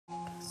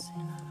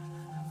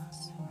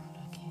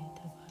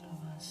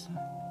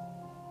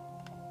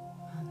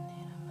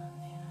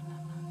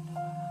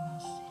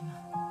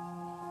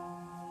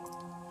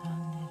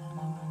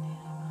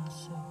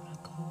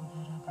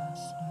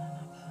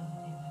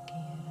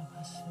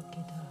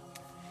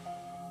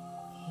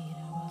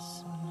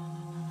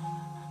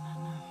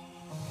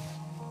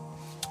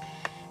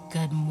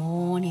Good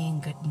morning,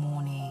 good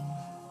morning.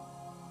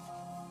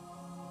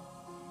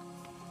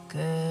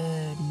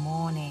 Good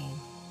morning.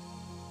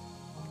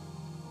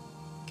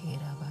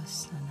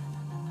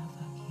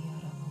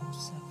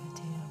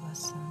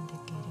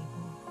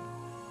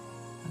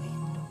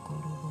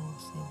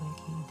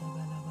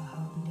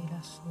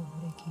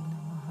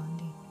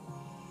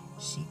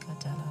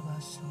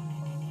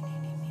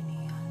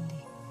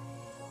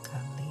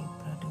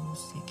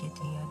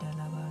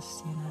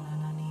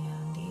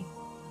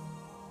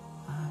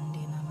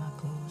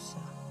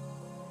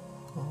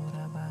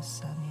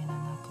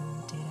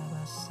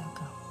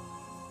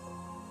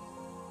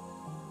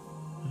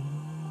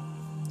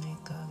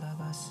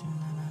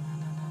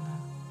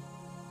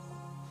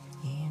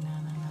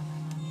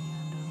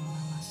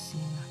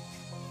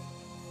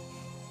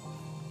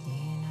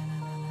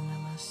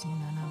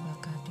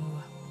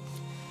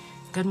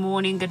 Good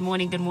morning, good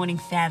morning, good morning,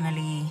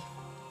 family.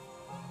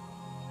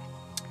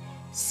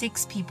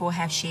 6 people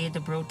have shared the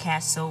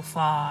broadcast so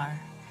far.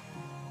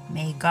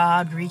 May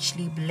God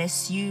richly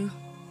bless you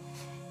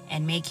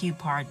and make you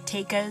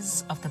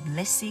partakers of the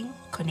blessing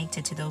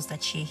connected to those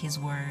that share his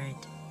word.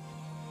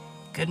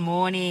 Good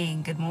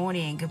morning, good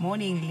morning, good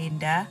morning,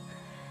 Linda.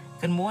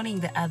 Good morning,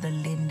 the other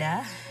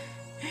Linda.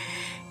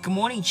 Good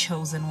morning,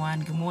 chosen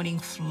one. Good morning,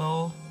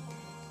 Flo.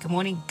 Good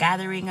morning,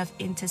 gathering of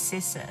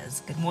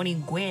intercessors. Good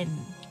morning, Gwen.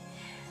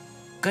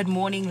 Good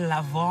morning,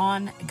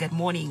 Lavon. Good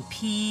morning,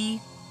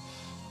 P.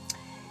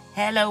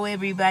 Hello,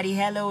 everybody.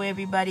 Hello,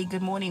 everybody.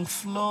 Good morning,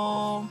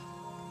 Flo.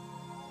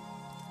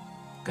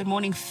 Good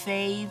morning,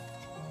 Faith.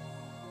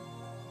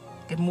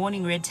 Good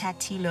morning, Red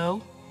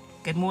Tactilo.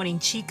 Good morning,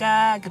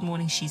 Chica. Good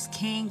morning, She's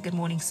King. Good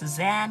morning,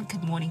 Suzanne.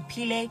 Good morning,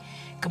 Pile.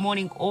 Good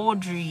morning,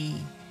 Audrey.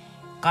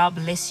 God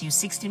bless you.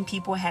 16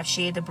 people have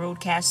shared the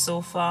broadcast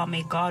so far.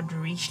 May God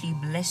richly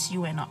bless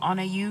you and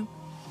honor you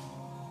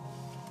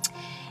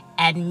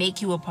and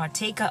make you a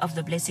partaker of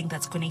the blessing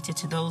that's connected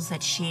to those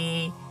that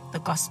share the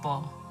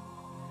gospel.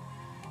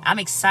 I'm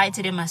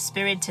excited in my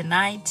spirit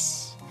tonight,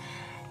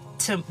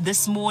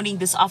 this morning,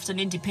 this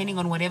afternoon, depending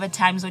on whatever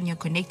time zone you're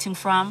connecting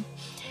from.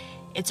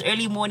 It's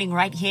early morning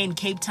right here in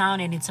Cape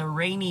Town, and it's a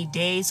rainy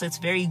day, so it's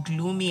very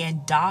gloomy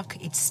and dark.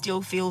 It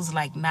still feels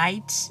like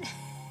night.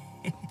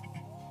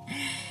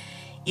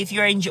 If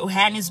you're in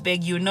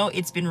Johannesburg, you know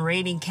it's been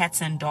raining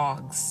cats and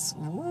dogs.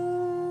 Ooh.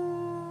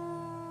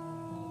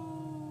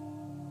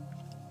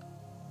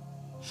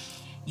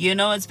 You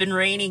know it's been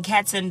raining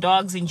cats and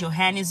dogs in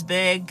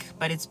Johannesburg,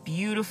 but it's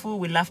beautiful.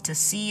 We love to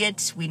see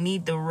it. We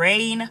need the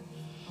rain.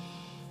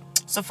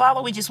 So,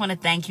 Father, we just want to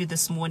thank you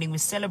this morning. We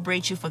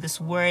celebrate you for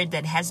this word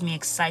that has me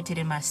excited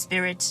in my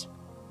spirit.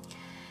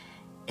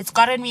 It's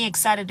gotten me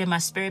excited in my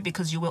spirit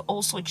because you were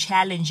also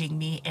challenging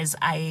me as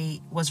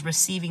I was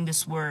receiving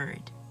this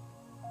word.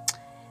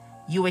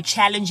 You were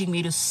challenging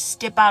me to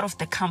step out of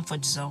the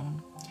comfort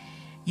zone.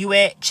 You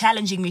were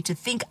challenging me to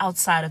think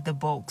outside of the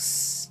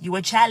box. You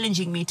were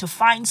challenging me to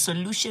find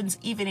solutions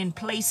even in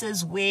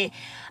places where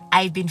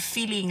I've been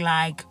feeling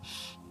like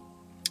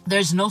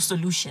there's no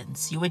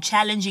solutions. You were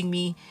challenging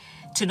me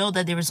to know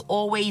that there is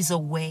always a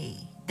way,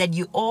 that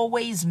you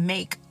always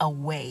make a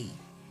way.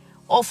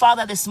 Oh,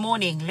 Father, this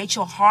morning, let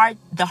your heart,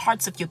 the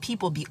hearts of your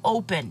people be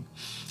open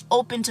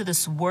to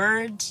this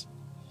word,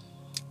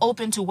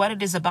 open to what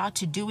it is about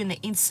to do in the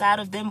inside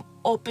of them,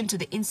 open to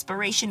the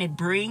inspiration it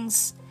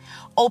brings,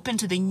 open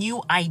to the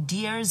new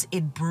ideas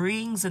it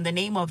brings. In the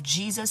name of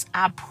Jesus,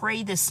 I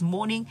pray this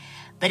morning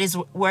that as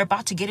we're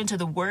about to get into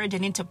the word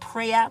and into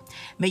prayer,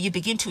 may you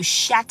begin to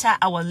shatter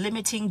our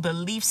limiting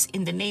beliefs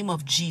in the name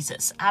of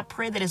Jesus. I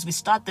pray that as we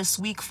start this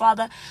week,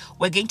 Father,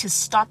 we're going to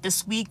start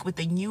this week with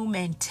a new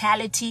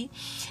mentality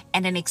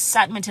and an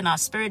excitement in our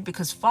spirit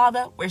because,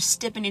 Father, we're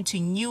stepping into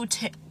new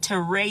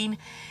terrain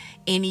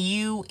in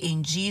you,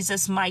 in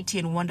Jesus' mighty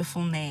and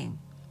wonderful name.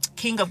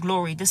 King of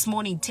glory, this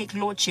morning, take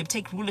lordship,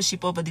 take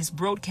rulership over this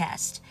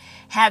broadcast.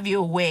 Have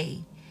your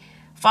way.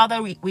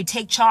 Father, we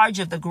take charge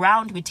of the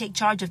ground, we take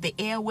charge of the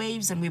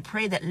airwaves, and we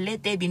pray that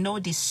let there be no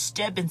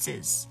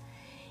disturbances.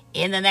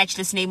 In the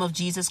matchless name of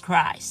Jesus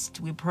Christ,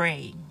 we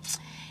pray.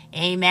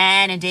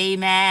 Amen and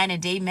amen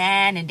and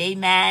amen and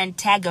amen.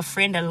 Tag a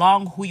friend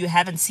along who you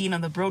haven't seen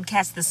on the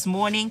broadcast this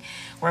morning.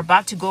 We're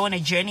about to go on a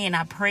journey, and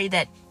I pray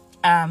that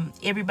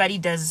everybody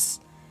does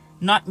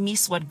not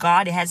miss what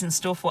God has in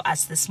store for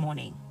us this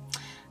morning.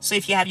 So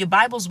if you have your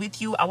Bibles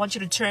with you, I want you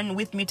to turn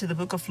with me to the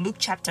book of Luke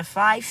chapter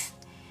 5.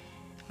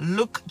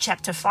 Luke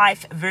chapter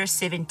 5, verse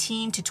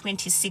 17 to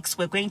 26.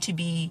 We're going to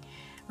be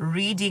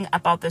reading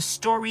about the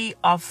story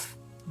of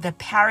the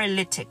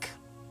paralytic.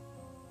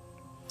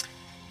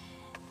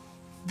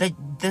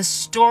 The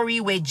story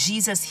where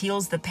Jesus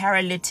heals the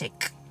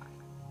paralytic.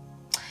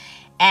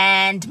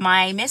 And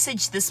my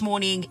message this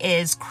morning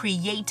is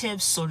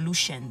creative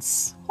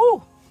solutions.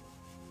 Whew.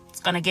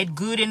 It's going to get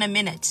good in a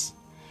minute.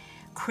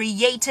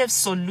 Creative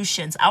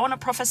solutions. I want to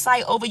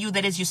prophesy over you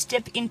that as you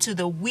step into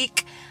the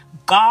week,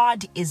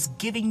 God is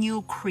giving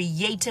you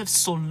creative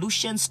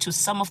solutions to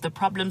some of the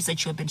problems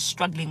that you have been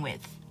struggling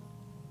with.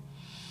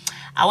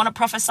 I want to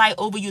prophesy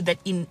over you that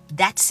in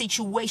that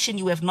situation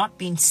you have not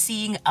been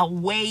seeing a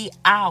way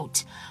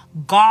out.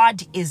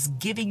 God is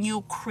giving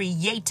you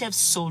creative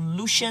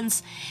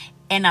solutions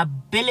and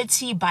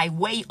ability by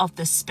way of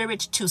the Spirit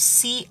to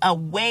see a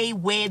way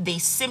where there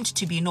seemed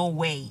to be no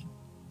way.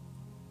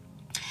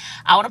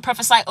 I want to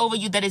prophesy over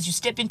you that as you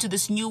step into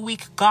this new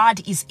week,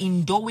 God is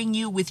endowing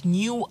you with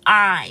new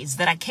eyes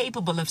that are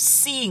capable of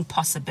seeing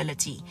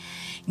possibility.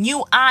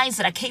 New eyes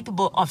that are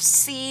capable of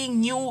seeing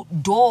new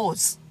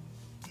doors.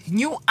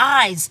 New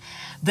eyes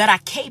that are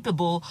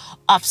capable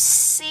of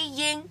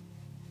seeing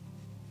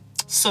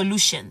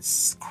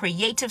solutions,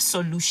 creative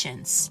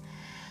solutions.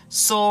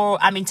 So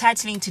I'm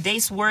entitling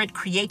today's word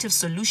Creative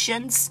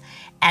Solutions,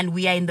 and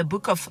we are in the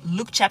book of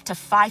Luke chapter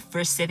 5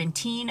 verse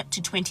 17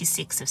 to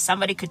 26. If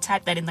somebody could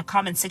type that in the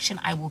comment section,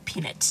 I will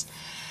pin it.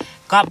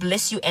 God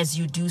bless you as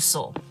you do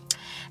so.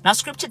 Now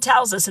scripture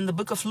tells us in the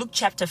book of Luke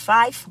chapter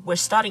 5, we're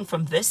starting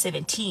from verse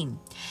 17.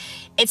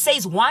 It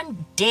says,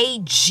 one day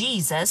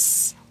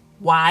Jesus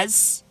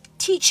was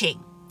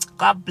teaching.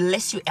 God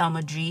bless you,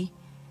 Elmadri.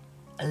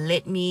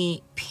 Let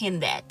me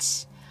pin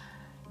that.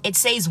 It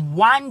says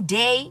one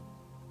day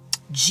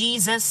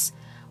Jesus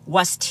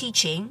was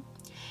teaching,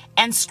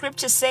 and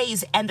scripture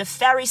says, and the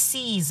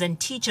Pharisees and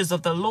teachers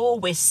of the law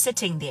were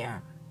sitting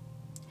there.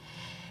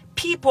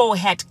 People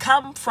had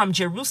come from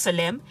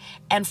Jerusalem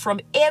and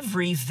from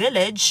every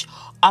village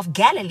of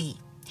Galilee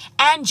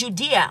and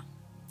Judea.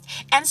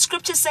 And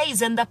scripture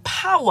says, and the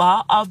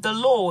power of the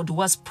Lord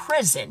was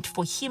present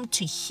for him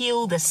to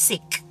heal the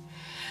sick.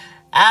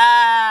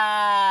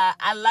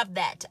 I love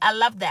that. I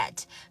love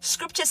that.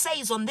 Scripture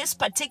says on this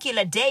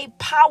particular day,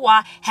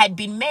 power had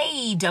been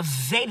made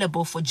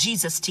available for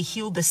Jesus to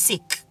heal the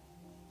sick.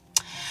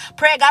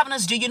 Prayer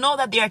governors, do you know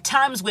that there are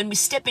times when we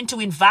step into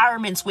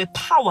environments where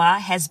power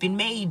has been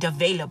made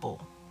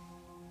available?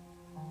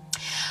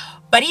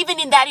 But even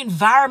in that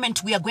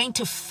environment, we are going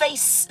to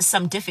face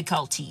some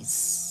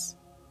difficulties.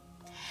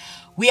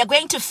 We are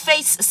going to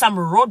face some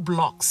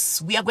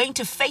roadblocks. We are going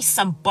to face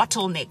some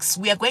bottlenecks.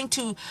 We are going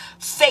to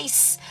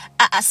face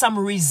some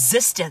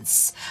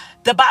resistance.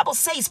 The Bible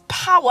says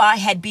power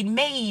had been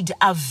made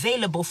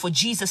available for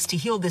Jesus to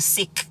heal the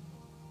sick.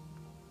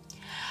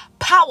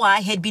 Power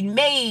had been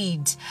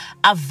made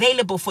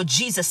available for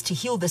Jesus to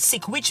heal the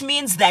sick, which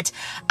means that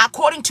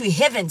according to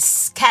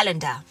heaven's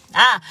calendar,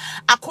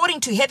 according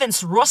to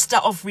heaven's roster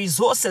of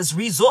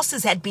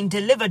resources had been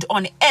delivered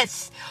on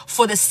earth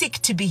for the sick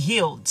to be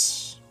healed.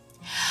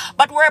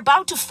 But we're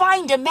about to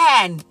find a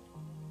man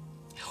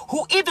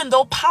who, even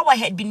though power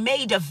had been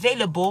made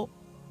available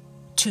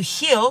to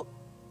heal,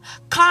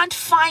 can't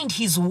find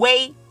his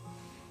way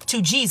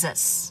to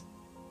Jesus.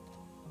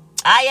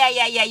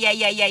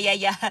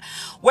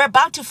 We're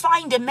about to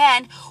find a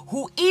man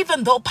who,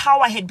 even though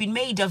power had been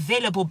made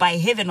available by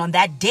heaven on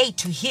that day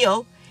to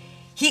heal,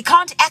 he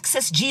can't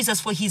access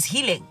Jesus for his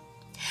healing.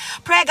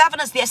 Prayer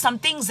governors, there are some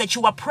things that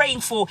you are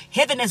praying for.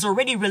 Heaven has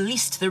already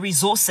released the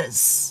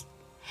resources.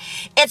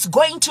 It's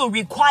going to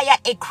require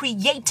a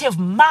creative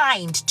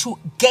mind to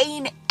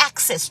gain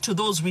access to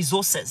those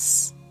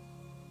resources.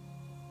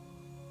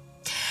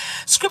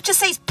 Scripture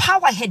says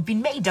power had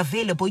been made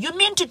available. You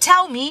mean to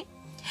tell me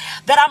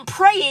that I'm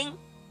praying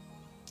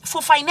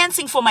for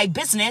financing for my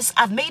business?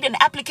 I've made an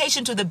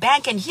application to the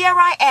bank and here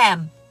I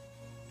am.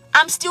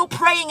 I'm still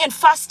praying and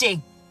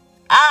fasting.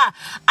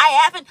 I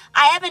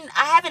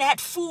haven't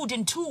had food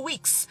in 2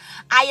 weeks.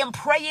 I am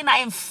praying, I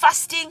am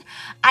fasting.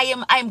 I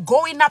am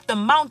going up the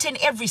mountain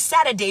every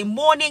Saturday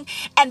morning.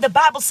 And the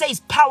Bible says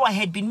power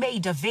had been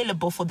made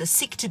available for the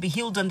sick to be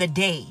healed on the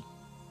day.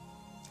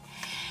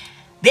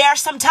 There are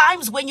some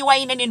times when you are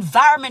in an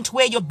environment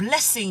where your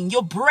blessing,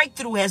 your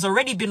breakthrough has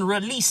already been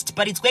released,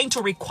 but it's going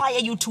to require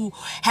you to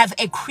have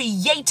a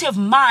creative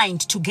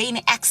mind to gain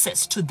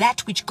access to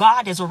that which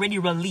God has already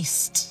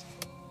released.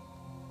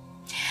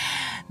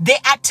 There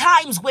are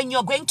times when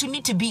you're going to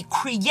need to be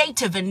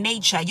creative in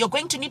nature. You're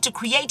going to need to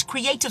create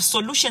creative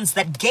solutions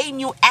that gain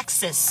you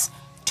access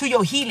to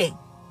your healing,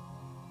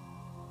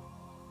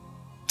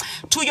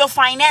 to your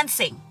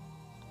financing,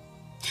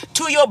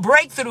 to your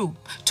breakthrough,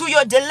 to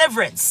your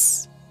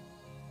deliverance.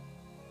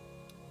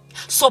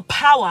 So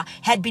power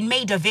had been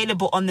made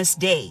available on this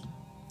day.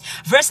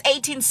 Verse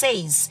 18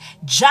 says,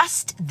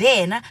 just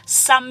then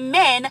some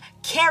men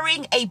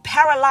carrying a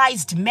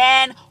paralyzed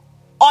man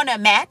on a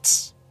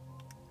mat.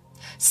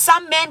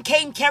 Some men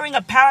came carrying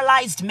a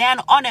paralyzed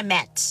man on a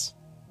mat.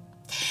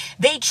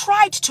 They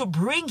tried to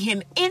bring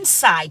him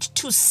inside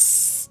to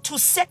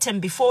set him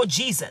before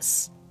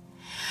Jesus.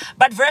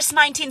 But verse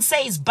 19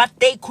 says, but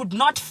they could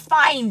not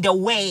find a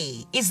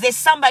way. Is there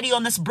somebody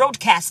on this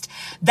broadcast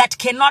that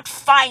cannot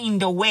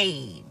find a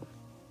way?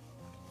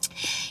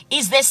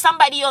 Is there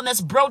somebody on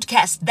this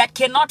broadcast that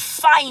cannot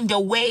find a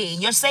way?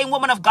 You're saying,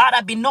 woman of God,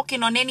 I've been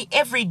knocking on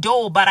every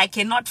door, but I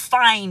cannot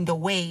find a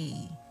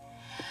way.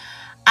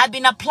 I've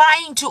been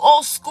applying to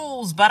all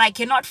schools, but I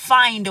cannot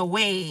find a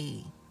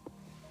way.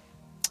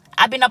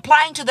 I've been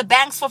applying to the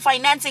banks for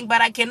financing,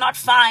 but I cannot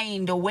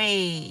find a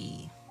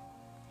way.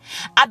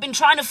 I've been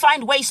trying to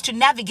find ways to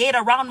navigate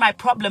around my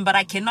problem, but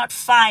I cannot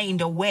find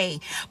a way.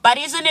 But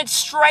isn't it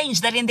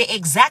strange that in the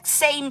exact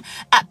same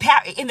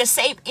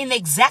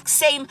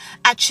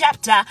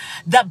chapter,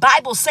 the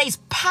Bible says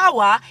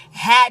power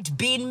had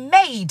been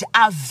made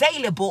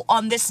available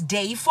on this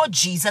day for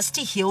Jesus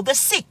to heal the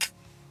sick.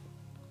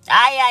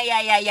 And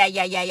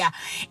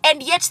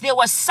yet there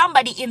was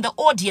somebody in the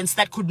audience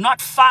that could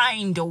not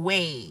find a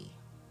way.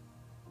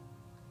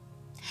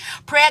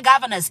 Prayer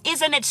governors,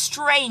 isn't it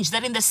strange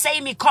that in the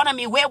same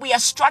economy where we are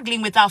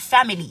struggling with our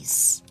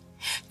families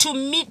to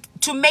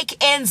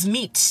make ends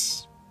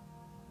meet,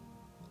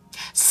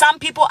 some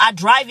people are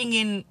driving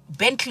in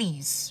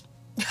Bentleys.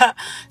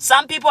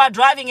 Some people are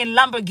driving in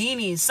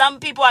Lamborghinis. Some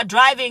people are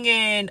driving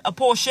in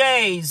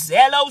Porsches.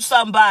 Hello,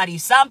 somebody.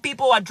 Some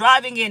people are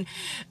driving in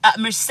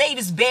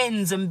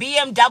Mercedes-Benz and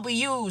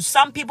BMWs.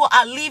 Some people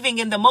are living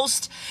in the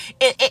most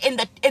in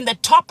the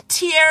top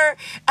tier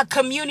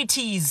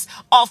communities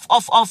of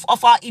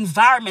our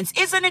environments.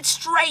 Isn't it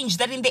strange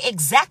that in the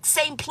exact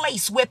same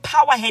place where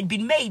power had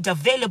been made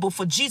available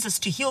for Jesus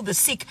to heal the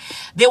sick,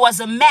 there was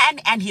a man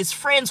and his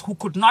friends who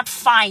could not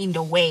find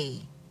a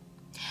way?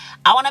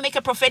 I want to make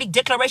a prophetic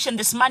declaration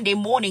this Monday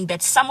morning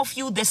that some of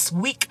you this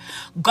week,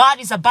 God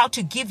is about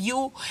to give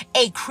you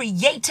a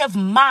creative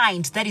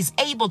mind that is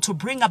able to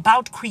bring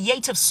about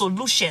creative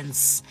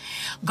solutions.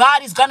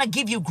 God is going to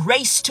give you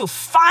grace to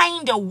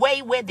find a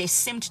way where there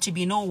seemed to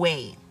be no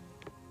way.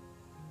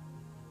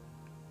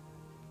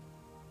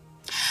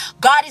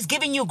 God is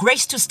giving you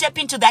grace to step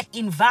into that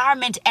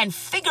environment and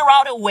figure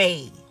out a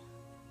way.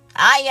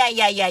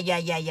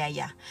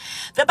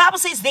 The Bible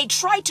says they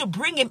tried to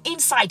bring him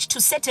inside to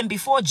set him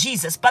before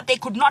Jesus, but they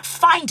could not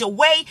find a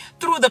way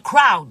through the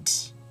crowd.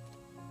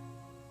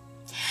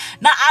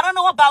 Now, I don't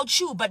know about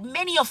you, but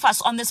many of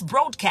us on this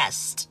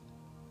broadcast,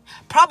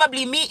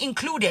 probably me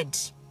included,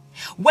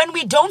 when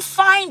we don't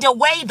find a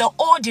way the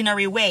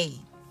ordinary way,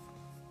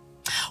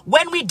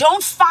 when we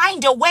don't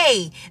find a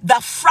way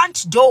the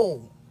front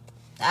door,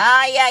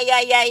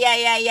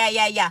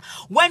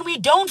 when we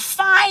don't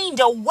find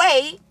a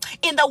way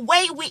in the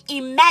way we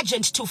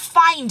imagined to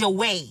find a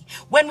way,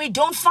 when we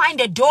don't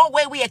find a door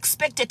where we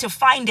expected to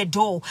find a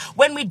door,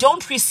 when we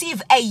don't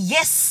receive a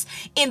yes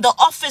in the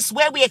office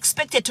where we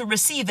expected to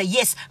receive a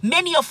yes,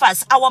 many of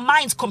us, our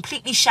minds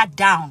completely shut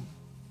down.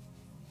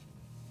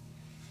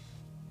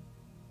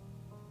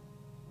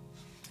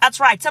 That's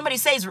right. Somebody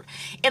says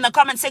in the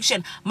comment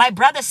section, my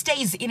brother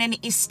stays in an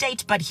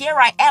estate, but here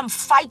I am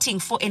fighting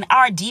for an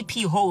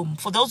RDP home.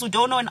 For those who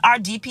don't know, an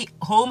RDP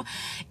home,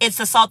 it's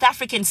a South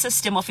African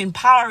system of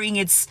empowering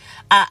its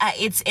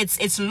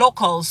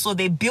locals. So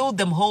they build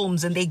them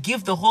homes and they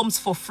give the homes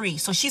for free.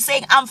 So she's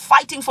saying, I'm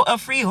fighting for a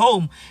free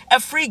home, a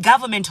free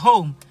government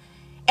home.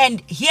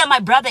 And here my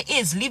brother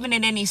is living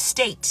in an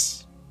estate.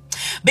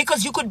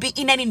 Because you could be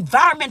in an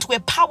environment where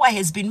power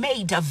has been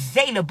made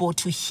available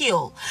to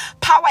heal.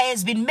 Power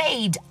has been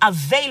made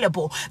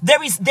available.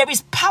 There is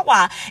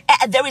power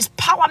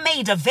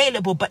made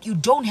available, but you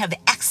don't have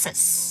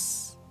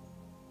access.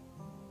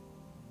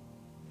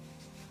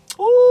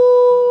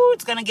 Ooh,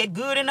 it's gonna get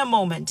good in a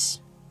moment.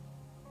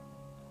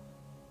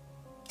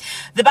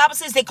 The Bible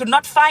says they could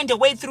not find a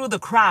way through the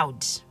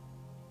crowd.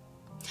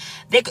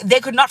 They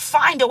could not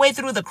find a way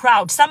through the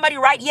crowd. Somebody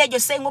right here, you're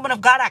saying, woman of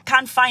God, I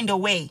can't find a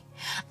way.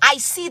 I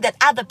see that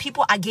other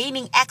people are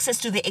gaining access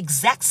to the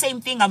exact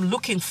same thing I'm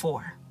looking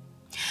for.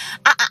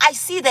 I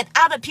see that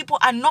other people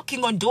are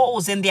knocking on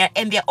doors and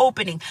they're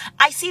opening.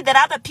 I see that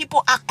other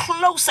people are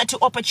closer to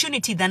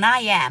opportunity than I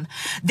am.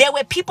 There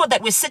were people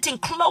that were sitting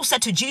closer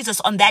to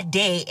Jesus on that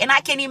day. And I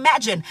can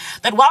imagine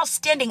that while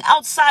standing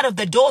outside of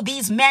the door,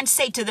 these men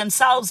say to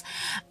themselves,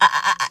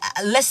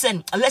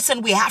 listen,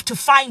 we have to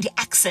find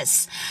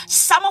access.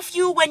 Some of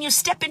you, when you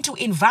step into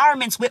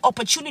environments where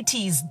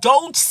opportunities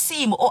don't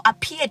seem or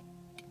appear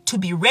to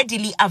be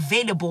readily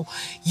available,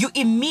 you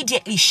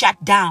immediately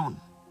shut down.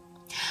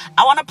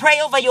 I want to pray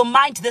over your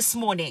mind this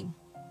morning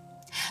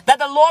that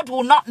the Lord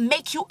will not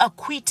make you a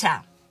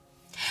quitter.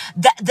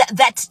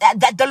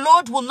 That the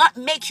Lord will not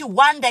make you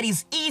one that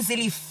is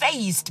easily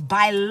fazed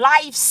by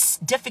life's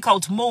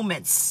difficult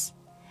moments.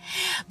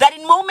 That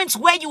in moments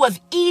where you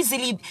have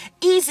easily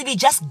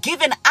just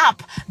given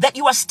up, that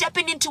you are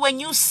stepping into a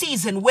new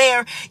season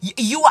where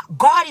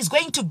God is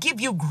going to give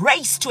you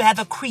grace to have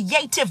a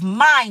creative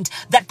mind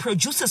that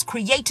produces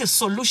creative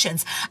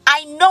solutions.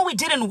 I know it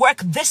didn't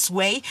work this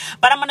way,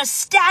 but I'm going to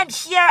stand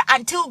here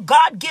until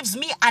God gives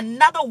me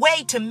another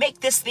way to make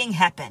this thing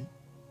happen.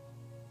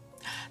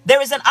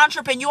 There is an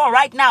entrepreneur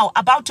right now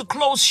about to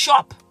close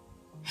shop,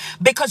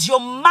 because your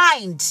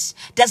mind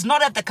does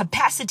not have the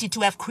capacity to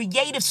have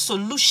creative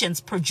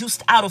solutions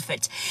produced out of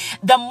it.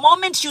 The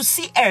moment you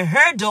see a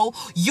hurdle,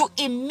 you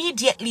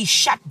immediately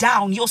shut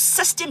down. Your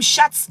system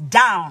shuts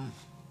down.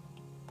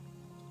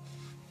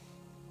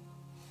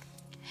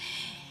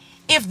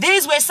 If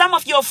these were some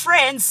of your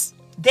friends,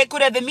 they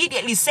could have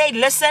immediately said,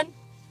 listen,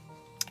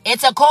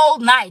 it's a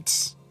cold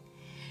night.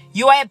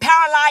 You are a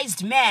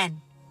paralyzed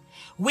man.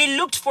 We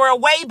looked for a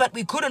way, but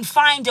we couldn't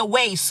find a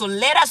way. So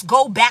let us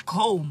go back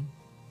home.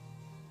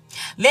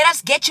 Let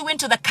us get you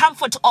into the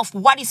comfort of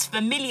what is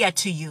familiar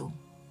to you.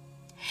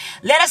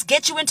 Let us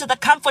get you into the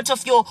comfort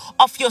of your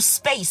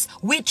space.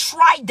 We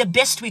tried the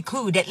best we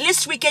could. At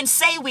least we can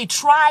say we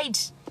tried.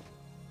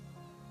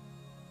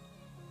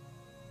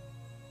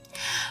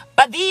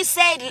 But these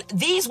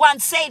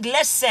ones said,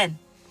 listen,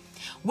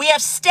 we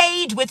have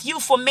stayed with you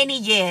for many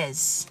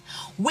years.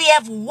 We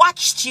have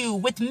watched you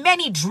with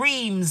many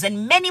dreams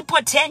and many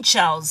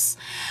potentials.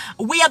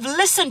 We have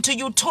listened to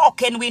you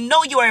talk, and we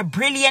know you are a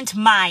brilliant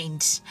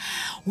mind.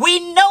 We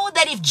know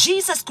that if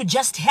Jesus could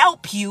just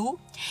help you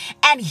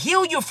and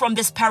heal you from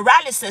this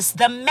paralysis,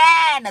 the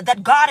man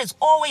that God has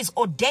always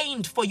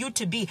ordained for you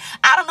to be.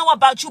 I don't know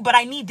about you, but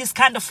I need this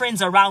kind of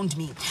friends around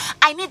me.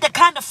 I need the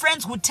kind of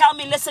friends who tell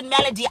me, listen,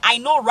 Melody, I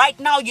know right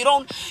now you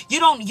don't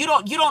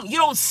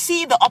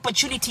see the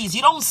opportunities,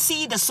 you don't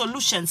see the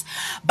solutions,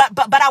 but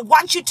I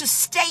want you to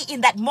stay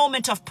in that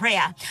moment of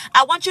prayer.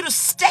 I want you to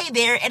stay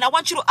there, and I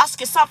want you to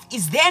ask yourself,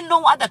 is there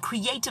no other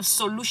creative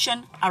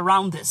solution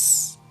around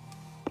this?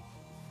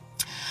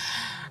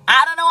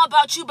 I don't know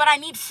about you, but I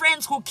need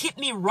friends who keep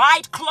me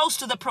right close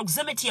to the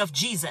proximity of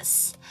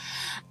Jesus.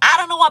 I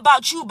don't know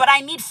about you, but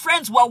I need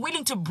friends who are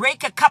willing to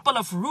break a couple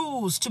of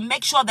rules to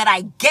make sure that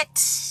I get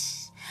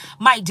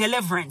my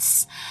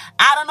deliverance.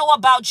 I don't know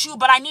about you,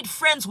 but I need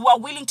friends who are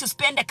willing to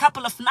spend a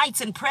couple of nights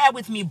in prayer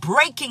with me,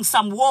 breaking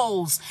some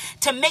walls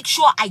to make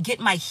sure I get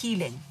my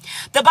healing.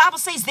 The Bible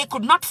says they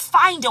could not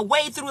find a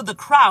way through the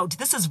crowd.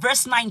 This is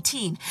verse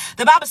 19.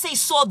 The Bible says,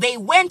 so they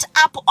went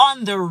up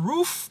on the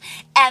roof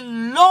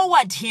and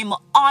lowered him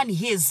on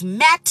his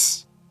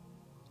mat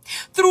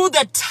through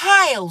the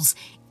tiles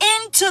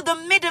into the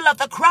middle of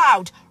the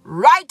crowd,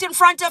 right in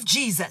front of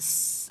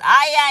Jesus.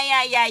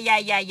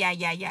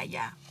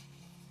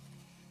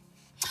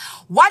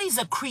 What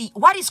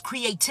is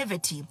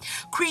creativity?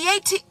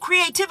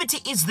 Creativity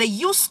is the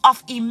use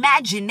of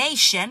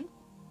imagination.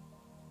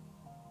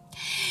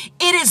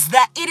 It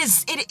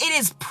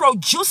is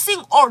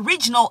producing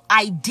original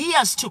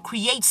ideas to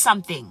create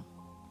something.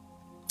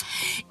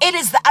 It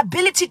is the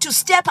ability to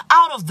step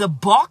out of the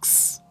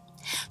box,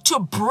 to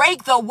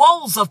break the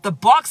walls of the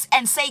box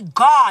and say,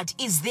 God,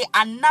 is there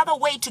another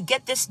way to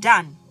get this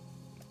done?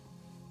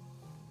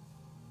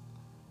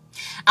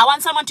 I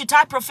want someone to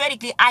type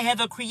prophetically, I have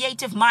a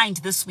creative mind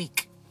this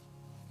week.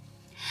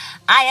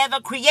 I have a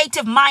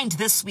creative mind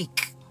this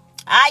week.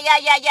 I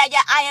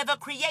have a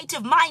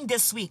creative mind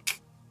this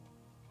week.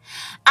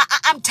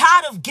 I'm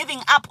tired of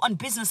giving up on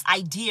business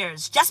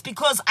ideas just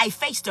because I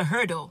faced a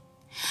hurdle.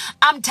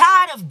 I'm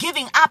tired of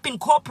giving up in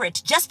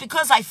corporate just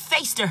because I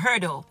faced a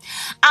hurdle.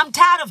 I'm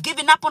tired of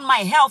giving up on my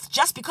health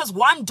just because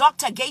one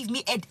doctor gave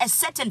me a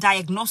certain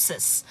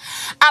diagnosis.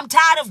 I'm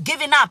tired of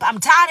giving up. I'm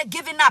tired of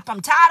giving up.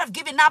 I'm tired of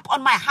giving up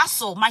on my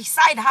hustle, my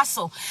side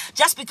hustle,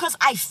 just because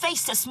I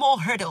faced a small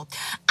hurdle.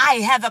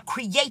 I have a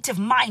creative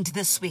mind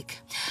this week.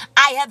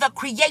 I have a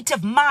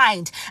creative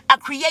mind. A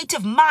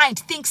creative mind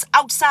thinks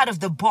outside of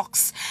the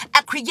box.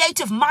 A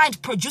creative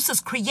mind produces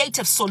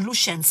creative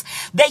solutions.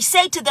 They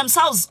say to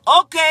themselves,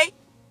 okay,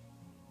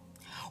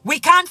 we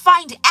can't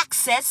find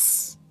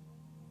access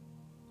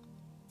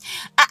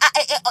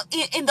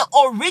in the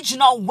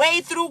original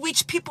way through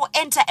which people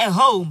enter a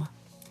home.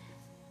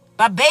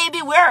 But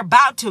baby, we're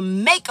about to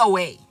make a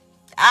way.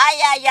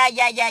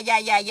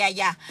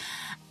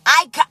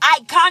 I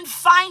can't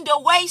find a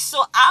way,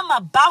 so I'm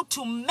about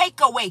to make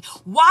a way.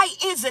 Why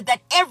is it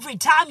that every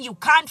time you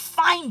can't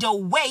find a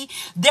way,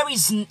 there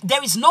is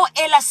no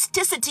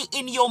elasticity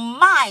in your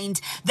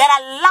mind that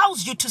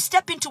allows you to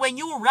step into a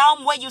new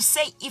realm where you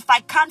say, if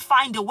I can't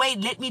find a way,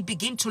 let me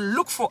begin to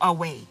look for a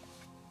way?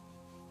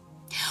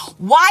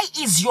 Why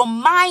is your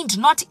mind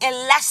not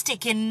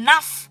elastic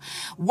enough?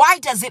 Why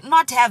does it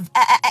not have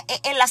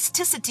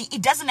elasticity?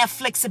 It doesn't have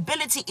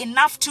flexibility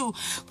enough to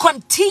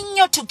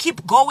continue to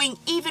keep going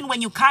even when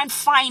you can't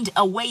find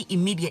a way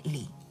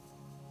immediately.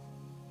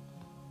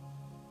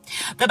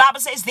 The Bible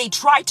says they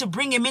tried to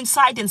bring him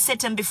inside and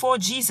set him before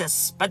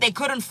Jesus, but they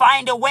couldn't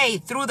find a way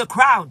through the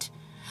crowd.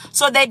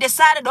 So they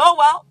decided, oh,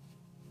 well,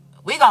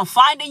 we're going to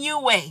find a new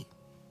way.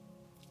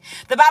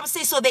 The Bible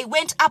says, so they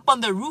went up on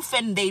the roof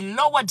and they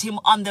lowered him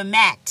on the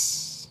mat.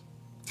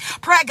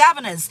 Prayer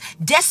governors,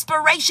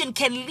 desperation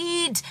can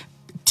lead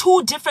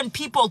two different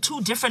people two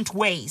different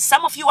ways.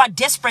 Some of you are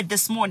desperate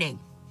this morning.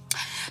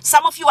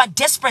 Some of you are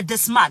desperate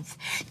this month.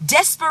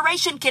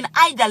 Desperation can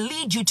either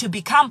lead you to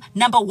become,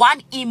 number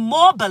one,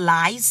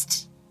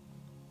 immobilized,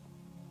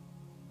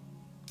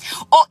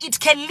 or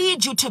it can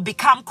lead you to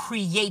become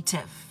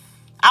creative.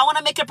 I want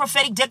to make a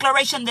prophetic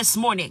declaration this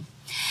morning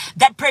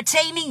that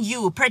pertaining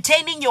you,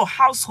 pertaining your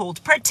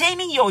household,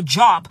 pertaining your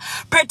job,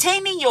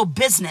 pertaining your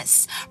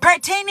business,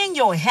 pertaining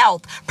your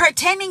health,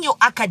 pertaining your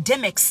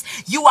academics,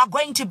 you are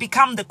going to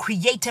become the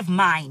creative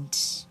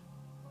mind.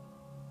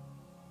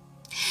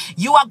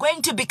 You are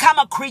going to become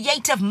a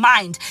creative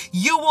mind.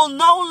 You will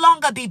no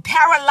longer be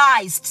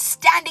paralyzed,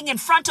 standing in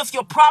front of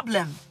your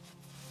problem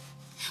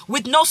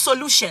with no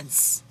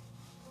solutions.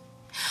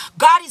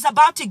 God is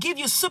about to give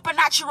you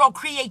supernatural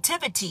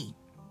creativity.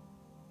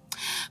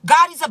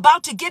 God is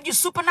about to give you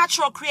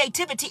supernatural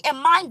creativity, a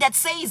mind that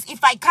says,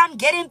 if I can't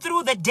get in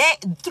through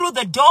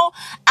the door,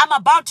 I'm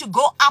about to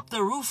go up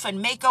the roof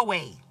and make a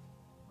way.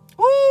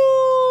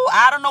 Ooh,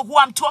 I don't know who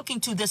I'm talking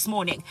to this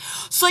morning.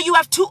 So you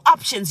have two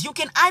options. You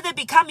can either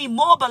become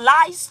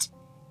immobilized.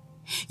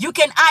 You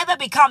can either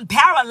become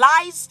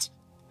paralyzed.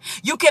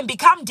 You can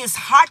become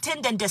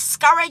disheartened and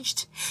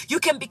discouraged. You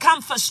can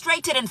become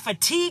frustrated and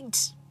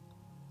fatigued.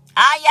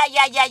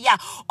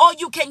 Or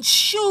you can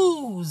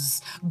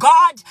choose,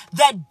 God,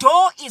 the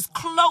door is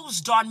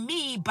closed on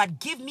me, but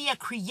give me a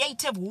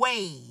creative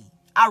way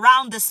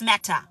around this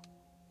matter.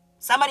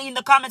 Somebody in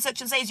the comment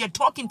section says, you're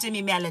talking to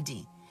me,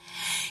 Melody.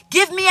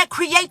 Give me a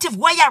creative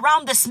way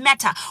around this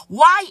matter.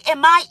 Why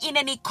am I in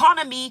an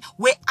economy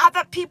where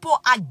other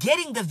people are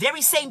getting the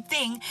very same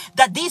thing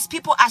that these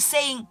people are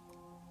saying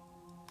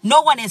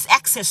no one has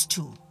access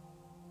to?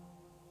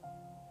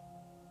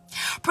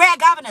 Prayer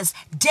governors,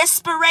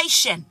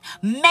 desperation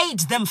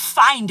made them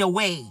find a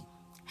way.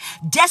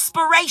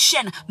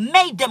 Desperation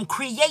made them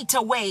create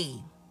a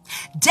way.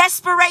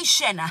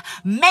 Desperation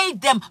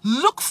made them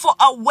look for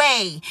a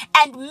way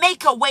and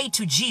make a way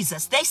to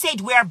Jesus. They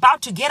said, we're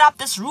about to get up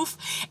this roof,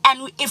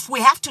 and if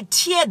we have to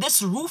tear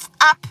this roof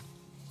up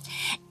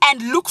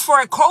and look for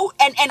a coat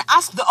and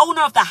ask the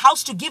owner of the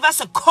house to give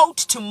us a coat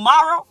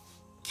tomorrow.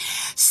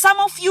 Some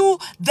of you,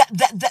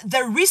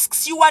 the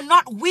risks you are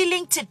not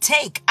willing to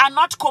take are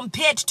not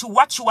compared to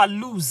what you are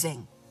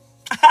losing.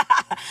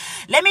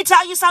 Let me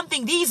tell you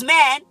something. These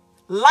men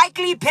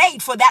likely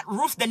paid for that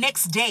roof the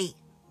next day.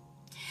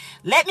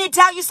 Let me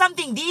tell you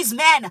something. These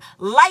men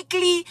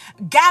likely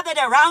gathered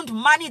around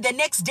money the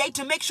next day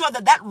to make sure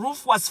that that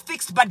roof was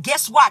fixed. But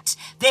guess what?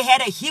 They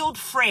had a healed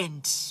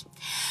friend.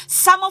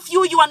 Some of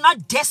you, you are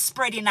not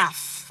desperate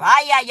enough.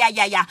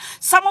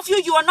 Some of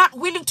you are not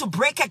willing to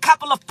break a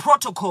couple of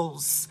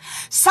protocols.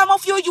 Some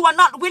of you are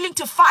not willing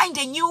to find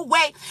a new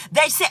way.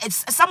 They said,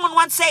 someone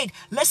once said,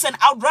 listen,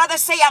 I'd rather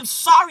say I'm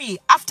sorry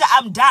after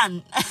I'm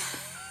done.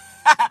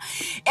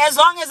 As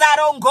long as I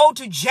don't go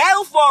to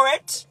jail for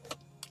it.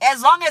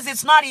 As long as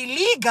it's not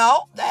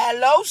illegal.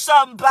 Hello,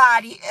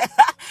 somebody.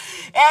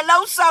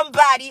 Hello,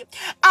 somebody.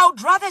 I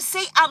would rather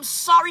say I'm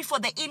sorry for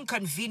the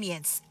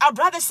inconvenience. I'd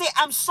rather say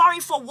I'm sorry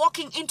for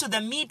walking into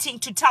the meeting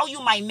to tell you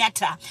my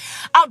matter.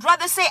 I'd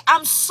rather say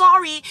I'm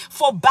sorry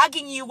for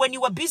bugging you when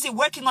you were busy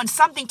working on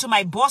something to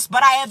my boss,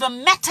 but I have a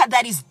matter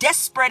that is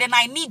desperate and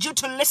I need you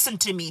to listen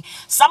to me.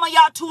 Some of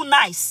y'all too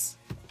nice.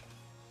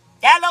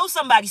 Hello,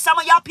 somebody. Some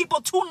of y'all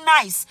people too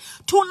nice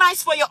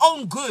for your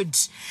own good.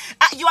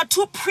 You are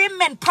too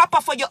prim and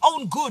proper for your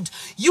own good.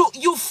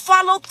 You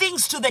follow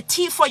things to the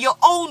T for your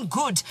own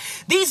good.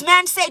 These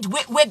men said,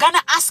 we're going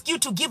to ask you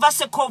to give us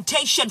a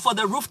quotation for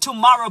the roof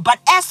tomorrow.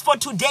 But as for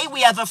today,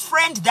 we have a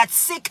friend that's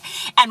sick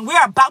and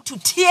we're about to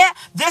tear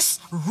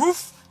this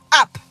roof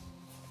up.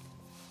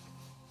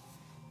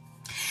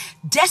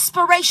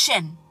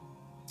 Desperation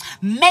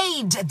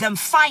made them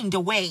find a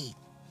way.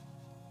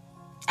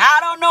 I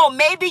don't know.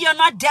 Maybe you're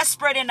not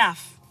desperate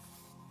enough.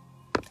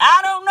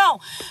 I don't know.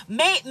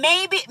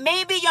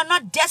 Maybe you're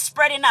not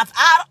desperate enough.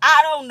 I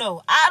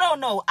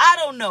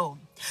don't know.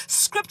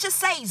 Scripture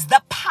says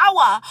the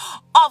power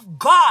of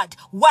God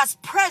was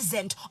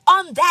present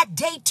on that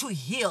day to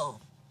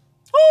heal.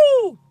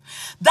 Woo!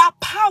 The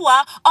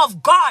power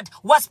of God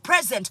was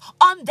present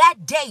on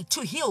that day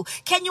to heal.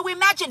 Can you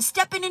imagine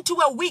stepping into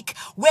a week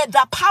where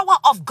the power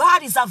of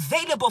God is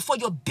available for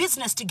your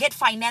business to get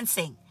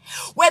financing?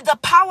 Where the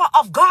power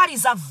of God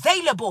is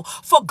available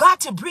for God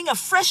to bring a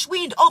fresh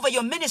wind over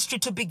your ministry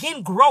to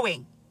begin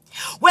growing.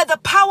 Where the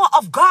power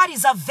of God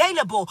is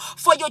available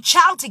for your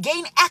child to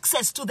gain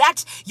access to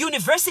that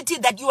university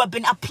that you have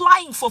been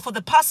applying for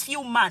the past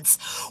few months.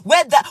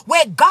 Where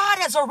God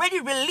has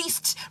already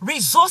released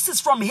resources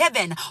from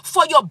heaven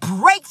for your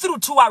breakthrough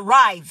to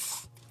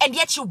arrive. And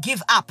yet you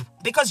give up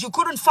because you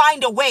couldn't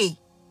find a way.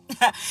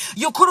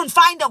 You couldn't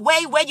find a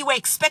way where you were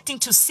expecting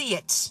to see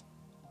it.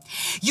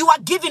 You are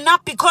giving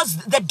up because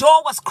the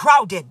door was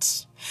crowded.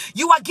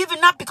 You are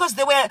giving up because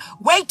there were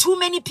way too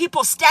many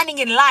people standing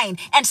in line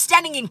and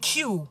standing in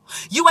queue.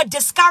 You are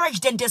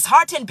discouraged and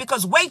disheartened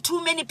because way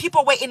too many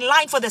people were in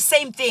line for the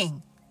same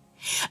thing.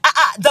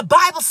 The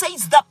Bible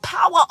says the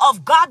power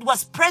of God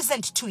was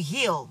present to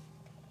heal.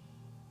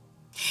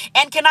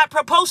 And can I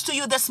propose to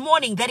you this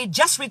morning that it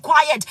just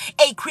required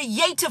a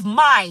creative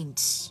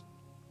mind?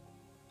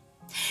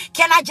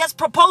 Can I just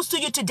propose to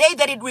you today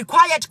that it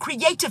required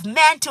creative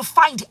man to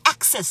find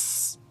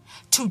access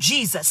to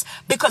Jesus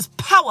because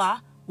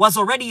power was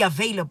already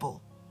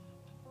available?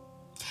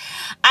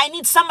 I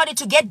need somebody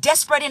to get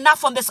desperate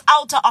enough on this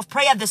altar of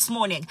prayer this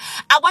morning.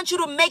 I want you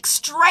to make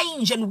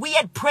strange and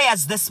weird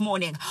prayers this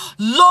morning.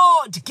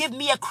 Lord, give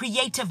me a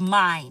creative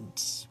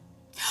mind.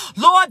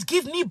 Lord,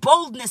 give me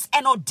boldness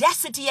and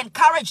audacity and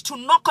courage to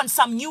knock on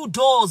some new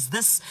doors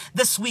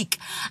this week.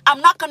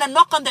 I'm not going to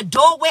knock on the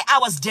door where I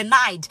was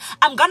denied.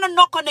 I'm going to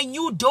knock on a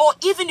new door,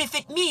 even if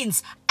it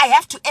means I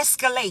have to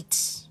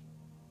escalate.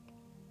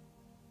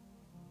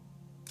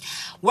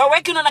 We're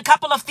working on a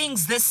couple of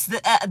things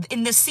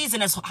in this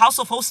season as House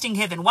of Hosting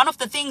Heaven. One of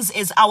the things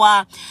is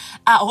our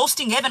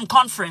Hosting Heaven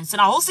conference. And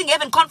our Hosting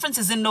Heaven conference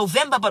is in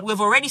November, but we've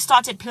already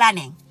started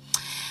planning.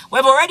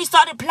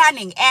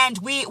 And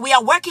we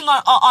are working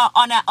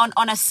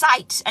on a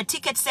site, a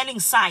ticket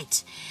selling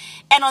site.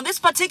 And on this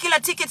particular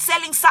ticket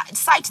selling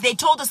site, they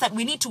told us that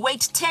we need to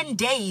wait 10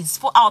 days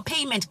for our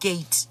payment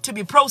gate to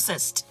be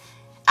processed.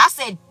 I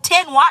said,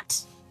 10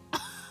 what?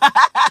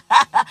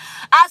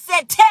 I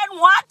said, 10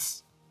 what?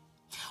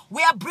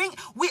 We are bringing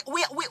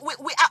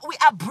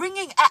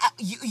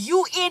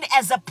you in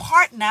as a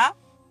partner,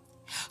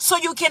 so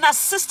you can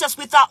assist us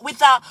with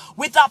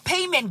our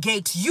payment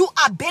gate. You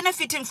are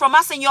benefiting from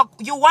us, and you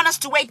want us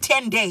to wait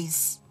 10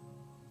 days.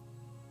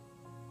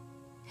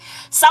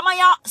 Some of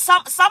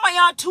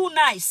y'all too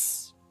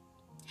nice.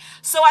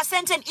 So I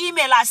sent an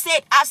email. I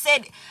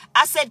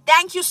said,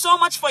 thank you so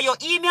much for your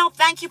email.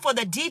 Thank you for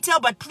the detail,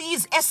 but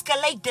please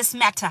escalate this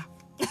matter.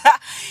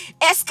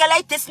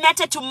 Escalate this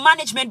matter to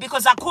management,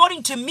 because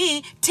according to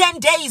me, 10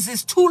 days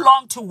is too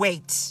long to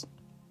wait.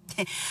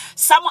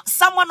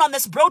 Someone on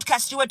this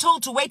broadcast, you were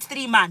told to wait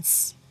 3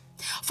 months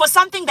for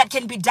something that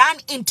can be done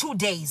in 2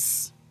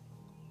 days.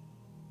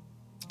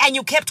 And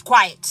you kept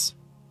quiet.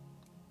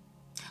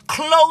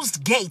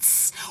 Closed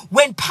gates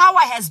when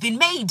power has been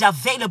made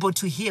available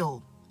to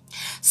heal.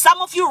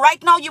 Some of you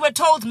right now, you were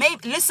told,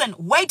 listen,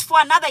 wait for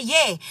another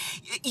year.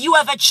 You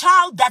have a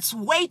child that's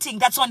waiting,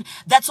 now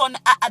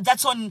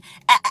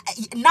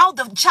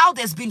the child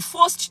has been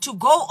forced to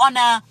go on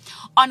a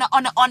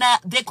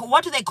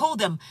what do they call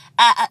them?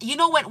 You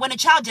know, when a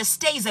child just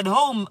stays at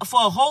home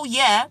for a whole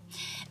year,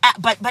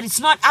 but it's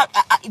not out,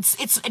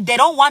 they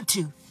don't want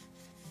to.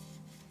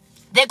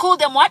 They call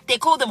them what? They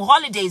call them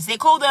holidays. They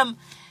call them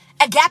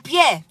a gap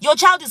year. Your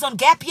child is on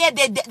gap year.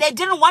 They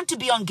didn't want to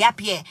be on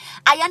gap year.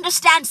 I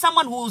understand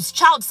someone whose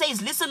child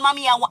says, listen,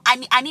 mommy,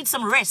 I need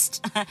some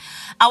rest.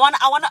 I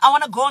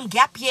want to go on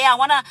gap year. I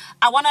want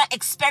to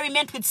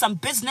experiment with some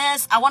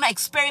business. I want to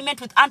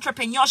experiment with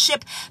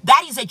entrepreneurship.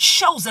 That is a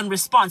chosen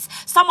response.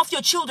 Some of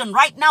your children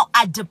right now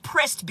are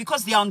depressed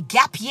because they're on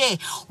gap year.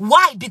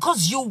 Why?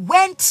 Because you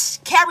went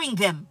carrying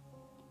them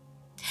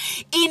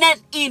in an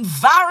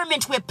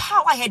environment where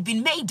power had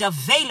been made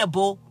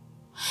available.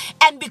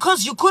 And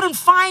because you couldn't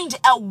find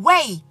a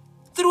way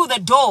through the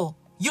door,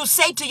 you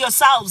say to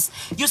yourselves,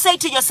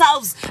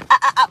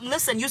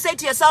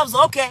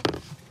 okay,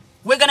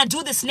 we're going to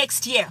do this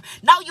next year.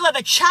 Now you have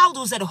a child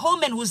who's at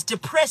home and who's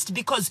depressed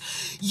because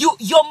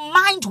your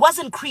mind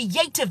wasn't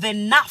creative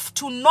enough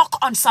to knock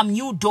on some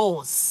new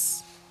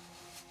doors.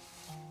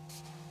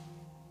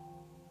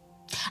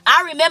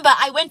 I remember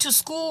I went to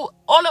school,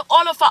 all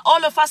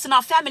of us in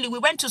our family, we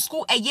went to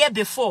school a year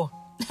before.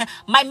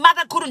 My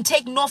mother couldn't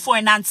take no for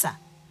an answer.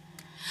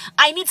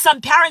 I need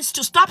some parents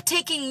to stop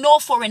taking no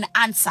for an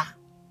answer.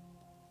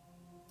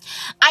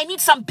 I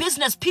need some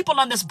business people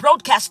on this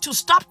broadcast to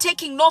stop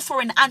taking no for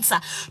an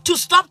answer, to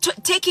stop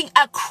taking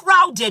a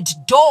crowded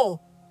door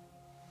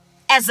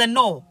as a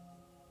no.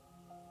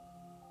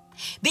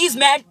 These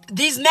men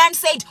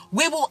said,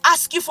 we will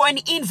ask you for an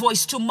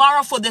invoice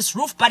tomorrow for this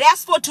roof, but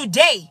as for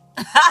today,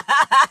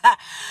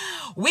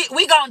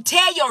 we gonna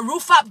tear your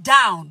roof up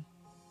down.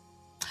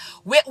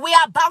 We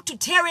are about to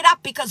tear it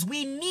up because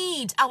we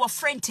need our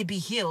friend to be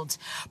healed.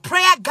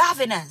 Prayer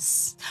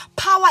governance.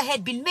 Power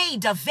had been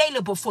made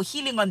available for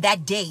healing on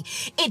that day.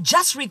 It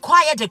just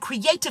required a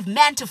creative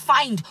man to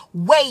find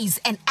ways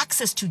and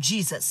access to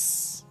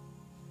Jesus.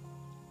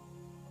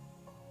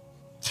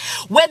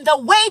 When the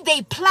way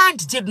they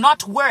planned did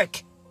not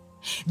work,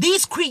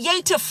 these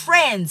creative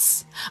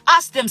friends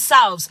asked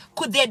themselves,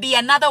 could there be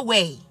another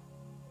way?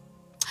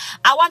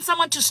 I want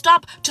someone to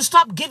stop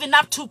giving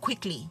up too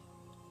quickly.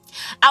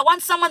 I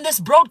want someone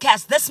this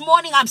broadcast this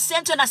morning. I'm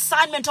sent an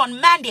assignment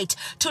on mandate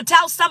to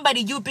tell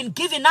somebody you've been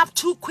giving up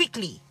too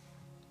quickly.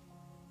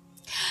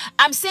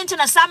 I'm sent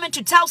an assignment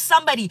to tell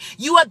somebody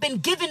you have been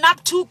giving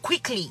up too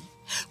quickly.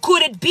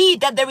 Could it be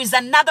that there is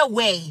another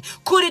way?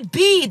 Could it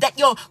be that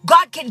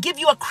God can give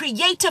you a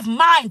creative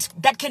mind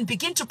that can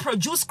begin to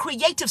produce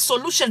creative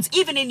solutions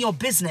even in your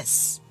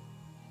business?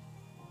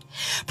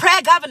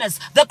 Prayer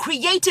governors, the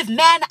creative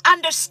man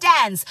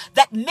understands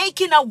that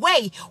making a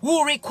way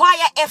will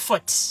require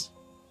effort.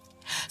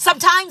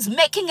 Sometimes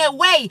making a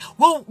way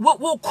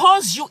will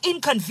cause you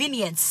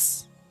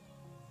inconvenience.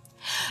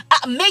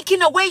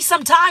 Making a way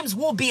sometimes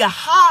will be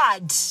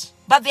hard,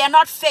 but they are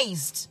not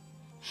fazed.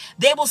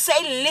 They will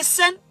say,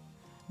 listen,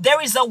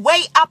 there is a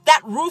way up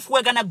that roof.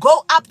 We're going to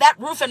go up that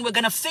roof and we're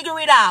going to figure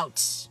it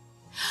out.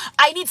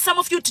 I need some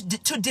of you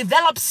to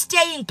develop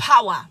staying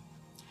power.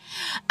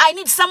 I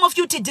need some of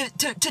you to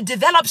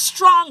develop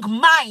strong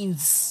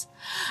minds.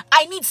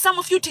 I need some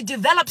of you to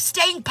develop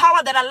staying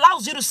power that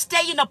allows you to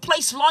stay in a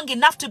place long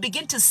enough to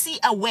begin to see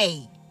a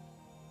way.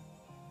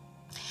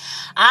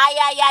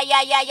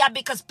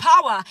 Because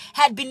power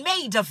had been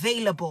made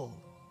available.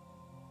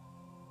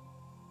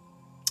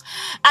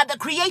 And the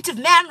creative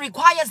man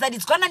requires that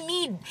it's going to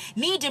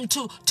need him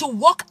to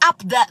walk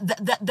up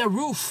the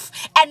roof,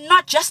 and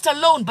not just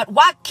alone, but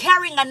while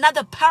carrying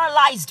another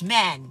paralyzed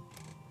man.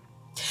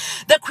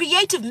 The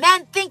creative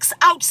man thinks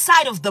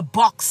outside of the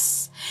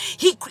box.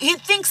 He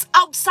thinks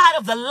outside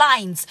of the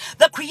lines.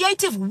 The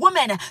creative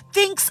woman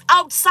thinks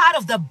outside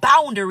of the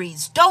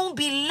boundaries. Don't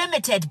be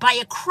limited by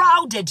a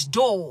crowded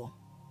door.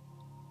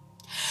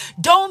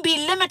 Don't be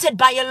limited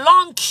by a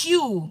long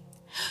queue.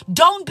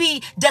 Don't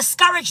be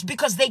discouraged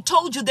because they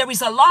told you there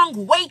is a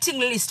long waiting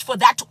list for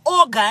that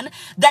organ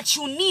that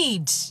you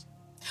need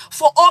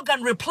for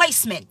organ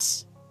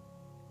replacement.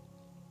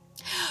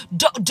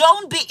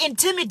 Don't be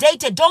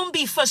intimidated. Don't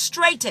be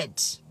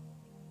frustrated.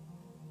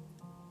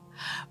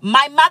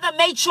 My mother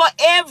made sure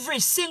every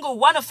single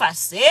one of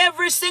us,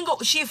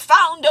 she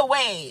found a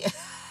way.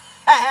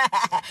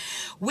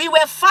 We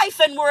were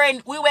 5 and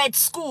we were at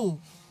school.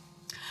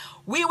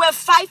 We were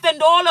 5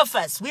 and all of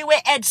us, we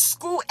were at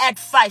school at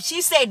 5.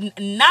 She said,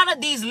 none of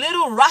these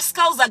little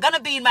rascals are going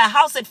to be in my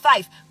house at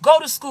 5. Go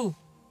to school.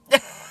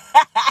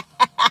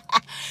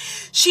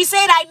 She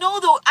said, I know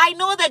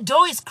the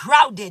door is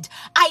crowded.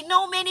 I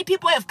know many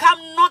people have come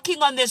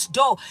knocking on this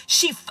door.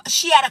 She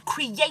had a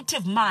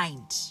creative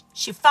mind.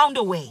 She found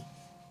a way.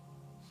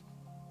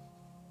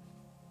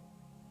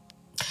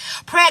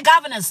 Prayer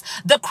governors,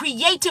 the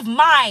creative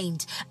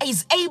mind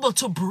is able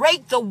to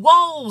break the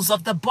walls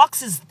of the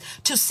boxes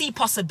to see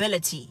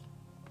possibility.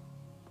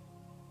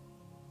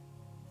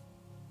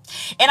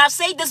 And I've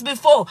said this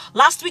before.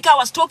 Last week I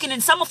was talking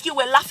and some of you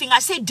were laughing. I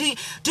said, do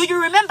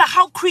you remember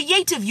how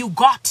creative you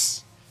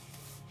got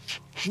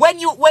when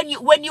you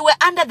were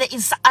under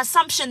the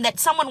assumption that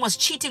someone was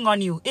cheating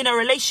on you in a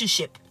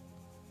relationship?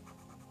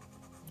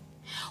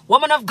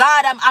 Woman of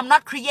God, I'm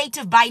not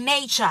creative by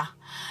nature.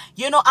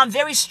 You know, I'm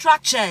very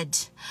structured.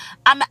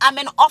 I'm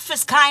an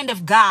office kind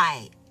of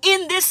guy.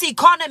 In this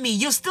economy,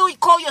 you still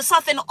call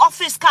yourself an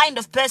office kind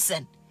of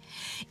person.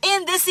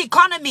 In this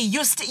economy,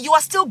 you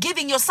are still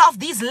giving yourself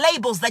these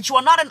labels that you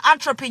are not an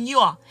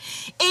entrepreneur.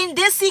 In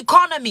this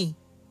economy,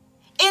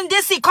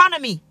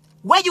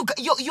 where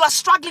you are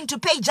struggling to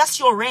pay just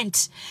your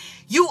rent,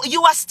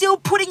 you are still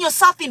putting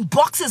yourself in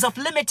boxes of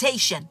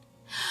limitation.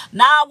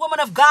 Now, woman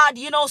of God,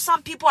 you know,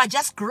 some people are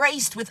just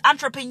graced with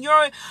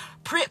entrepreneurial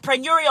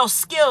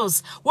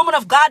skills. Woman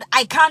of God,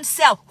 I can't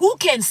sell. Who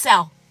can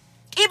sell?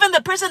 Even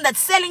the person that's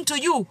selling to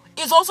you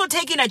is also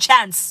taking a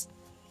chance.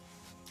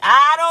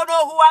 I don't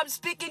know who I'm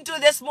speaking to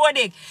this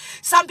morning.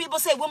 Some people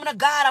say, woman of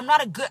God, I'm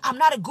not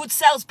a good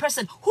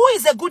salesperson. Who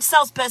is a good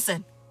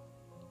salesperson?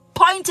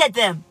 Point at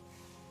them.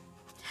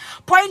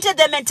 Point at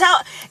them and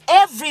tell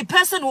every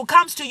person who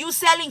comes to you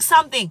selling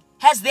something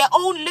has their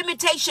own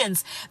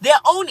limitations, their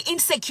own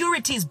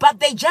insecurities,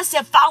 but they just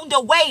have found a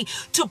way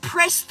to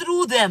press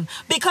through them,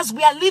 because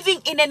we are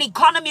living in an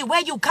economy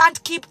where you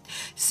can't keep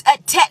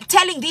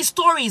telling these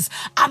stories.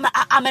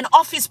 I'm an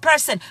office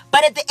person,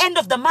 but at the end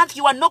of the month,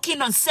 you are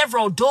knocking on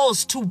several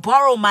doors to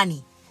borrow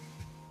money.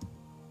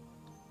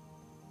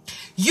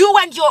 You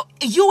and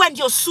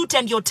your suit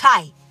and your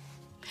tie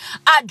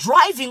are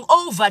driving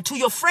over to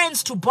your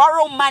friends to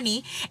borrow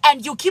money,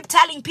 and you keep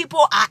telling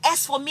people,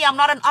 as for me, I'm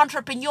not an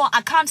entrepreneur,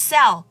 I can't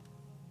sell.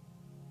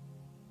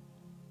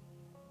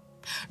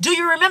 Do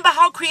you remember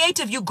how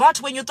creative you got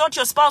when you thought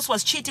your spouse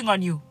was cheating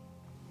on you?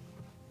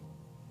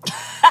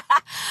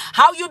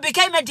 How you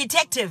became a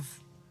detective?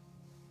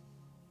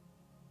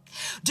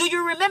 Do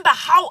you remember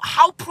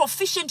how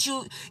proficient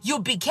you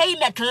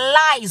became at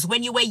lies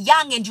when you were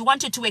young and you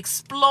wanted to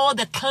explore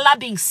the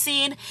clubbing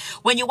scene,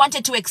 when you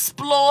wanted to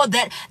explore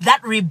that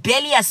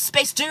rebellious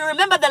space? Do you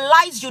remember the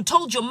lies you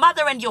told your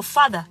mother and your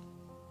father?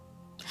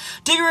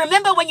 Do you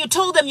remember when you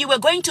told them you were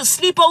going to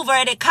sleep over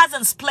at a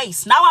cousin's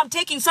place? Now I'm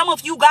taking some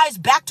of you guys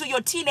back to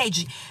your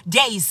teenage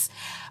days.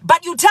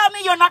 But you tell me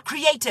you're not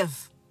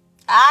creative.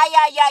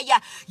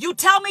 You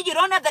tell me you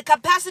don't have the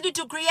capacity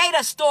to create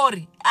a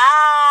story.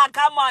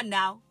 Come on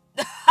now.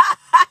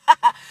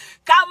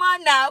 Come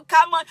on now.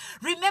 Come on.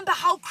 Remember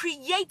how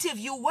creative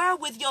you were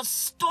with your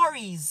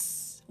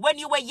stories when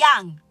you were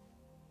young.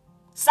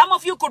 Some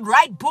of you could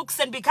write books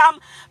and become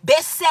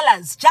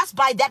bestsellers just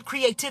by that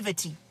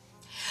creativity.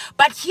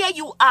 But here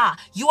you are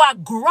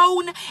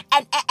grown,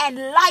 and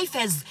life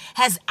has,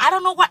 I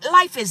don't know what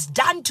life has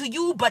done to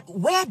you, but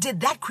where did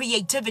that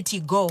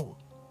creativity go?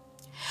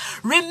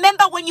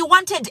 Remember when you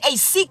wanted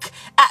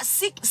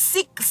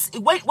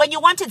when you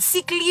wanted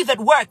sick leave at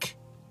work?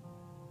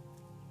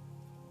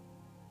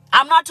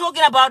 I'm not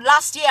talking about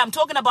last year, I'm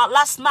talking about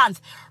last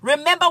month.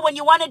 Remember when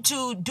you wanted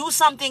to do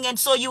something, and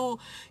so you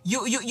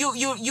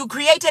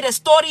created a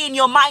story in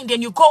your mind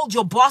and you called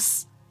your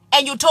boss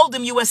and you told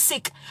him you were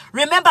sick.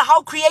 Remember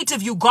how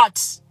creative you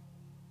got?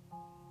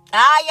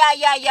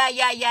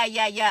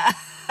 Yeah.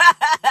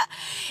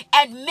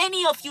 And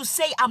many of you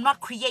say, I'm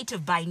not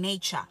creative by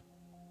nature.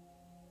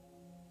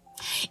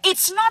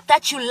 It's not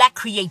that you lack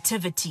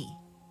creativity.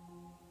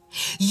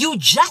 You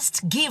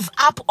just give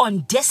up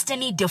on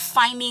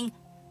destiny-defining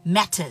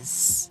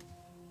matters.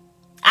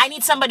 I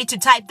need somebody to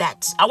type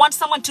that. I want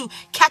someone to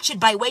catch it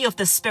by way of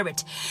the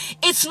Spirit.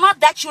 It's not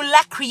that you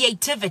lack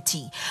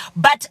creativity,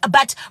 but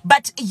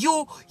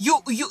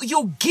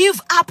you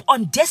give up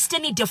on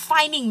destiny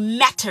defining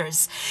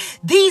matters.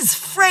 These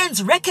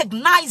friends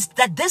recognized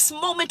that this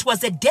moment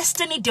was a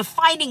destiny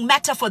defining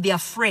matter for their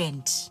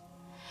friend.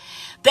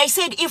 They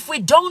said, if we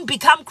don't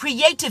become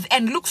creative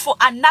and look for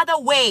another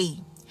way,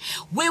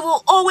 we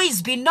will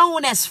always be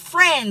known as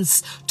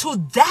friends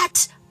to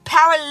that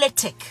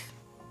paralytic.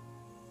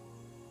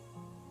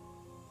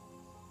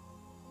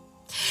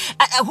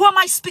 Who am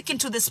I speaking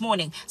to this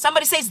morning?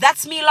 Somebody says,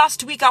 that's me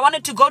last week. I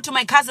wanted to go to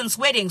my cousin's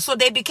wedding, so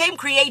they became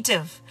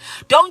creative.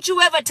 Don't you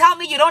ever tell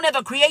me you don't have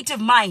a creative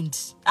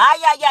mind.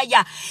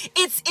 Yeah.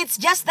 It's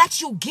just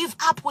that you give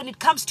up when it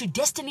comes to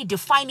destiny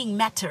defining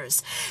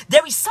matters.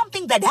 There is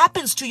something that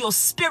happens to your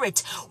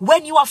spirit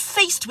when you are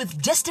faced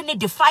with destiny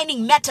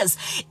defining matters.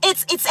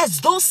 It's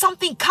as though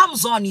something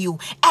comes on you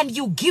and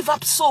you give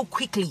up so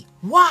quickly.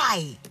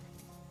 Why?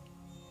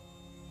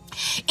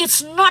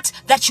 It's not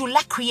that you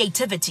lack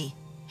creativity.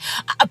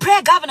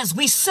 Prayer governors,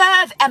 we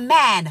serve a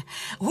man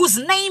whose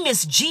name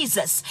is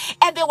Jesus.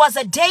 And there was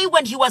a day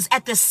when he was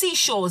at the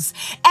seashores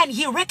and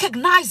he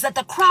recognized that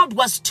the crowd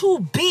was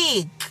too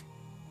big.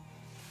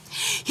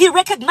 He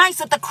recognized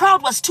that the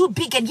crowd was too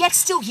big, and yet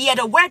still he had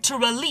a word to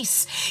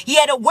release. He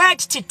had a word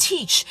to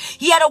teach.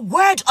 He had a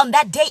word on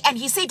that day, and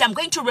he said, I'm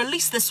going to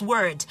release this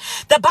word.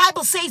 The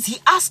Bible says he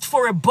asked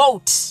for a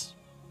boat.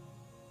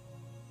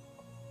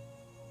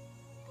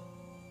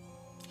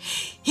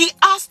 He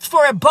asked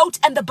for a boat,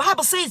 and the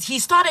Bible says he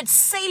started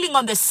sailing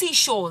on the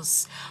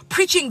seashores,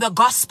 preaching the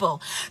gospel.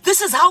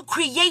 This is how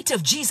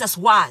creative Jesus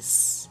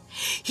was.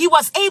 He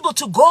was able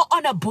to go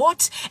on a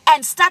boat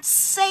and start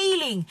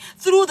sailing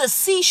through the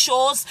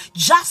seashores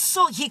just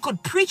so he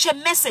could preach a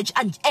message,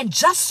 and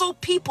just so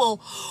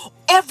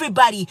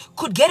everybody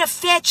could get a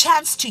fair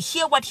chance to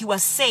hear what he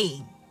was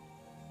saying.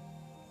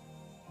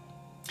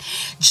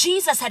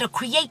 Jesus had a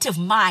creative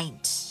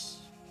mind.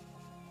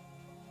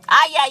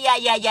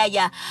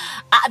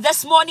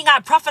 This morning I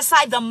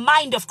prophesy the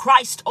mind of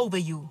Christ over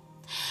you.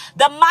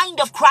 The mind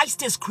of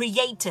Christ is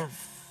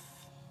creative.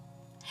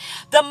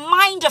 The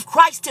mind of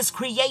Christ is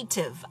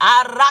creative.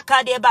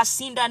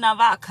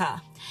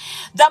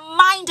 The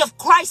mind of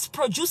Christ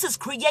produces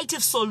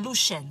creative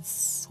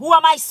solutions. Who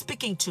am I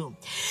speaking to?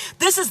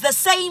 This is the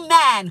same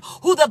man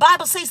who the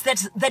Bible says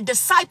that the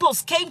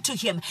disciples came to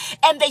him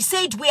and they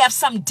said, we have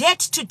some debt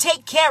to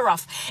take care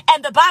of.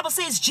 And the Bible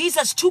says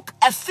Jesus took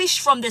a fish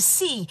from the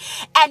sea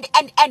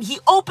and he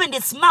opened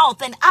its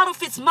mouth, and out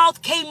of its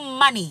mouth came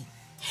money.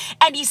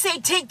 And he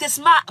said, take this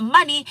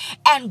money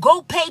and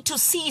go pay to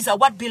Caesar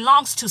what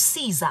belongs to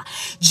Caesar.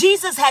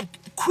 Jesus had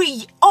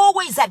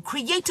always had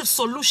creative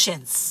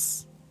solutions.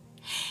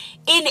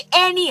 In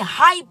any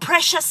high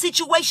pressure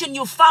situation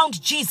you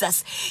found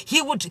Jesus,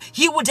 he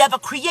would have a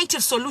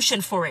creative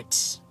solution for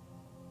it.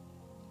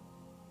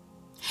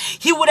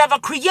 He would have a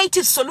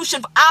creative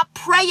solution. I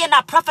pray and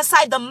I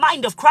prophesy the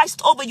mind of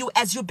Christ over you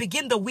as you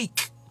begin the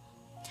week.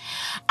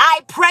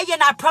 I pray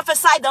and I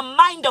prophesy the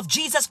mind of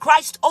Jesus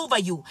Christ over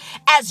you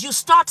as you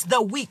start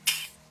the week.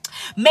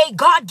 May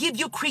God give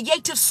you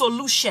creative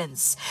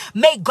solutions.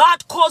 May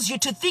God cause you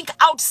to think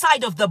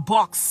outside of the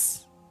box.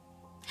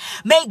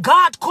 May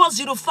God cause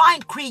you to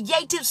find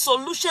creative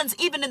solutions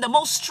even in the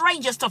most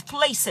strangest of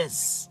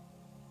places.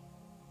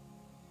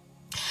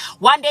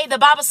 One day the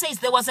Bible says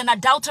there was an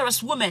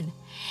adulterous woman,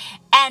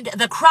 and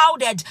the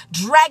crowd had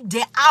dragged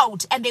her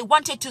out and they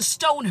wanted to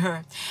stone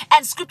her.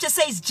 And scripture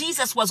says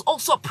Jesus was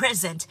also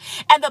present.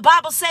 And the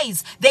Bible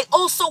says they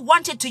also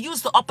wanted to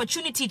use the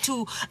opportunity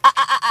to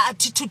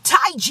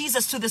tie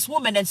Jesus to this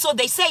woman. And so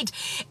they said,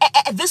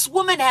 this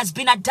woman has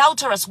been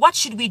adulterous. What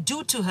should we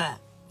do to her?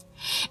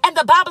 And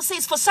the Bible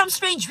says for some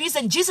strange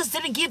reason, Jesus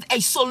didn't give a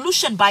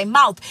solution by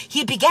mouth.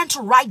 He began to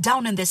write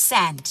down in the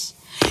sand.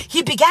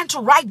 He began to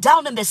write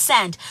down in the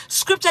sand.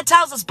 Scripture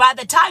tells us by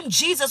the time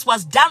Jesus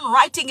was done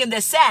writing in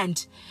the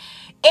sand,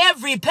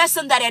 every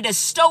person that had a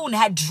stone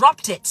had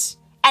dropped it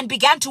and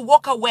began to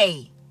walk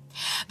away.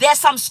 There are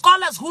some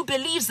scholars who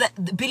believe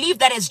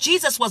that as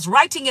Jesus was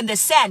writing in the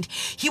sand,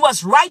 he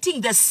was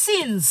writing the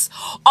sins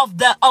of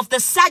the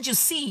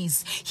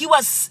Sadducees. He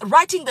was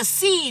writing the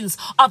sins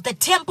of the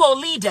temple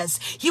leaders.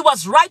 He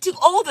was writing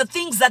all the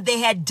things that they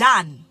had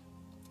done.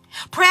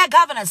 Prayer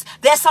governors,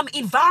 there are some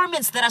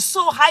environments that are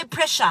so high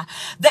pressure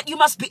that you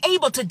must be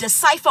able to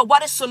decipher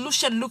what a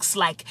solution looks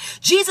like.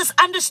 Jesus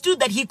understood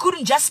that he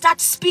couldn't just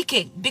start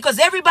speaking because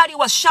everybody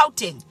was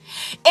shouting.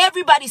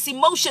 Everybody's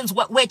emotions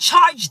were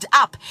charged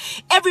up.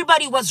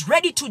 Everybody was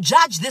ready to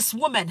judge this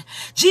woman.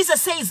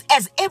 Jesus says,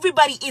 as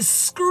everybody is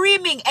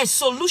screaming a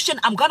solution,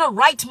 I'm going to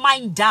write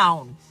mine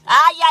down.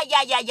 I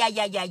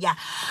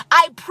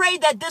pray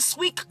that this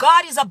week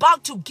God is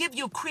about to give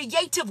you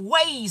creative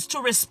ways to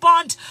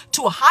respond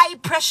to high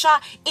pressure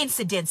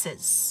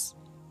incidences.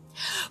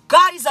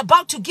 God is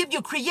about to give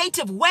you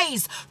creative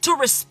ways to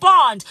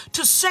respond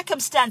to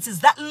circumstances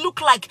that look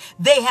like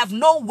they have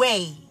no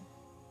way.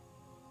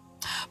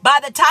 By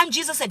the time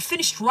Jesus had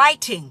finished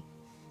writing,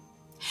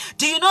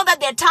 Do you know that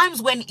there are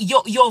times when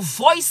your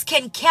voice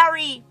can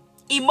carry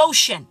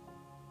emotion?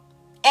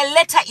 A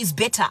letter is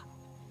better.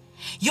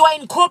 You are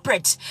in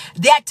corporate.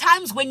 There are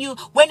times when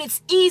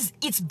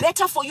it's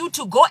better for you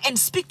to go and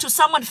speak to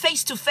someone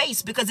face to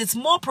face because it's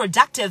more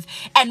productive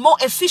and more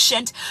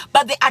efficient.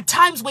 But there are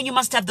times when you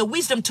must have the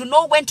wisdom to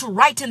know when to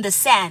write in the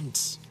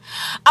sand.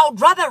 I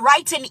would rather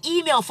write an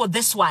email for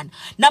this one.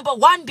 Number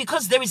one,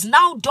 because there is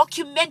now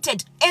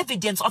documented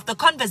evidence of the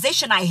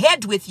conversation I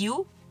had with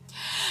you.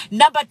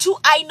 Number two,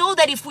 I know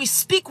that if we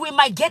speak, we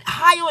might get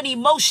high on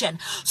emotion.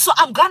 So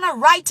I'm going to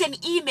write an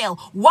email.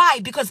 Why?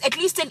 Because at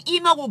least an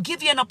email will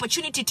give you an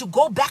opportunity to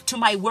go back to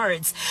my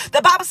words.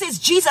 The Bible says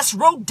Jesus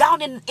wrote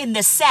down in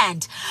the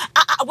sand.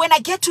 When I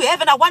get to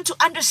heaven, I want to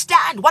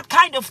understand what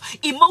kind of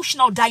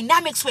emotional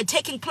dynamics were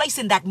taking place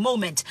in that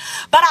moment.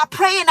 But I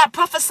pray and I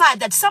prophesy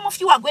that some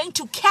of you are going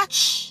to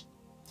catch.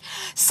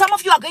 Some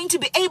of you are going to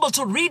be able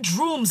to read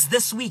rooms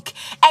this week,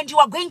 and you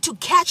are going to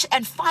catch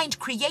and find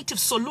creative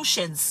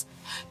solutions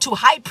to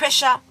high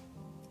pressure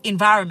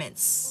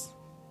environments.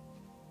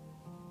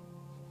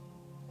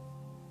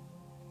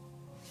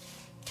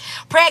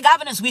 Prayer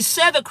governance, we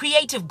serve a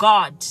creative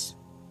God,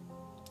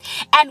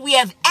 and we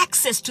have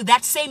access to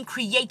that same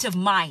creative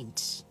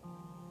mind.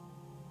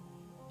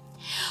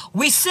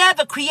 We serve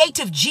a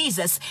creative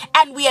Jesus,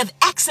 and we have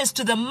access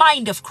to the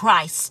mind of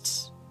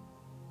Christ.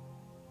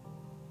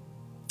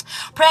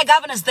 Prayer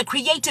governance, the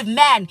creative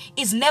man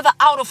is never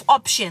out of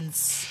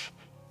options.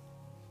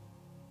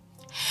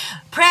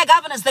 Prayer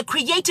governance, the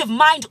creative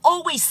mind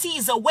always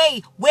sees a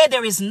way where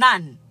there is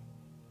none.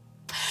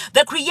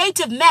 The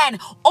creative man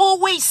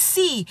always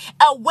sees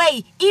a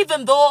way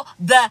even though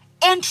the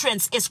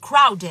entrance is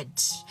crowded.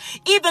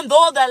 Even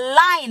though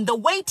the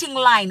waiting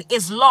line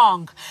is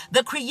long.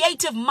 The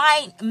creative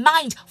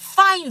mind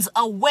finds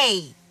a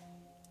way.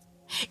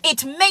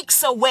 It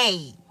makes a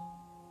way.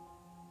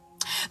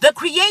 The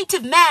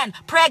creative man,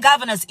 prayer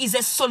governors, is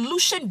a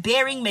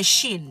solution-bearing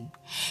machine.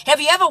 Have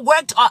you ever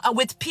worked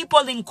with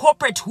people in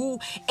corporate who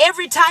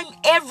every time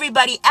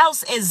everybody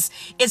else is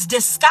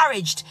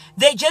discouraged,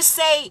 they just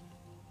say,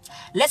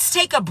 let's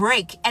take a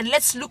break and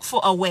let's look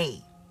for a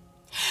way.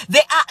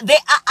 They are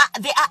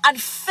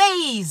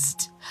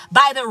unfazed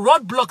by the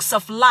roadblocks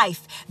of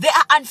life. They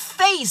are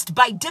unfazed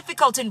by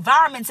difficult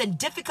environments and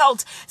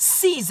difficult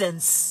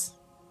seasons.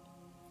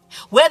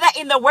 Whether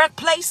in the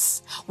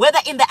workplace, whether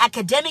in the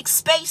academic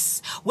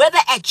space, whether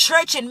at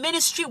church and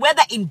ministry,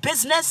 whether in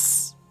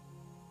business,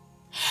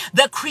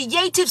 the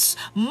creative's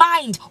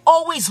mind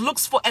always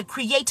looks for a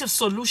creative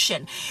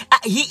solution.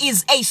 He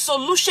is a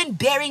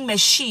solution-bearing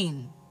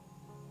machine.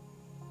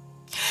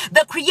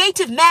 The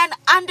creative man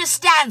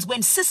understands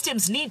when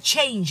systems need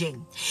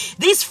changing.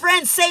 These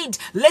friends said,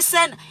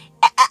 listen,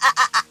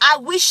 I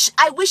wish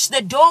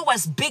the door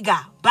was bigger,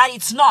 but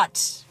it's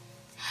not.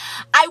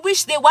 I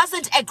wish there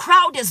wasn't a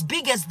crowd as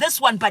big as this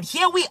one, but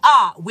here we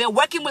are. We're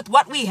working with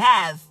what we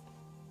have.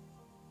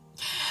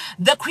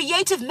 The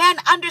creative man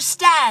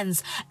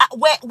understands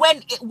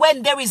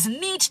when there is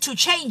need to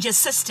change a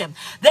system.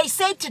 They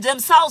say to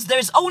themselves,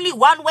 there's only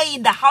one way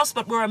in the house,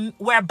 but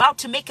we're about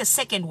to make a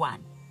second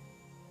one.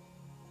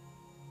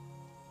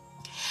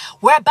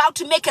 We're about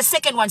to make a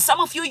second one.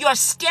 Some of you, you're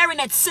staring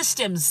at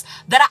systems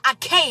that are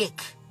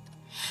archaic.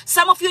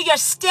 Some of you, you're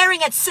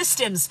staring at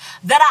systems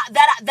that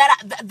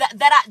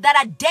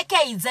are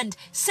decades and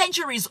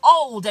centuries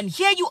old, and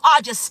here you are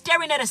just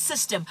staring at a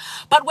system.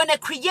 But when a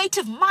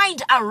creative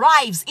mind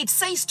arrives, it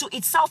says to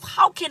itself,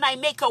 how can I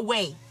make a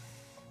way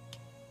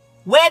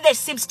where there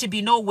seems to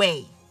be no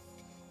way?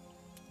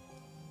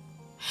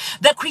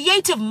 The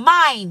creative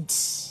mind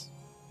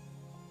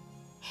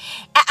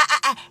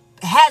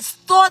has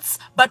thoughts,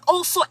 but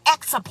also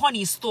acts upon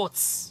his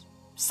thoughts.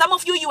 Some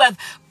of you, you have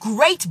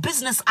great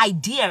business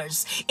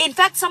ideas. In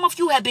fact, some of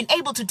you have been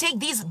able to take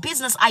these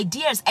business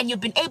ideas and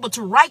you've been able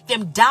to write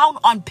them down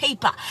on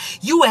paper.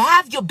 You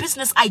have your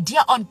business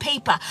idea on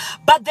paper,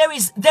 but there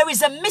is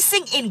a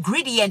missing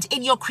ingredient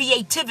in your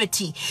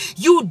creativity.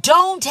 You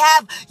don't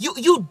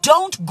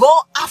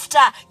go after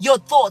your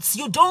thoughts.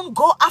 You don't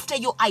go after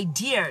your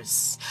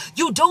ideas.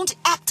 You don't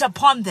act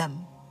upon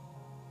them.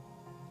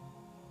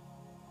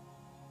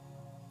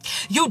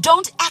 You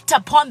don't act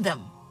upon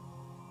them.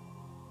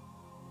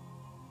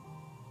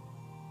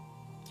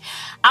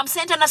 I'm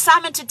sent an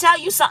assignment to tell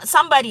you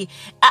somebody.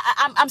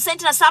 I'm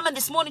sent an assignment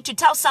this morning to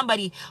tell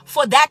somebody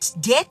for that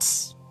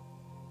debt.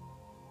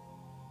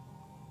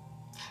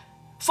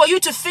 For you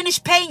to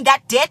finish paying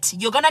that debt,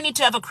 you're going to need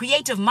to have a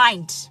creative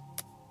mind.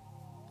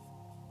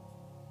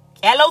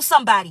 Hello,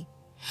 somebody.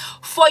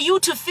 For you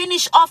to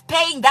finish off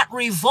paying that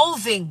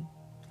revolving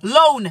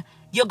loan,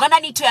 you're going to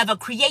need to have a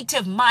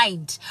creative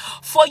mind.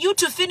 For you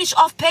to finish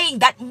off paying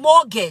that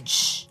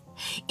mortgage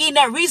in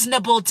a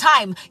reasonable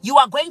time, you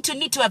are going to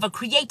need to have a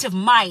creative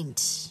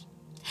mind.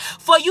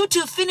 For you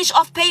to finish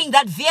off paying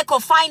that vehicle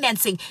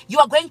financing, you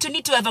are going to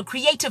need to have a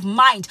creative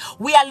mind.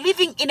 We are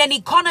living in an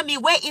economy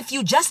where if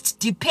you just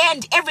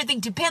depend,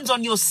 everything depends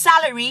on your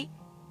salary,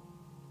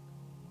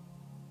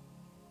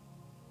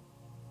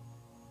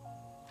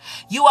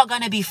 you are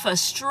going to be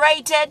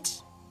frustrated.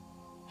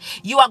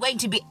 You are going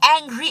to be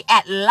angry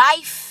at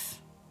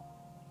life.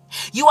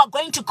 You are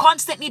going to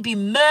constantly be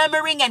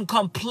murmuring and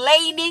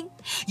complaining.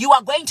 You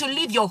are going to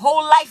live your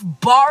whole life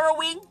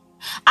borrowing.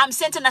 I'm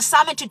sent an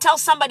assignment to tell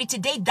somebody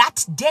today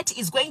that debt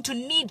is going to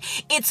need,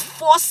 it's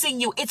forcing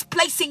you, it's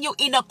placing you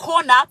in a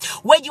corner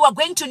where you are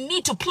going to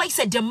need to place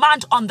a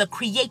demand on the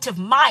creative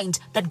mind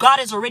that God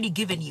has already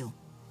given you.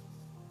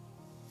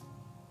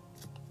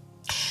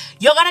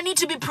 You're going to need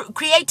to be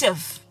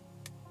creative.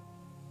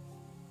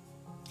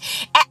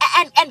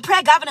 And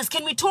prayer governors,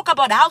 can we talk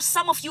about how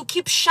some of you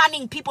keep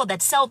shunning people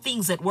that sell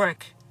things at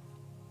work?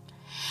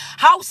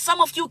 How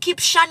some of you keep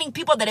shunning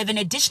people that have an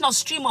additional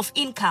stream of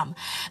income,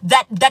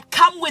 that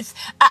come with,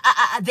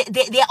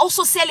 they're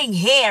also selling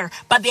hair,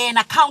 but they're an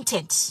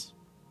accountant.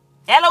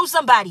 Hello,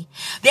 somebody.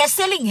 They're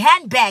selling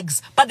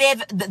handbags, but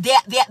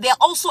they're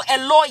also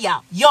a lawyer.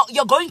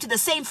 You're going to the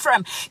same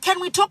firm. Can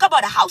we talk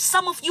about how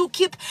some of you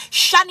keep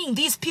shunning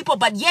these people,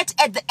 but yet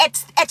at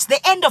the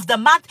end of the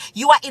month,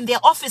 you are in their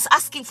office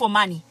asking for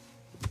money?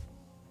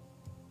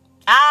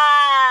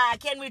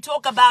 Can we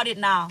talk about it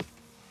now?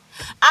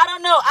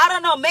 I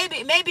don't know.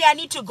 Maybe I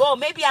need to go.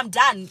 Maybe I'm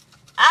done.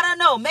 I don't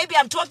know. Maybe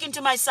I'm talking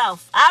to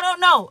myself. I don't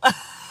know.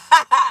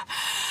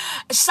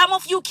 Some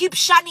of you keep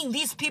shunning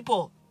these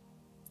people.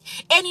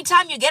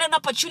 Anytime you get an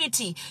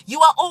opportunity,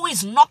 you are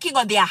always knocking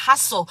on their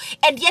hustle.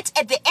 And yet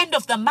at the end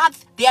of the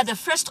month, they are the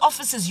first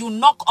offices you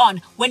knock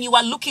on when you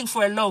are looking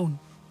for a loan.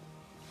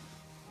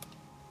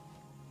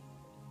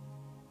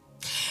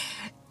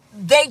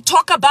 They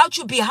talk about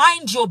you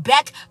behind your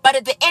back, but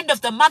at the end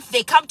of the month,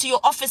 they come to your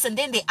office and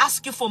then they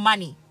ask you for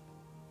money.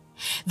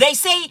 They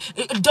say,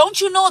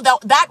 don't you know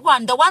that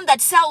one, the one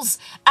that sells,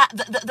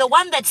 the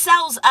one that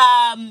sells,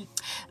 I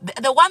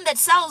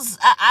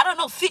don't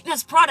know,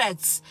 fitness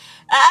products,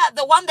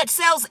 the one that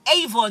sells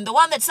Avon, the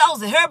one that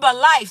sells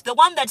Herbalife, the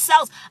one that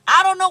sells,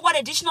 I don't know what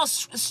additional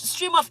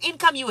stream of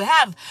income you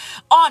have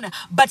on,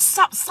 but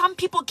some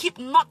people keep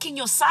knocking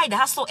your side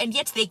hustle and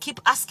yet they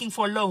keep asking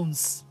for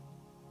loans.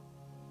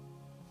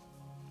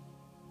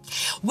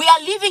 We are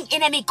living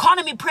in an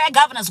economy, prayer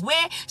governors,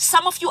 where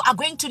some of you are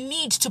going to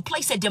need to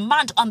place a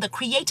demand on the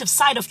creative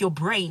side of your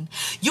brain.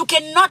 You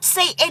cannot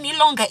say any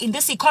longer in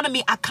this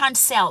economy, I can't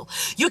sell.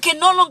 You can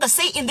no longer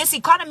say in this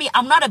economy,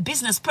 I'm not a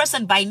business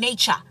person by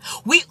nature.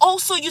 We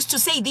also used to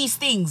say these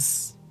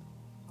things.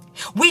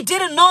 We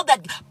didn't know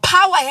that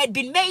power had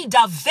been made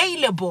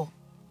available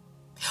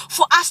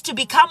for us to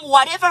become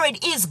whatever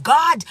it is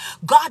God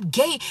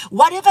gave,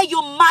 whatever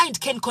your mind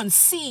can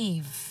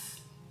conceive.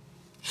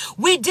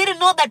 We didn't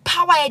know that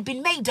power had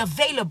been made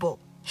available,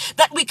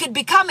 that we could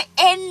become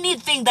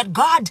anything that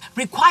God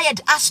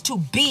required us to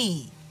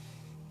be.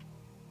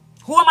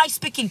 Who am I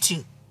speaking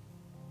to?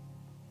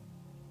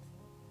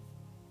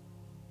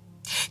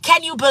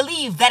 Can you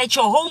believe that at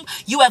your home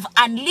you have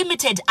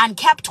unlimited,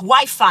 uncapped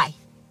Wi-Fi,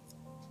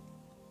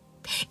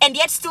 and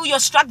yet still you're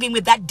struggling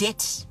with that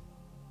debt?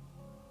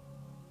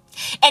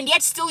 And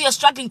yet still you're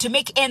struggling to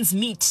make ends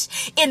meet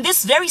in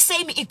this very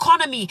same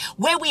economy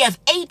where we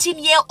have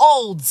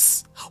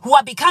 18-year-olds who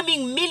are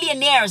becoming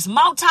millionaires,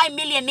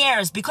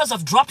 multi-millionaires because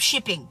of drop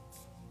shipping.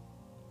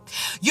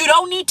 You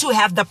don't need to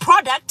have the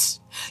product.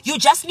 You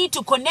just need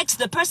to connect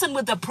the person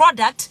with the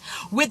product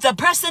with the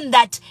person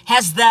that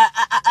has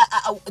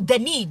the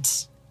need.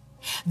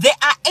 There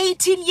are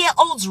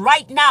 18-year-olds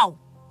right now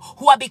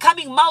who are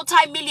becoming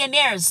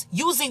multi-millionaires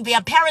using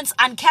their parents'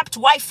 uncapped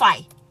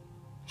Wi-Fi.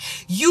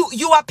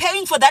 You are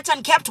paying for that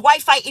uncapped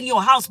Wi-Fi in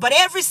your house, but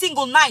every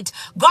single night,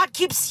 God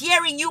keeps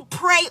hearing you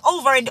pray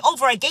over and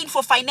over again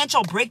for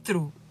financial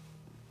breakthrough.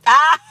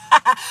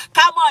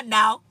 Come on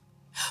now.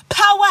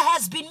 Power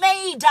has been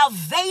made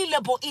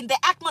available in the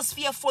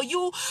atmosphere for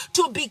you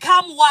to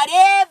become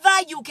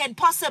whatever you can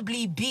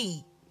possibly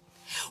be.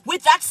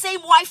 With that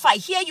same Wi-Fi,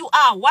 here you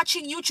are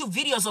watching YouTube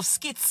videos of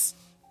skits.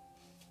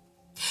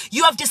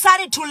 You have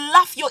decided to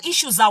laugh your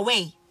issues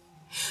away.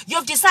 You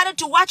have decided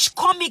to watch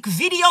comic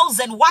videos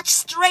and watch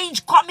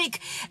strange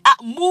comic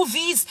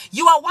movies.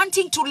 You are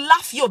wanting to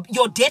laugh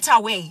your debt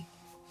away.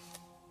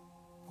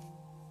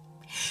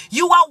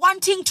 You are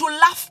wanting to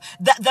laugh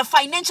the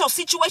financial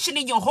situation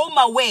in your home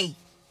away.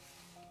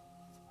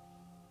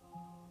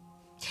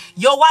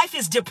 Your wife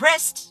is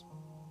depressed.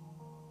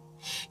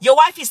 Your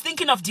wife is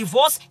thinking of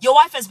divorce. Your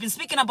wife has been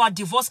speaking about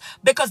divorce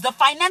because the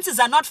finances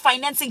are not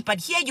financing.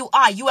 But here you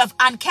are. You have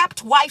uncapped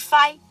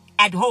Wi-Fi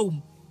at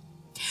home.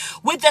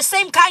 With the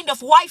same kind of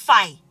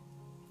Wi-Fi,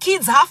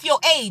 kids half your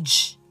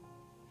age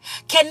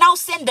can now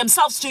send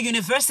themselves to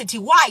university.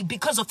 Why?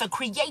 Because of a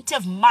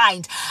creative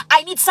mind.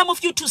 I need some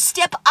of you to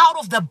step out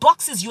of the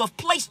boxes you have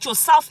placed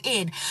yourself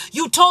in.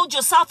 You told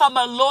yourself, I'm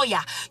a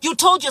lawyer. You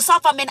told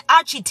yourself, I'm an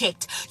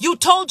architect. You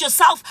told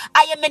yourself,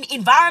 I am an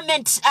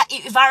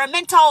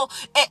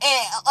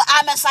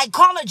I'm a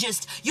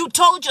psychologist. You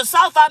told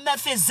yourself, I'm a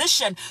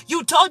physician.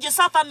 You told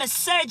yourself, I'm a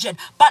surgeon.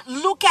 But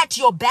look at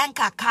your bank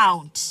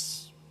account.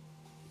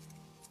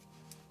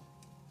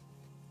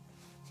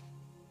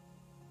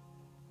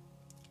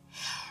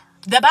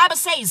 The Bible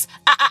says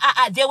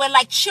they were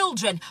like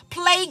children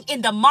playing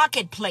in the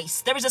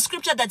marketplace. There is a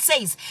scripture that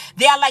says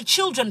they are like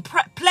children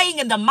playing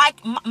in the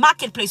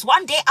marketplace.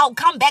 One day I'll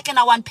come back and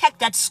I'll unpack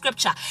that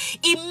scripture.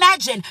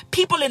 Imagine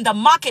people in the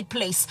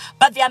marketplace,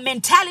 but their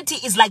mentality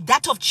is like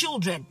that of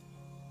children.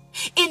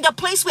 In the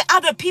place where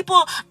other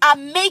people are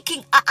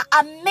making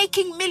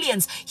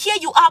millions, here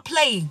you are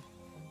playing.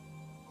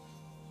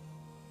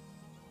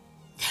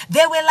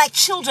 They were like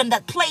children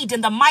that played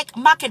in the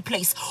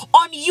marketplace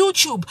on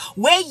YouTube,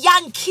 where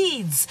young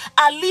kids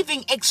are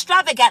living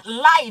extravagant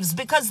lives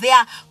because they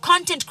are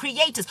content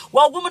creators.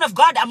 Well, woman of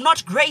God, I'm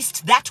not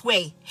graced that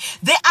way.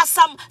 There are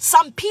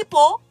some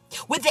people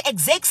with the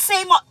exact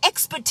same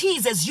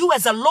expertise as you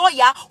as a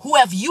lawyer who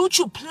have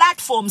YouTube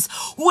platforms,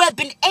 who have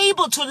been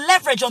able to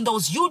leverage on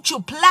those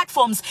YouTube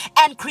platforms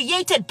and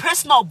created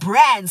personal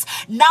brands.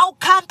 Now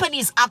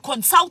companies are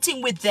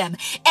consulting with them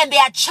and they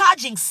are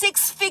charging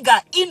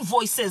 6-figure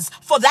invoices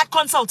for that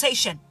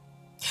consultation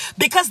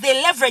because they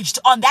leveraged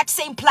on that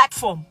same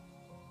platform.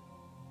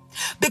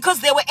 Because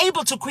they were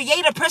able to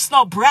create a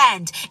personal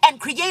brand and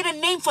create a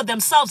name for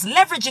themselves,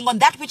 leveraging on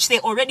that which they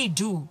already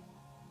do.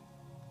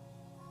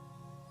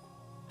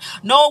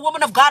 No,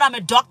 woman of God, I'm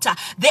a doctor.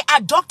 There are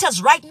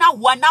doctors right now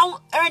who are now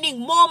earning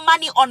more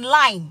money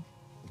online.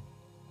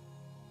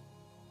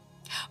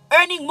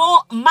 Earning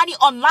more money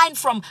online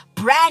from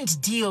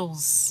brand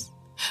deals.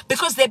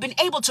 Because they've been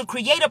able to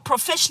create a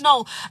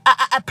professional,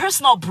 a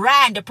personal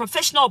brand, and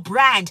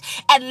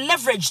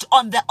leveraged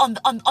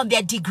on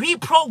their degree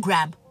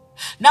program.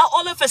 Now,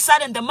 all of a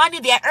sudden, the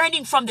money they're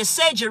earning from the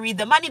surgery,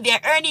 the money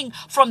they're earning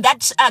from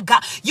that,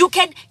 you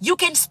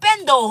can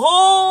spend the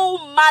whole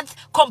month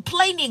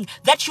complaining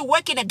that you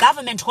work in a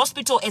government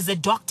hospital as a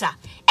doctor,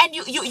 and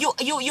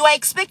you are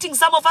expecting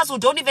some of us who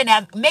don't even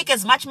make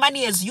as much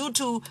money as you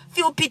to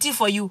feel pity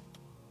for you.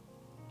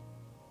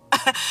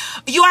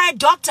 You are a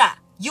doctor.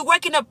 You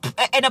work in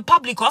a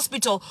public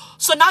hospital.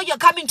 So now you're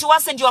coming to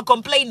us and you are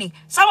complaining.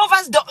 Some of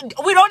us,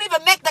 we don't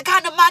even make the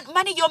kind of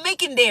money you're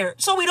making there.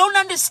 So we don't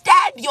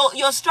understand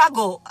your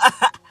struggle.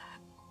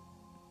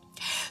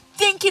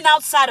 Thinking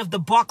outside of the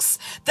box.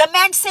 The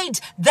man said,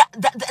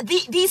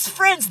 these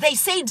friends, they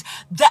said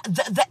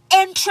the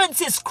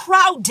entrance is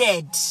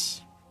crowded.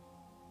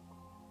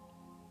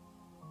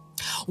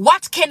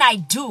 What can I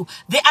do?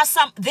 There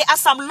are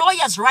some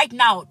lawyers right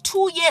now,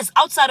 2 years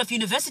outside of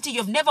university,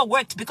 you've never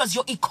worked because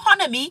your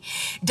economy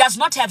does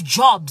not have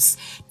jobs.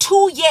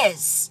 2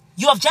 years,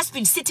 you have just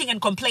been sitting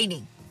and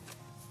complaining.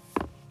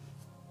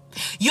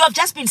 You have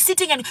just been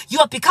sitting and you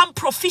have become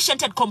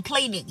proficient at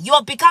complaining. You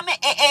have become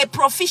a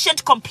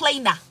proficient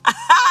complainer.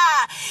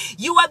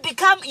 You have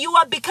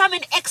become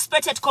an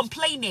expert at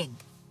complaining.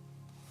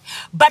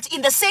 But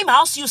in the same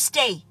house you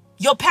stay,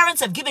 your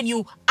parents have given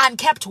you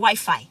uncapped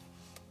Wi-Fi.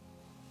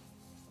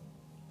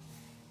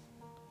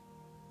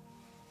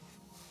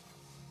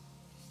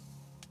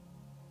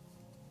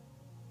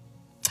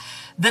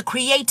 The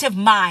creative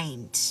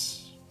mind.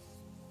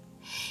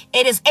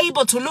 It is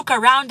able to look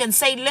around and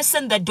say,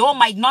 listen, the door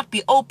might not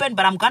be open,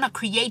 but I'm going to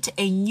create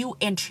a new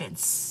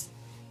entrance.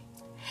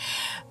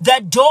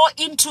 The door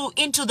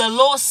into the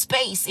law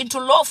space, into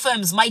law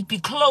firms might be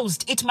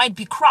closed. It might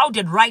be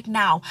crowded right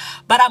now,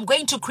 but I'm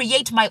going to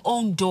create my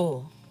own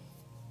door.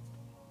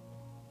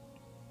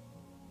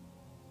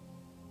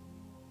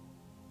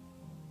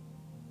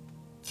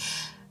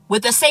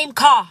 With the same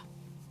car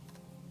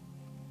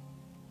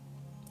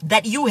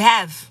that you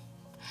have.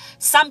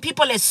 Some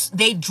people, as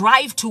they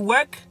drive to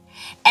work,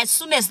 as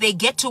soon as they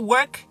get to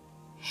work,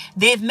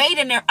 they've made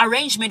an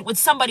arrangement with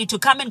somebody to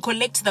come and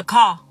collect the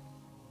car.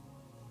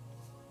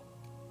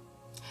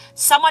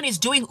 Someone is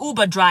doing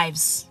Uber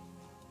drives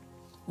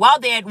while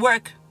they're at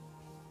work.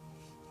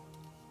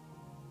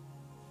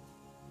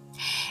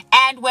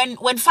 And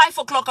when 5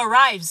 o'clock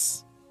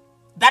arrives,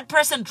 that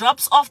person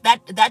drops off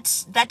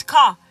that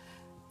car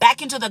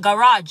back into the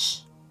garage.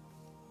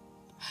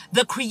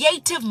 The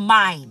creative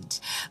mind.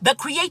 The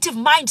creative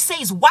mind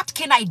says, what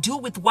can I do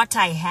with what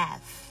I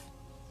have?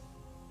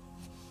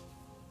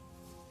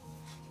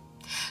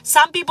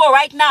 Some people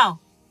right now,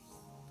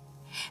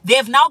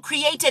 they've now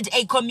created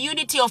a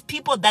community of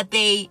people that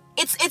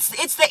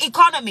it's the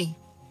economy.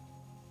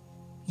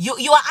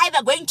 You are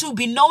either going to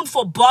be known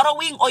for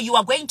borrowing or you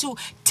are going to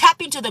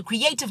tap into the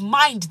creative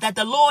mind that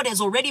the Lord has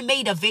already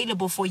made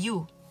available for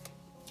you.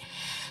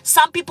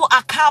 Some people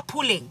are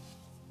carpooling.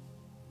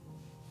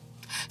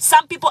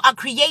 Some people are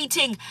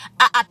creating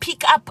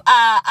pick-up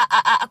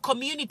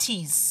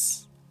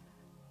communities.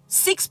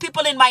 6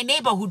 people in my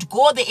neighborhood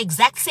go the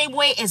exact same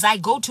way as I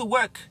go to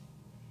work.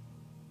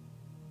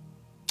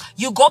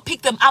 You go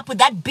pick them up with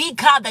that big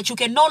car that you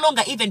can no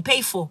longer even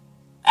pay for.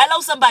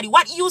 Hello, somebody.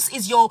 What use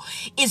is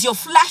your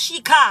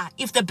flashy car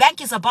if the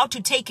bank is about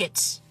to take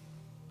it?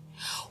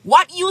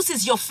 What use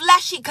is your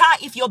flashy car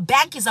if your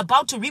bank is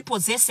about to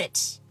repossess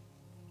it?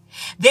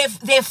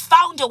 They've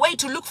found a way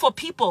to look for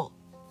people.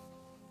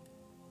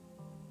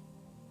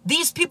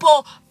 These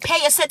people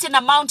pay a certain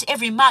amount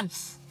every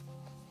month.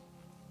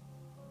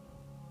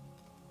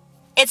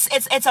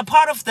 It's a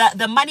part of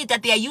the money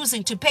that they are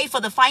using to pay for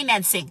the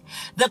financing.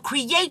 The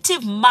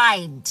creative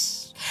mind.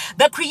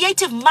 The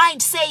creative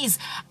mind says,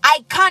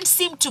 I can't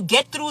seem to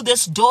get through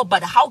this door,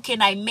 but how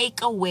can I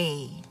make a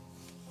way?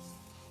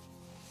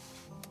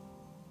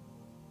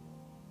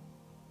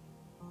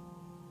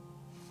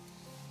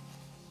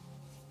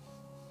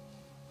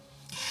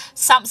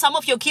 Some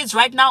of your kids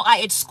right now are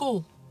at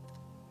school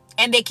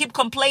and they keep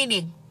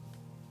complaining.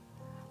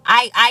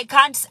 I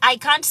can't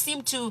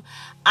seem to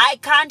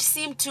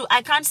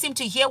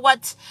hear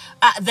what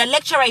the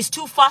lecturer is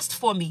too fast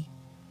for me.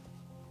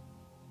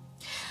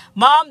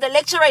 Mom, the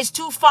lecturer is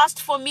too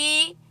fast for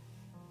me,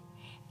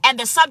 and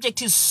the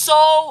subject is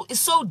so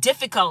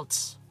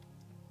difficult.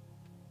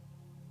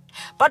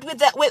 But with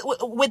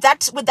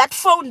that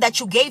phone that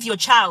you gave your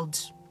child,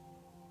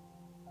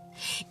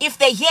 if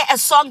they hear a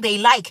song they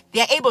like,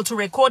 they're able to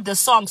record the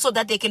song so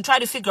that they can try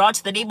to figure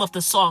out the name of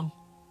the song.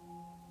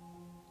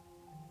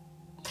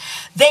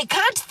 They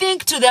can't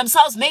think to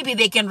themselves, maybe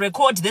they can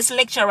record this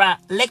lecturer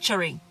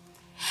lecturing.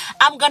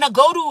 I'm going to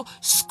go to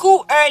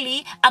school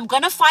early. I'm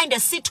going to find a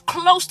seat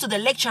close to the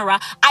lecturer.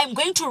 I'm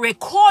going to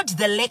record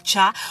the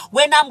lecture.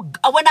 When I'm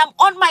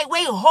on my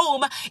way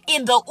home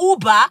in the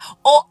Uber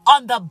or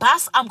on the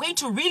bus, I'm going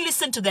to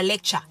re-listen to the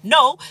lecture.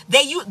 No,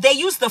 they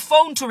use the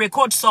phone to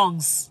record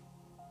songs.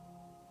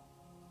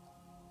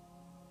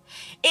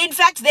 In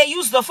fact, they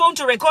use the phone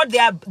to record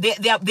they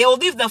will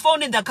leave the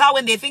phone in the car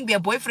when they think their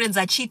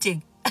boyfriends are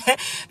cheating.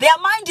 Their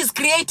mind is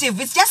creative.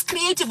 It's just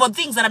creative on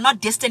things that are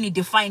not destiny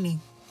defining.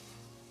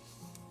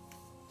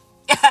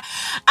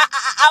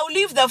 I'll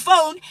leave the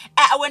phone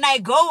when I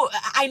go.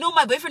 I know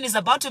my boyfriend is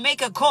about to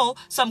make a call,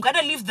 so I'm going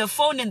to leave the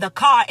phone in the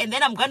car and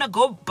then I'm going to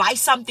go buy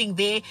something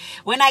there.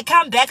 When I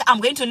come back,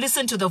 I'm going to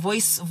listen to the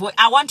voice.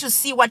 I want to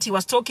see what he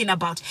was talking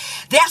about.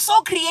 They are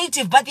so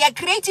creative, but they are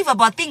creative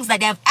about things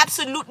that have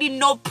absolutely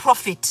no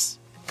profit.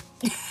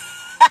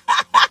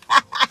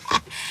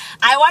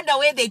 I wonder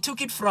where they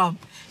took it from.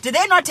 Did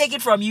they not take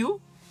it from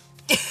you?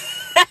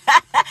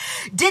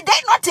 Did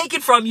they not take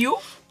it from you?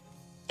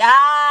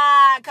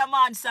 Ah, come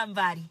on,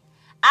 somebody.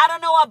 I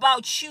don't know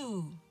about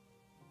you,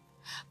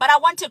 but I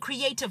want a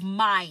creative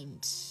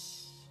mind.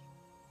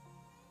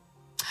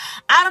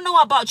 I don't know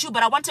about you,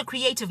 but I want a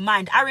creative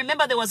mind. I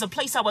remember there was a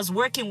place I was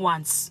working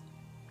once,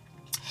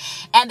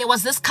 and there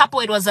was this couple.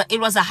 It was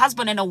a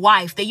husband and a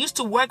wife. They used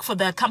to work for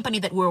the company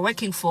that we were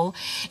working for,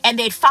 and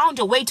they'd found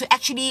a way to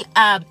actually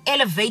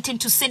elevate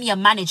into senior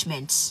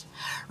management,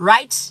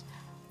 right?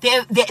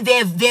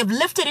 They've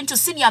lifted into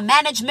senior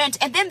management,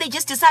 and then they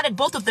just decided,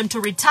 both of them, to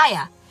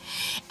retire.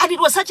 And it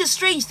was such a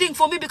strange thing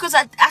for me because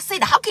I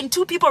said, how can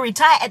two people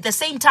retire at the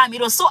same time? It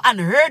was so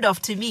unheard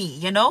of to me,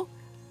 you know.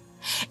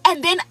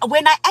 And then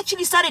when I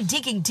actually started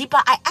digging deeper,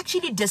 I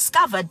actually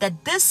discovered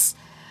that this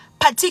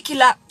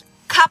particular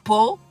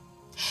couple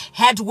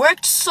had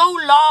worked so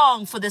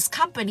long for this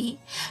company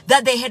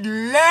that they had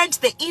learned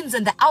the ins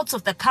and the outs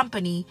of the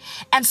company.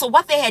 And so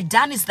what they had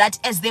done is that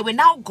as they were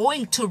now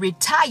going to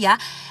retire,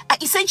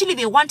 essentially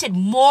they wanted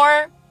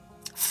more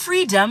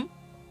freedom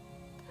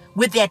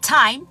with their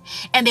time,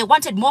 and they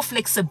wanted more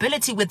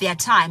flexibility with their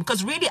time,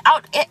 because really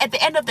at the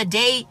end of the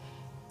day,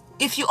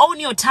 if you own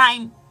your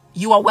time,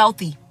 you are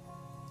wealthy.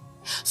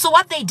 So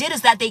what they did is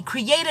that they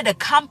created a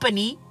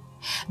company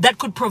that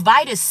could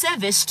provide a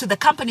service to the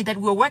company that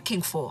we were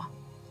working for.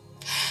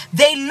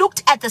 They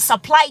looked at the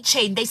supply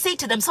chain. They say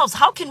to themselves,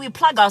 how can we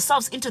plug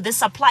ourselves into this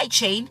supply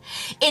chain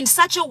in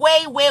such a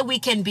way where we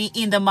can be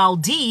in the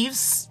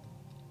Maldives?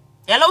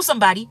 Hello,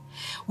 somebody.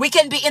 We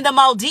can be in the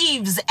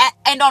Maldives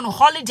and on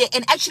holiday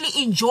and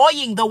actually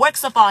enjoying the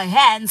works of our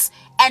hands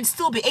and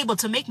still be able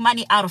to make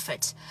money out of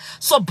it.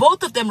 So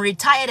both of them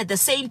retired at the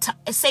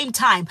same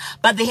time,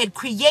 but they had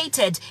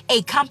created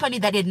a company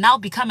that had now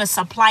become a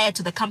supplier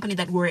to the company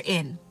that we're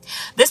in.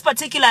 This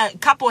particular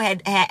couple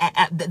had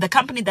the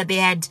company that they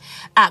had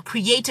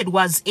created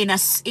was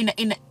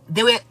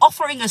they were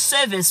offering a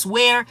service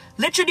where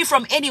literally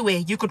from anywhere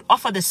you could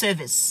offer the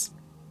service.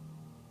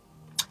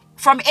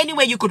 From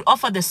anywhere you could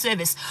offer the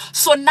service.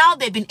 So now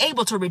they've been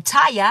able to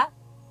retire,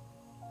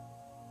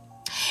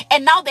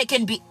 and now they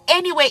can be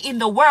anywhere in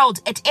the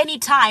world at any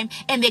time,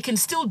 and they can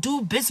still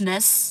do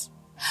business.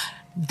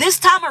 This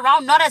time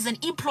around, not as an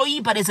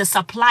employee, but as a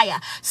supplier.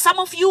 Some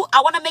of you,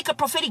 I want to make a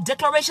prophetic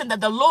declaration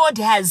that the Lord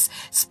has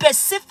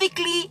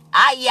specifically,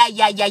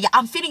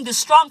 I'm feeling this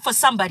strong for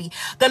somebody.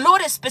 The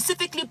Lord has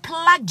specifically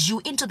plugged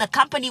you into the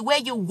company where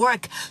you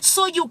work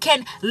so you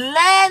can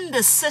learn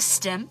the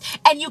system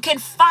and you can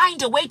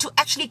find a way to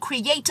actually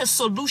create a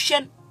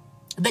solution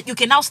that you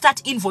can now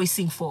start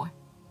invoicing for.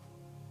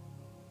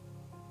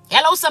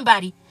 Hello,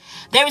 somebody.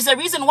 There is a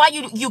reason why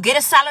you get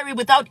a salary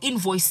without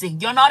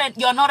invoicing. You're not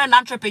an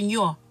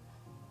entrepreneur.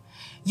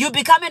 You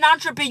become an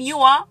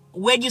entrepreneur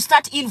when you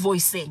start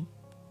invoicing.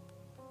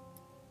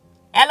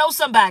 Hello,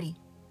 somebody.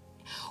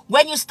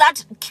 When you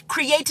start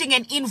creating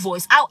an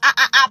invoice,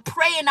 I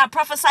pray and I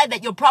prophesy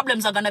that your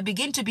problems are going to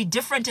begin to be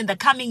different in the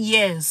coming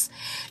years.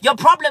 Your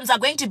problems are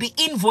going to be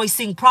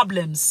invoicing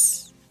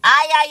problems.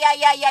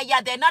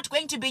 Yeah. They're not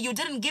going to be, you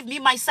didn't give me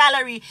my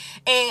salary,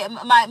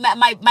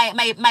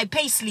 my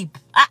pay slip.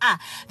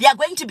 They are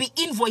going to be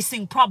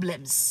invoicing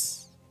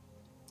problems.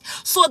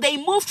 So they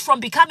moved from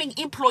becoming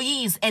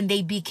employees and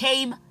they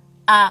became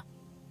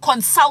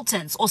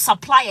consultants or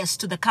suppliers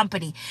to the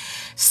company.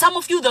 Some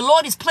of you, the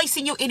Lord is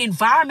placing you in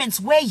environments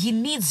where He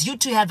needs you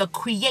to have a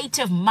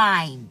creative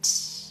mind.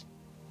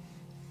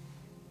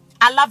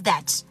 I love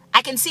that.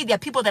 I can see there are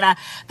people that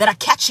are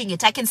catching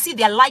it. I can see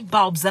there are light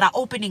bulbs that are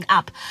opening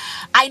up.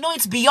 I know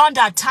it's beyond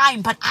our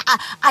time, but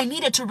I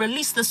needed to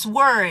release this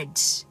word.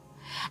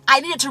 I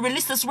needed to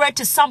release this word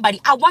to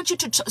somebody. I want you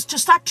to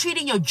start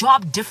treating your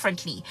job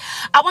differently.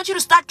 I want you to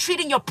start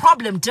treating your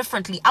problem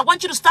differently. I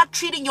want you to start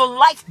treating your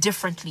life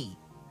differently.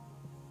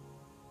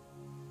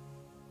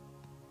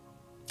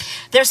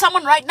 There's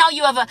someone right now,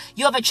 you have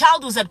a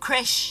child who's at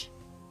creche.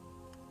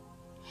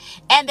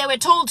 And they were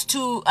told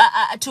to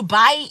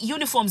buy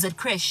uniforms at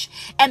creche,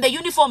 and the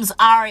uniforms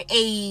are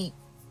the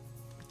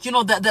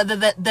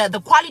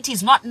quality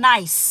is not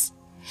nice.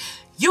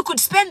 You could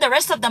spend the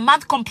rest of the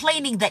month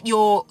complaining that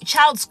your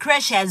child's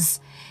creche has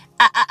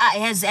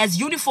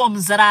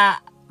uniforms that are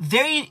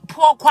very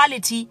poor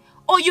quality,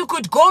 or you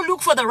could go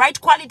look for the right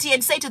quality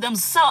and say to them,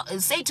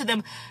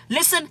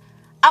 listen,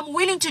 I'm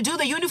willing to do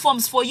the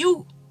uniforms for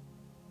you.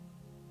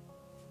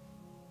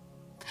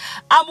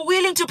 I'm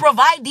willing to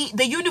provide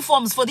the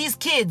uniforms for these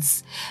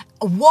kids.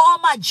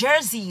 Warmer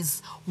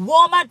jerseys,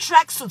 warmer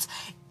tracksuits.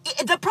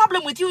 The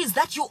problem with you is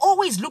that you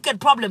always look at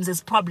problems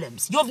as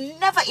problems. You've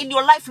never in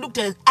your life looked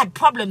at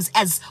problems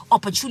as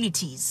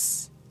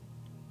opportunities.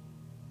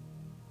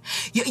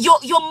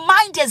 Your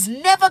mind has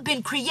never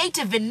been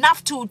creative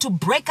enough to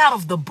break out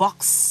of the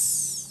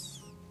box.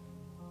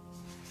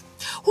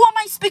 Who am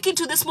I speaking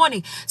to this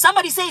morning?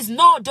 Somebody says,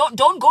 no,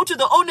 don't go to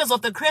the owners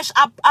of the creche.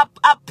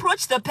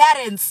 Approach the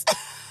parents.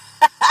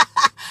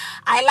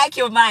 I like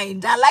your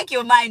mind. I like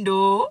your mind,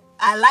 oh.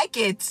 I like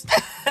it.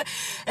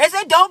 They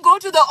say, don't go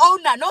to the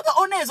owner. No, the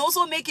owner is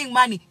also making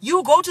money.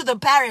 You go to the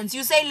parents.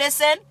 You say,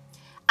 listen,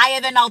 I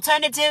have an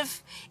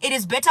alternative. It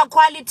is better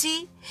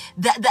quality.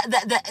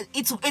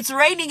 It's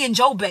raining in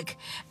Joburg.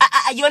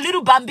 Your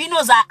little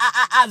bambinos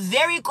are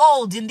very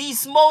cold in these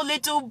small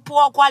little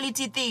poor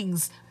quality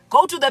things.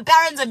 Go to the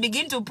parents and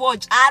begin to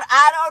poach. I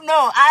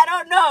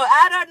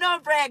don't know,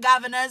 prayer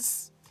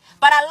governors.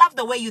 But I love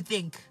the way you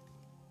think.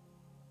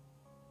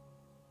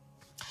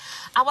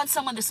 I want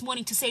someone this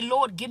morning to say,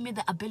 Lord, give me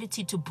the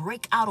ability to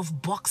break out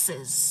of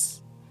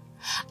boxes.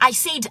 I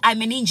said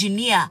I'm an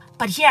engineer,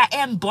 but here I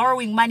am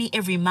borrowing money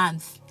every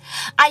month.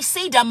 I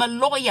said I'm a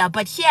lawyer,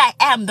 but here I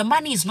am. The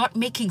money is not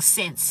making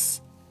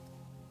sense.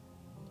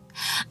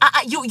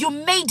 You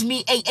made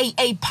me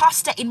a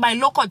pastor in my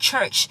local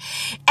church.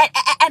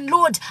 And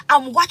Lord,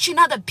 I'm watching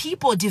other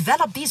people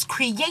develop these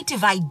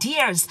creative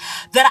ideas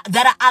that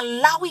are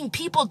allowing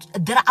people,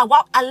 that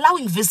are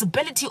allowing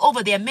visibility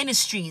over their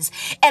ministries.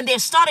 And they're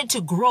starting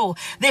to grow.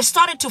 They've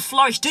started to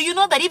flourish. Do you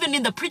know that even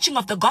in the preaching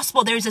of the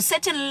gospel, there is a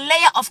certain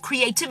layer of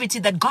creativity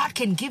that God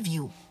can give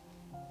you?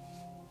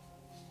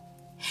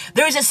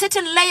 There is a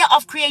certain layer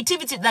of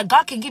creativity that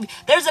God can give you.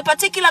 There is a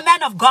particular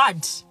man of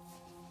God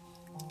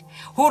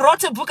who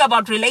wrote a book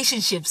about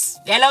relationships.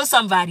 Hello,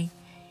 somebody.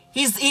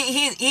 He's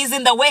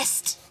in the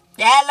West.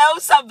 Hello,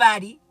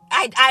 somebody.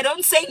 I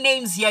don't say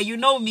names here. You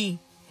know me.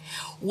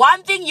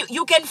 One thing,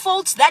 you can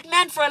fault that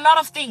man for a lot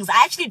of things.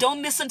 I actually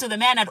don't listen to the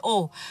man at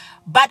all.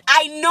 But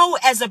I know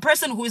as a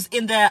person who is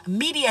in the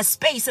media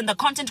space, in the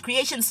content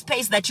creation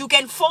space, that you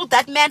can fault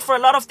that man for a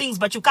lot of things,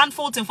 but you can't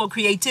fault him for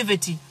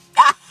creativity.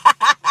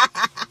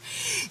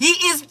 He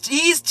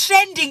is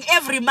trending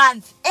every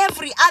month.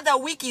 Every other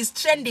week he's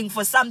trending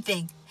for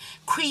something.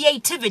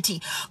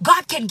 Creativity.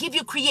 God can give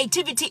you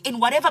creativity in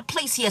whatever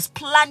place He has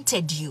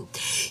planted you.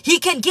 He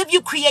can give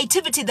you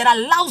creativity that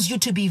allows you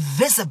to be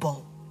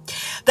visible.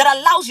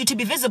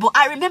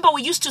 I remember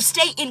we used to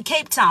stay in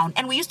Cape Town,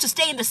 and we used to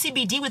stay in the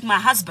CBD with my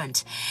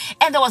husband.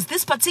 And there was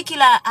this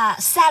particular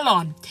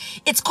salon.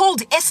 It's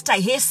called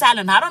Esther Hair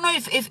Salon. I don't know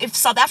if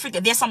South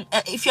Africa, there's some,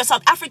 if you're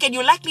South African,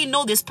 you likely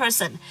know this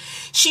person.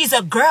 She's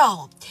a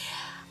girl.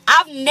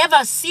 I've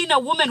never seen a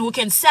woman who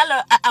can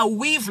sell a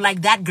weave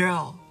like that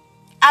girl.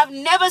 I've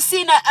never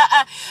seen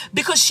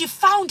because she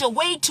found a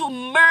way to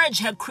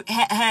merge her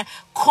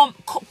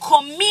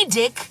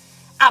comedic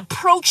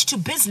approach to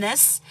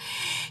business.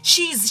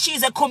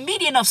 She's a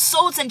comedian of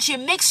sorts, and she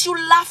makes you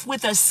laugh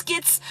with her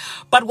skits.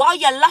 But while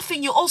you're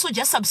laughing, you also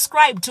just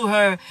subscribe to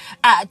her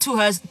to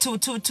her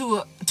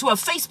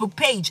Facebook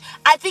page.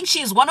 I think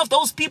she's one of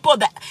those people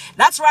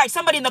that's right.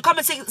 Somebody in the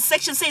comment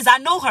section says, I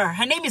know her.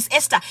 Her name is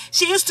Esther.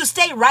 She used to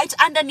stay right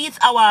underneath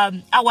our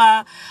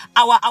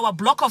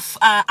block of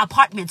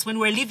apartments when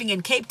we were living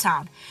in Cape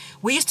Town.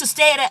 We used to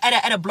stay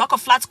at a block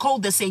of flats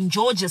called the St.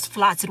 George's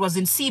Flats. It was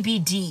in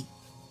CBD.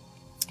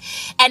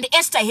 And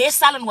Esther hair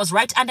salon was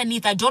right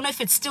underneath. I don't know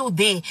if it's still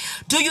there.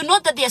 Do you know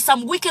that there are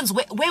some weekends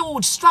where we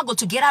would struggle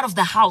to get out of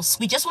the house?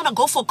 We just want to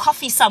go for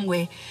coffee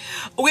somewhere.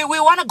 We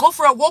want to go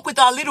for a walk with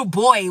our little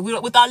boy,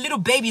 with our little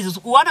babies.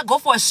 We want to go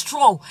for a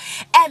stroll.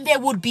 And there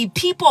would be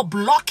people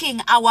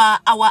blocking our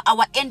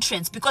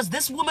entrance because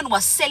this woman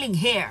was selling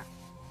hair.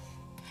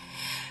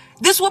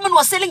 This woman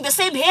was selling the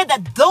same hair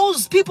that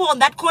those people on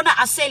that corner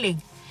are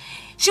selling.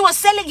 She was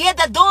selling hair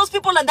that those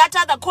people in that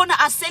other corner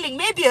are selling.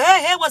 Maybe her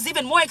hair was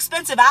even more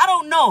expensive. I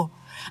don't know.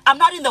 I'm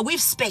not in the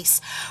weave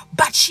space.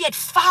 But she had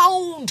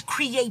found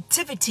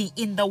creativity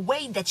in the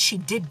way that she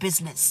did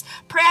business.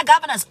 Prayer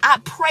governors, I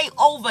pray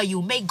over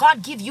you. May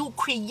God give you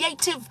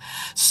creative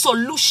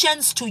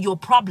solutions to your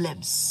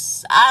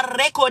problems. In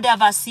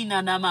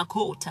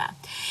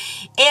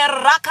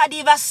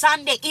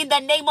the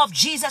name of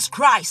Jesus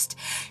Christ.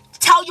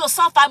 Tell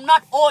yourself, I'm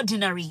not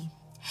ordinary.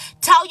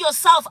 Tell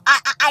yourself,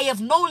 I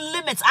have no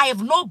limits. I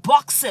have no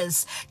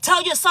boxes.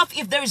 Tell yourself,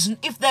 if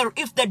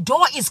the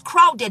door is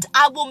crowded,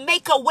 I will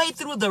make a way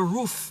through the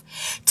roof.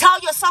 Tell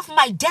yourself,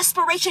 my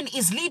desperation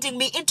is leading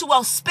me into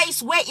a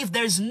space where if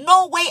there's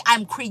no way,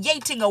 I'm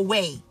creating a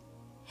way.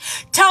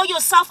 Tell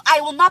yourself,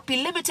 I will not be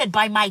limited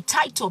by my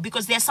title,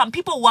 because there are some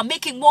people who are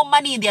making more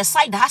money in their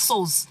side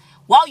hustles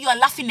while you are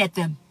laughing at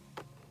them.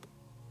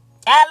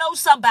 Hello,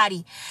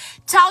 somebody.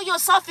 Tell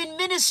yourself in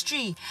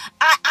ministry,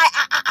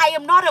 I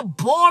am not a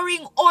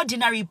boring,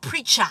 ordinary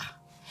preacher.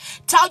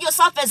 Tell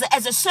yourself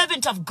as a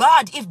servant of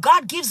God, if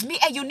God gives me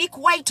a unique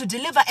way to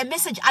deliver a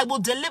message, I will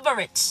deliver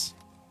it.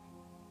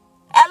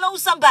 Hello,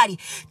 somebody.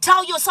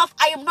 Tell yourself,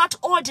 I am not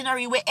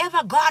ordinary.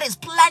 Wherever God has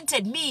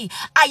planted me,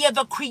 I have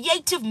a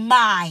creative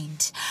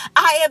mind.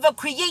 I have a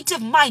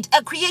creative mind.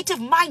 A creative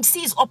mind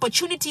sees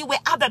opportunity where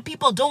other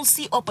people don't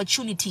see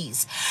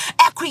opportunities.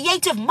 A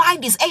creative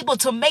mind is able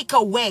to make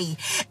a way.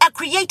 A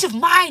creative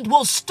mind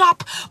will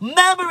stop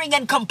murmuring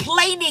and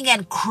complaining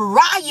and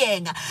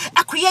crying.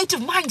 A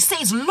creative mind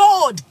says,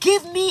 Lord,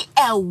 give me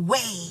a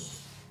way.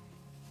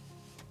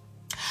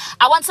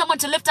 I want someone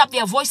to lift up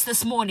their voice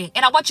this morning,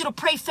 and I want you to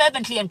pray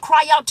fervently and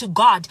cry out to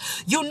God.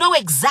 You know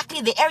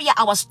exactly the area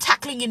I was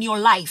tackling in your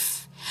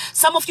life.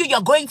 Some of you, you're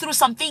going through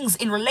some things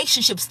in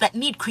relationships that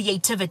need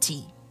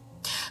creativity.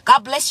 God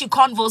bless you,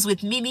 Convos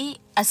with Mimi,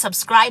 a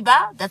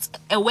subscriber. That's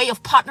a way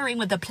of partnering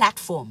with the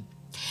platform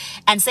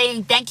and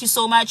saying, thank you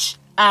so much.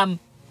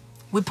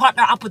 We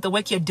partner up with the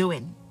work you're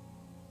doing.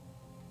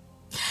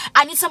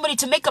 I need somebody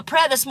to make a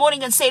prayer this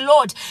morning and say,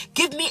 Lord,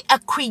 give me a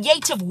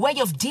creative way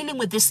of dealing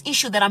with this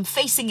issue that I'm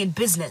facing in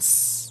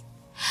business.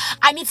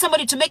 I need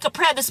somebody to make a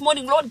prayer this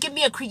morning. Lord, give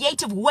me a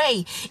creative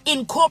way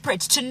in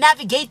corporate to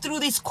navigate through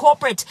these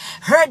corporate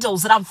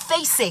hurdles that I'm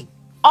facing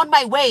on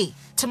my way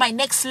to my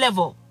next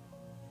level.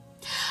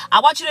 I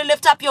want you to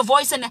lift up your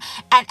voice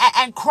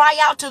and cry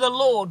out to the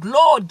Lord.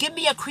 Lord, give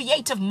me a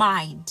creative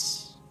mind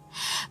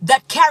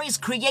that carries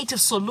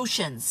creative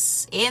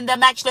solutions in the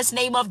matchless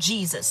name of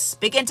Jesus.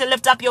 Begin to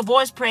lift up your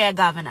voice, prayer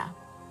governor.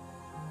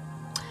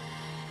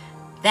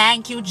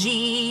 Thank you,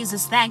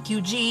 Jesus. Thank you,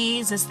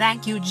 Jesus.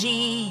 Thank you,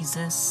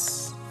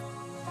 Jesus.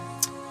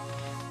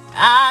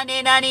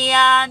 Ande nani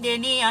ande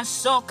ni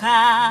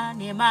asoka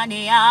ne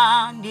mane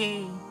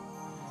ande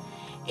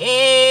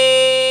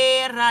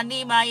e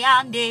rani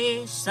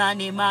mayande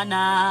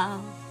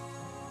sanemana.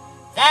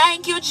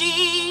 Thank you,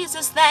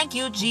 Jesus. Thank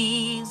you,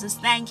 Jesus.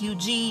 Thank you,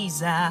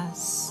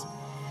 Jesus.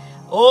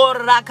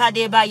 Ora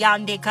kadeba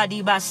yande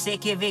kadiba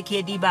seke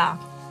veke diba.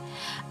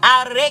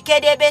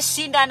 Areke debe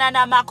sinda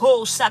nana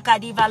makosa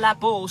kadiva la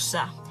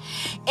posa.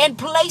 In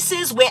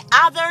places where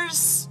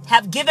others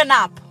have given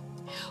up,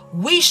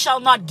 we shall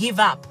not give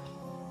up.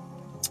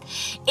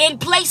 In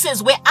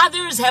places where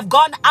others have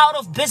gone out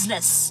of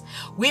business,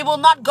 we will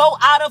not go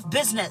out of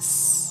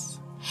business.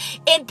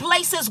 In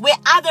places where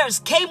others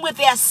came with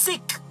their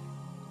sick,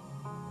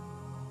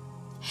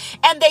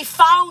 and they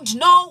found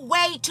no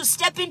way to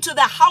step into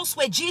the house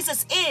where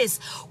Jesus is,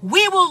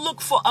 we will look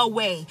for a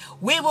way.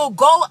 We will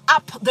go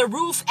up the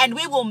roof and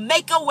we will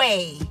make a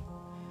way.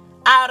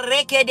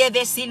 Areke de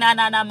vesina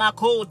nana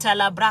makota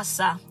la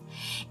brasa.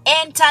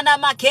 Entana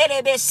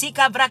makere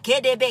besika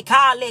vrakede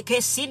bekale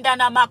kesinda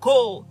na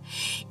mako.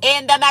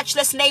 In the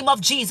matchless name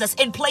of Jesus,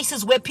 in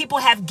places where people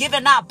have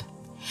given up,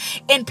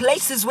 in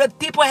places where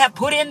people have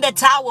put in the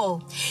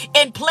towel,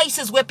 in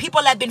places where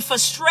people have been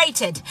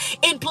frustrated,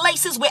 in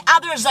places where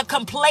others are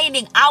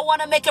complaining, I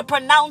want to make a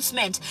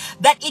pronouncement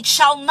that it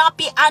shall not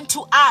be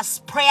unto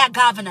us, prayer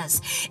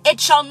governors. It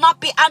shall not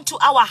be unto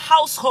our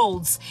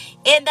households.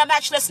 In the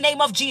matchless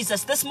name of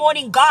Jesus, this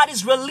morning, God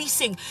is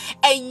releasing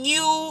a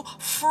new,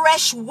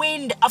 fresh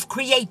wind of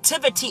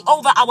creativity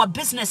over our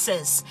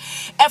businesses,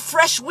 a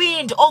fresh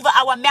wind over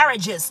our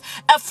marriages,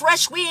 a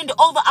fresh wind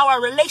over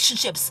our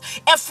relationships,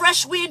 a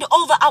fresh wind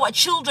over our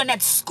children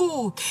at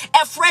school,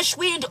 a fresh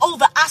wind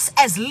over us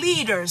as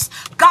leaders.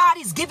 God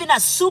is giving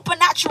us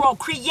supernatural,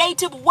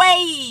 creative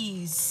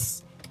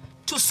ways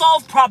to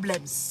solve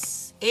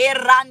problems.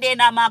 Erande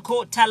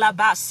namako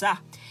talabasa.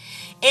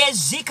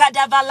 Ezika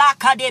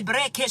davalaka de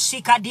breke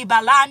sika di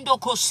balando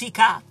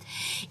kosika.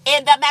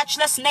 In the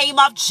matchless name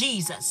of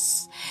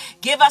Jesus,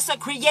 Give us a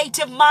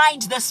creative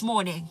mind this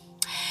morning.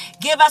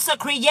 Give us a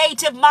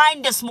creative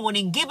mind this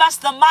morning. Give us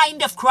the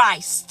mind of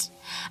Christ.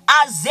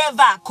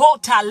 Azeva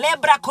kota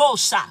lebra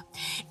kosa.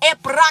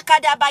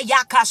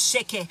 Eprakadabayaka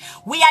sheke.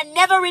 We are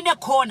never in a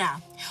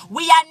corner.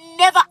 We are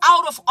never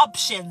out of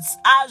options.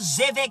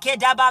 Azeveke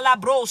dabala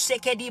bro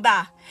seke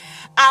diba.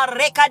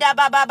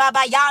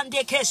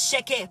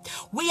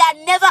 We are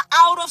never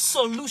out of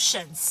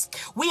solutions.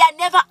 We are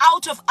never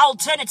out of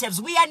alternatives.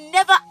 We are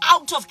never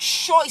out of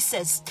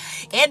choices.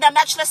 In the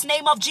matchless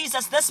name of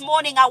Jesus, this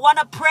morning I want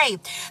to pray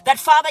that,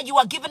 Father, you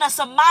are giving us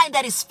a mind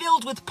that is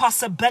filled with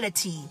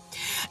possibility,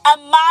 a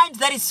mind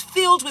that is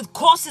filled with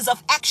courses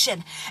of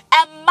action,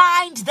 a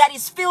mind that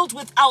is filled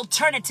with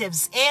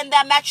alternatives. In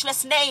the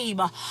matchless name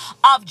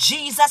of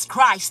Jesus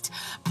Christ,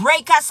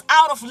 break us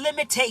out of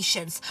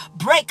limitations,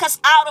 break us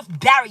out of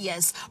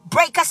barriers,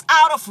 break us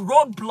out of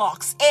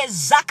roadblocks.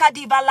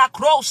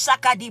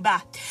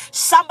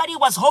 Somebody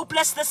was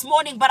hopeless this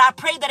morning, but I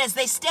pray that as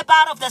they step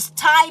out of this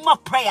time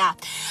of prayer,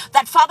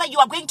 that, Father, you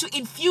are going to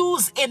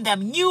infuse in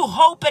them new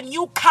hope and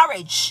new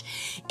courage.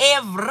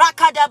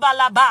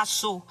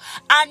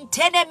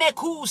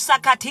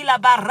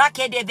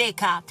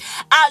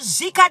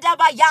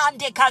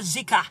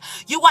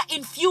 You are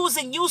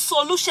infusing new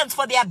solutions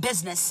for their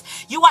business.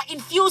 You are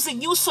infusing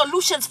new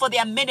solutions for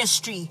their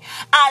ministry.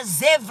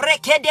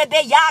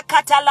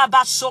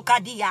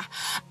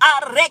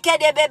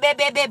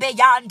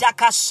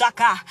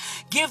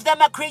 Give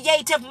them a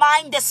creative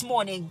mind this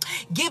morning.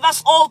 Give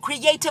us all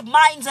creative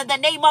minds in the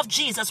name of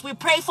Jesus. We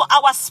pray for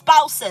our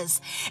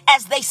spouses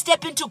as they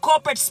step into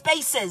corporate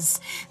spaces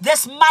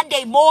this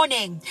Monday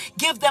morning.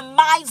 Give them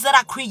minds that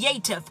are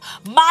creative,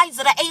 minds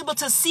that are able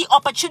to see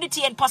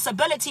opportunity and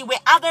possibility where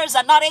others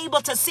are not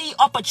able to see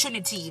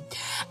opportunity.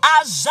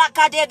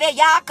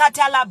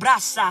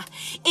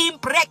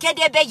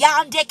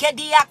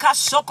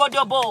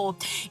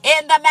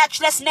 In the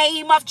matchless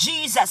name of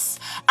Jesus,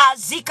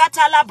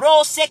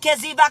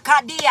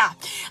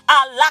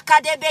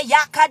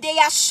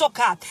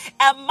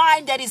 a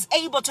mind that is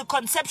able to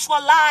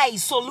conceptualize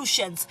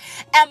solutions,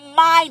 a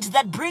mind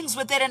that brings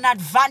with it an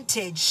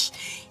advantage.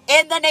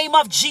 In the name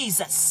of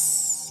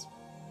Jesus.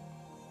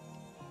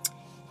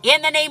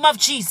 In the name of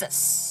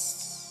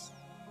Jesus.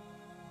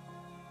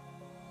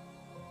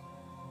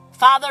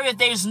 Father, if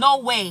there's no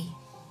way,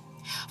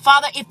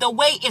 Father, if the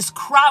way is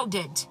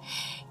crowded,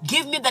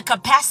 give me the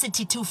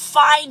capacity to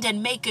find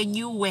and make a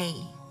new way.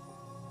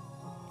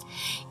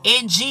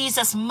 In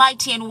Jesus'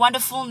 mighty and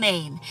wonderful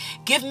name,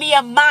 give me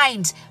a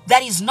mind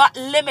that is not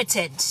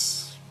limited.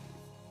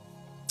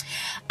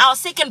 Our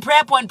second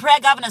prayer point, prayer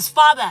governors,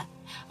 Father,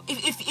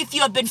 if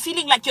you have been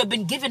feeling like you have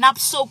been given up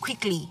so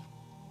quickly,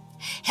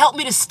 help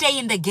me to stay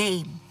in the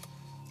game.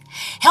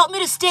 Help me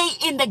to stay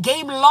in the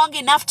game long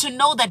enough to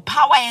know that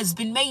power has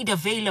been made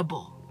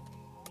available.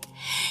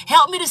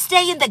 Help me to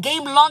stay in the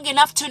game long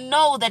enough to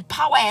know that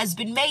power has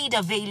been made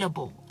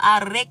available.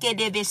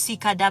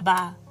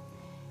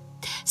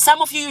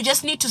 Some of you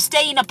just need to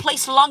stay in a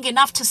place long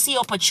enough to see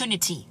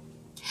opportunity.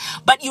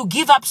 But you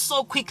give up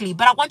so quickly.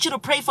 But I want you to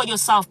pray for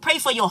yourself. Pray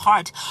for your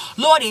heart.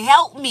 Lord,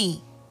 help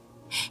me.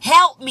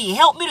 Help me.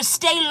 Help me to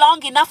stay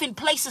long enough in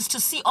places to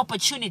see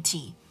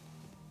opportunity.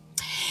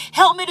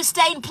 Help me to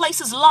stay in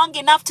places long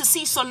enough to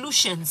see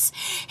solutions.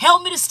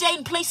 Help me to stay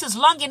in places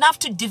long enough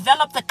to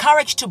develop the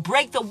courage to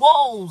break the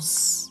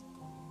walls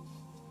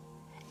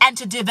and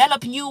to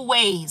develop new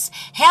ways.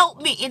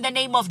 Help me in the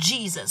name of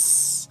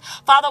Jesus.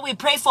 Father, we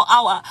pray for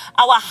our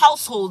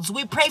households.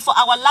 We pray for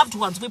our loved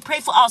ones. We pray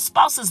for our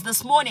spouses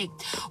this morning.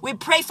 We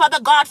pray, Father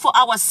God, for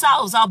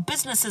ourselves, our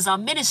businesses, our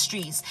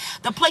ministries,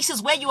 the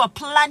places where you have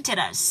planted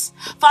us.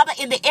 Father,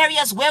 in the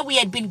areas where we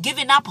had been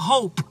giving up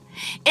hope,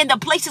 in the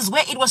places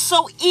where it was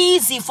so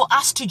easy for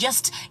us to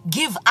just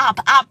give up.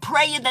 I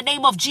pray in the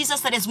name of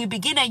Jesus that as we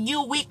begin a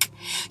new week,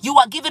 you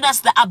are giving us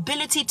the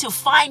ability to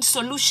find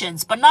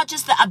solutions, but not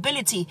just the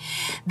ability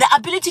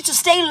to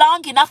stay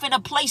long enough in a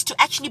place to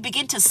actually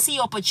begin to see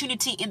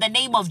opportunity in the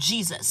name of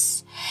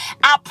Jesus.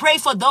 I pray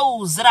for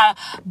those that are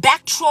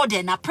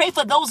backtrodden. I pray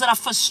for those that are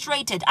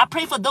frustrated. I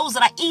pray for those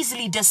that are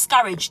easily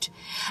discouraged.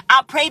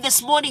 I pray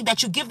this morning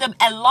that you give them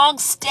a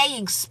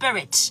long-staying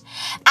spirit.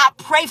 I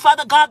pray,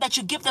 Father God, that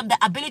you give them the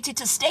ability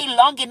to stay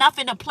long enough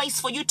in a place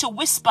for you to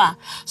whisper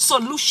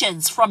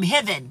solutions from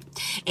heaven.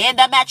 In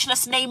the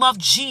matchless name of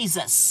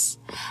Jesus.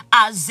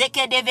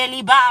 Azeke de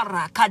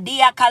velibara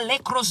kadia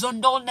kalekro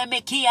zondone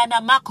mekia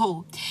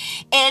namako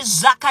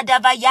ezaka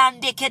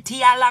davayande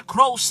ketia la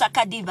krosa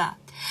kadiva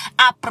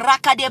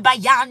apraka de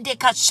bayande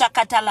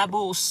kashakata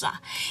labosa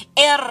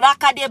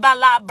eraka de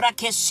balabra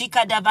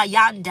kesika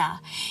davayanda.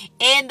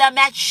 In the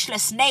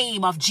matchless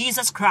name of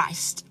Jesus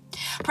Christ.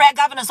 Prayer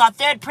governors, our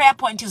third prayer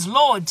point is,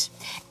 Lord,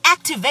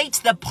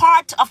 activate the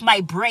part of my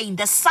brain,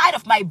 the side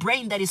of my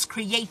brain that is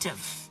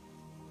creative.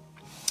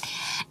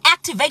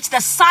 Activate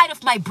the side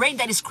of my brain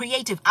that is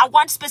creative. I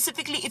want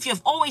specifically, if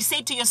you've always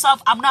said to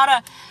yourself, I'm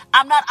not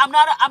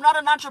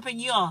an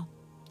entrepreneur.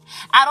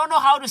 I don't know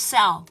how to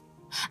sell.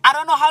 I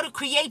don't know how to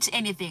create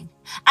anything.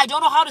 I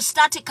don't know how to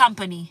start a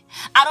company.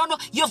 I don't know.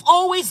 You've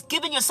always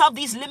given yourself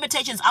these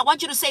limitations. I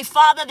want you to say,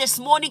 Father, this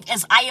morning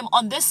as I am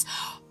on this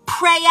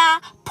prayer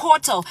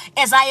portal,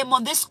 as I am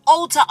on this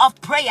altar of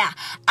prayer,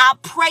 I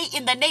pray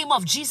in the name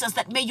of Jesus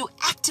that may you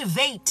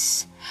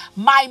activate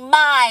my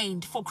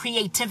mind for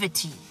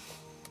creativity.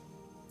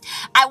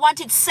 I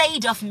want it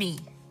said of me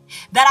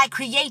that I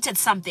created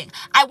something.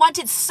 I want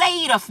it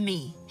said of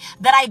me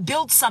that I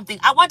built something.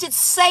 I want it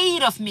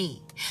said of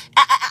me.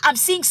 I'm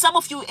seeing some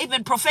of you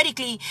even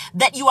prophetically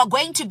that you are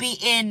going to be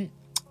in,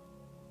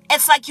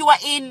 it's like you are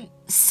in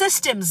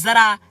systems that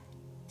are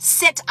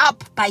set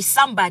up by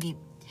somebody,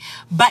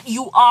 but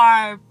you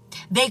are,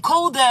 they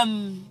call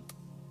them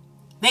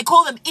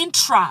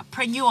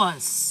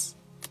intrapreneurs.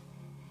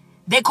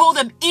 They call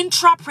them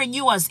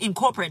intrapreneurs in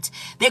corporate.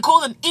 They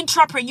call them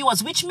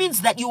intrapreneurs, which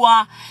means that you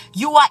are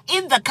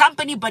in the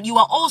company, but you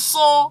are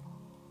also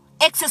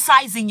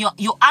exercising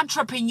your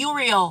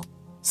entrepreneurial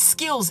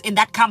skills in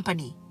that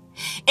company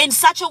in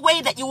such a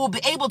way that you will be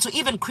able to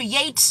even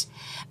create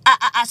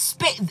a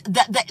space.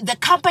 The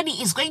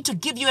company is going to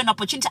give you an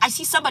opportunity. I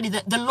see somebody,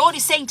 the Lord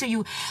is saying to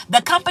you,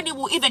 the company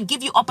will even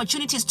give you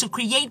opportunities to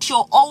create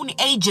your own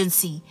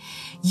agency,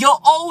 your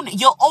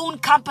own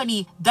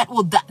company that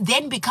will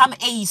then become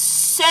a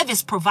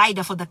service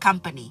provider for the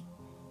company.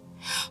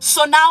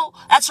 So now,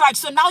 that's right.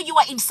 So now you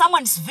are in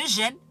someone's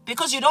vision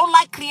because you don't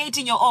like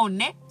creating your own,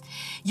 ne?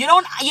 You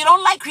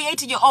don't like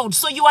creating your own.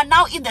 So you are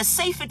now in the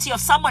safety of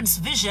someone's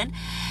vision.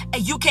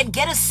 You can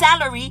get a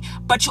salary,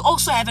 but you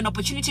also have an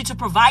opportunity to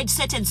provide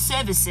certain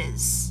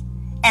services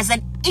as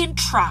an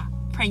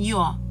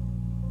intrapreneur.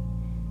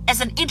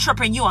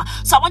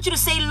 So I want you to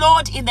say,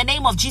 Lord, in the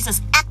name of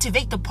Jesus,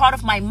 activate the part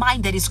of my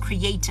mind that is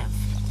creative.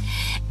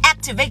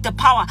 Activate the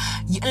power.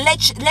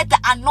 Let the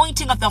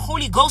anointing of the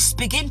Holy Ghost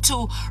begin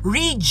to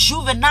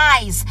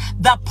rejuvenize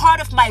the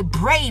part of my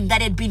brain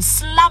that had been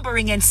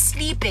slumbering and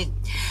sleeping.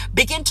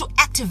 Begin to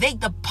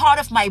activate the part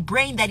of my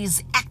brain that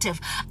is active.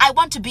 I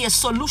want to be a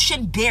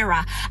solution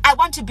bearer. I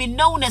want to be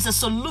known as a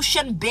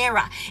solution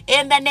bearer.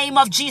 In the name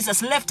of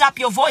Jesus, lift up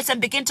your voice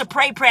and begin to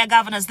pray, prayer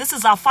governors. This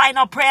is our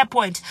final prayer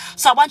point.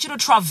 So I want you to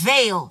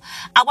travail.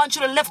 I want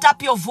you to lift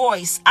up your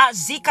voice.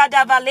 Azika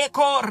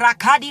davaleko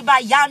rakadiba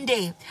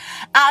yande.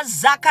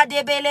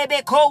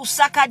 Azakadebelebeko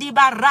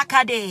sakadiba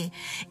rakade.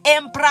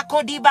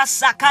 Emprakodiba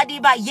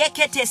sakadiba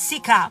yekete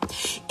sika.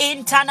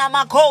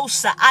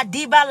 Intanamakosa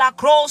adiba la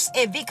cross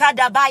evika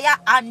dabaya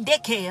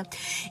andeke.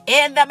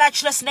 In the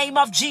matchless name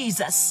of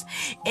Jesus.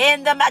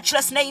 In the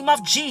matchless name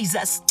of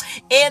Jesus.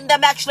 In the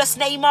matchless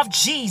name of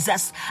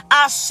Jesus.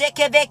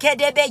 Asekeveke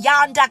debe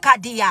yanda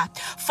kadia.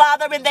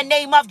 Father, in the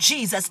name of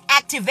Jesus,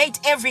 activate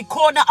every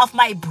corner of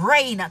my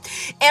brain,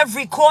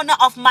 every corner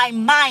of my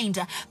mind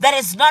that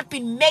has not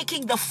been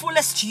making the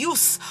fullest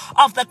use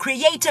of the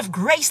creative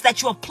grace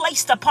that you have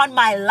placed upon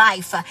my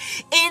life.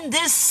 In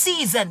this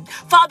season,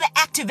 Father,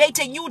 activate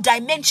a new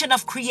dimension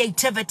of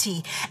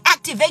creativity.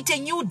 Activate a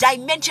new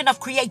dimension of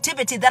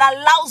creativity that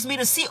allows me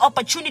to see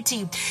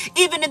opportunity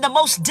even in the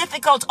most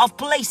difficult of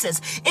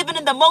places, even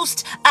in the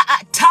most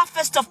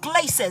toughest of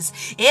places.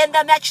 In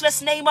the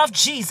matchless name of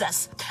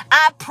Jesus,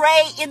 I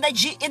pray in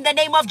the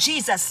name of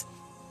Jesus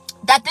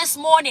that this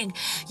morning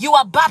you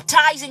are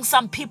baptizing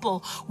some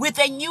people with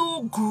a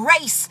new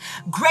grace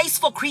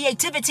for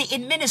creativity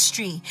in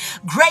ministry,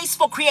 grace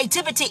for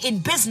creativity in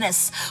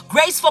business,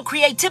 grace for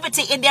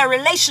creativity in their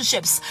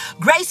relationships,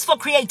 grace for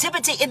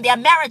creativity in their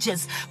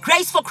marriages,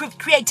 grace for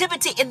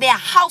creativity in their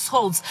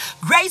households,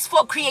 grace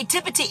for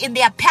creativity in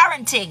their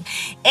parenting.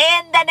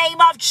 In the name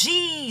of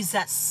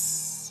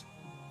Jesus,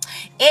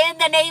 in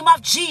the name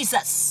of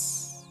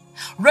Jesus,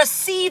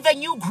 receive a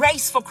new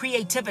grace for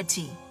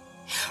creativity.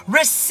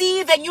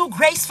 Receive a new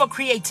grace for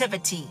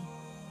creativity.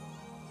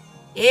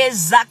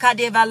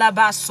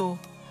 Ezakadevalabaso,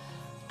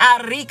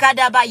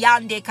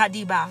 arikadabayande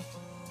kadiba.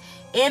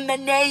 In the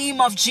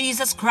name of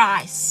Jesus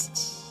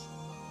Christ.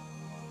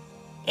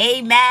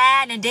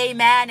 Amen and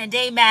amen and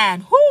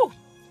amen. Whew.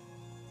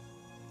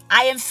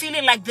 I am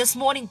feeling like this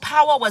morning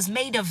power was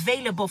made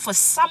available for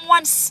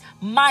someone's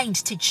mind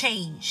to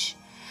change.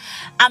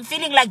 I'm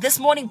feeling like this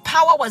morning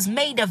power was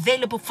made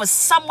available for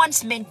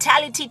someone's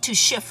mentality to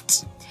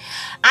shift.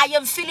 I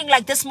am feeling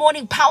like this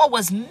morning power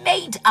was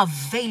made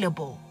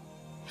available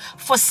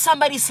for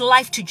somebody's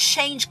life to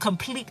change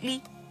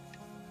completely.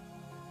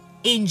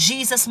 In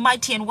Jesus'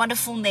 mighty and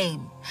wonderful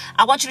name,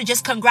 I want you to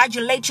just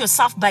congratulate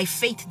yourself by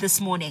faith this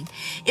morning.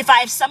 If I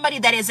have somebody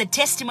that is a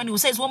testimony who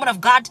says, woman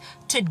of God,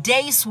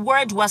 today's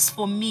word was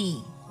for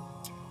me,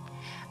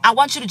 I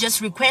want you to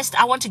just request,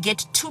 I want to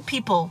get 2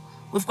 people.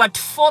 We've got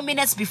 4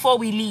 minutes before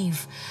we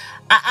leave.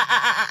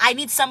 I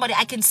need somebody.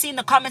 I can see in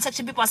the comment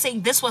section people are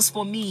saying, this was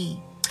for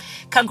me.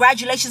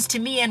 Congratulations to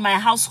me and my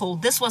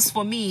household. This was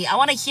for me. I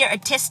want to hear a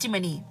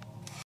testimony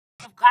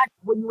of God.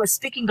 When you were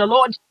speaking, the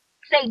Lord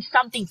saying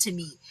something to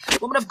me.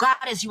 Woman of God,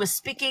 as you were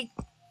speaking,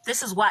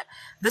 this is what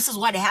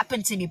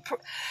happened to me.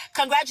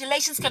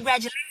 Congratulations. Let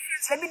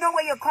me know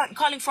where you're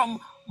calling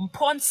from,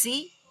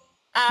 Ponsi.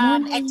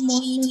 And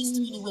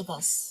Morning. be with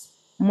us.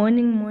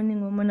 Morning,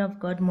 woman of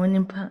God.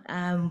 Morning,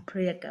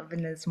 prayer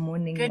governors.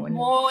 Good Morning.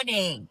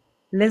 morning.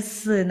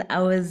 Listen,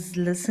 I was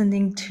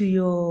listening to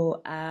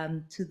your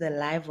to the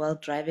live while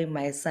driving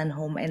my son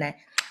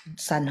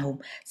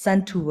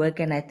to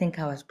work, and I think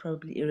I was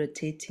probably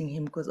irritating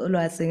him because all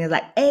I was saying is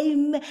like,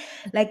 amen.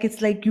 Like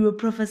it's like you were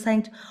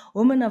prophesying to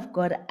woman of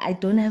God. I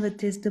don't have a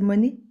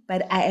testimony,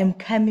 but I am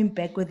coming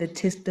back with a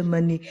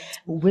testimony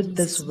with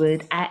this Jesus.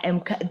 word.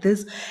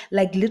 This,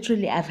 like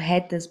literally, I've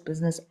had this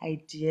business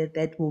idea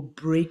that will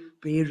break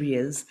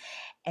barriers.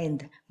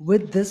 And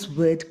with this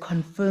word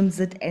confirms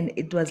it. And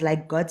it was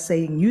like God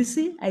saying, you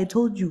see, I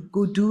told you,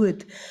 go do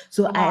it.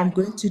 So Come I am on.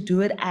 going to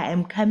do it. I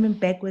am coming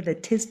back with a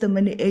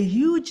testimony, a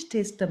huge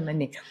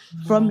testimony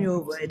In the from name your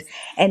of word. Jesus.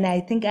 And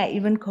I think I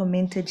even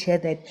commented here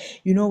that,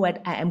 you know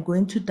what, I am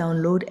going to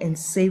download and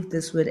save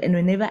this word. And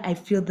whenever I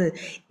feel the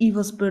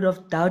evil spirit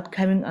of doubt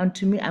coming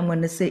onto me, I'm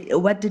going to say,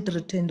 what did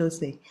Rotendo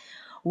say?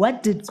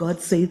 What did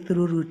God say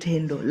through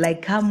Rutendo?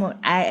 Like, come on,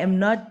 I'm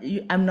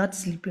not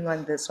sleeping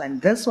on this one.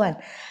 This one,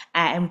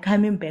 I am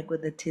coming back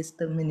with a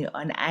testimony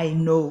on. I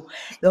know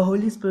the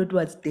Holy Spirit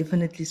was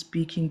definitely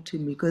speaking to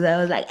me because I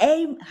was like,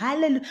 hey,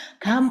 hallelujah,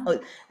 come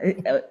on.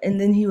 And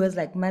then he was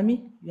like,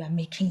 Mommy, you are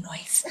making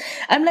noise.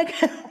 I'm like,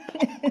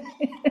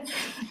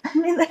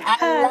 I'm in the I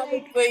car, love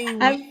it like for you.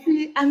 I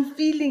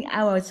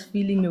was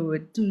feeling it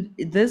with too.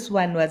 This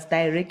one was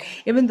direct.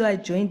 Even though I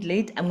joined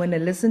late, I'm gonna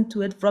listen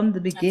to it from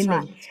the That's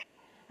right. beginning.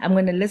 I'm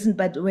gonna listen,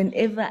 but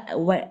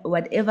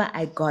whatever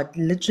I got,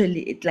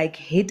 literally, it like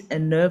hit a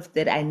nerve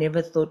that I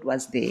never thought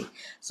was there.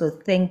 So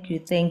thank you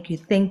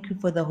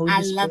for the I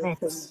Holy love Spirit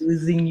for it.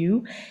 using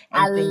you, I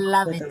and thank you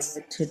love for the it.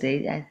 word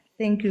today.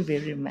 Thank you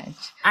very much.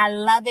 I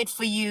love it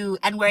for you.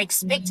 And we're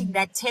expecting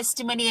that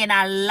testimony. And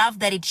I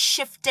love that it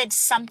shifted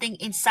something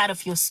inside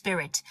of your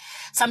spirit.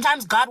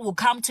 Sometimes God will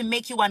come to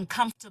make you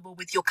uncomfortable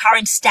with your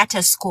current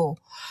status quo.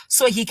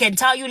 So he can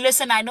tell you,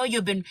 listen, I know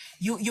you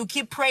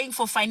keep praying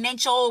for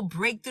financial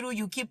breakthrough.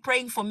 You keep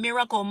praying for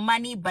miracle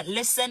money, but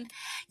listen,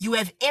 you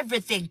have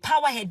everything.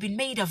 Power had been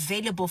made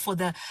available for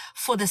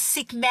the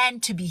sick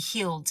man to be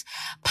healed.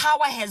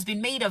 Power has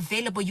been made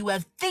available. You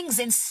have things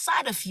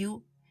inside of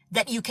you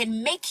that you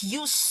can make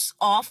use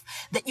of,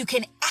 that you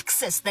can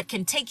access, that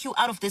can take you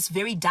out of this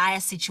very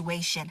dire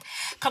situation.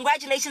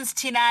 Congratulations,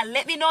 Tina.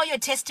 Let me know your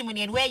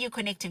testimony and where you're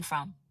connecting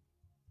from.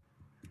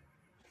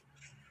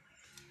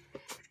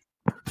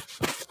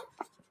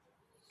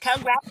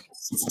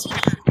 Congratulations,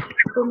 Tina.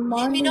 Good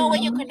Let me know where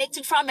you're morning.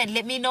 connecting from and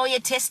let me know your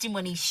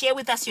testimony. Share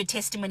with us your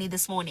testimony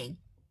this morning.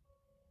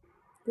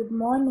 Good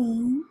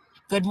morning.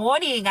 Good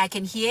morning. I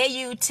can hear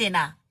you,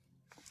 Tina.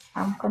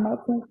 I'm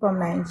connecting from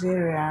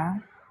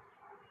Nigeria.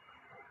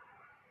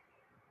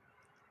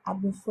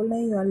 I've been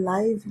following your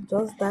life.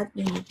 Just that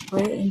when you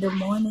pray in the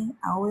morning,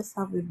 I always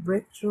have a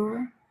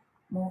breakthrough,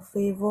 more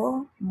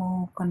favor,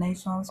 more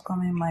connections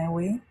coming my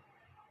way.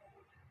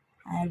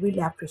 I really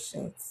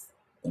appreciate.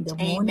 In the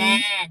morning,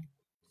 Amen.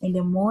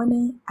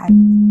 I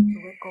need to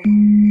wake up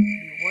and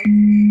watch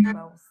it, but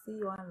I will see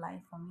you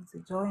online for me to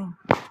join.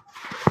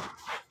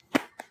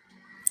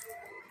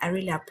 I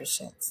really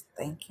appreciate.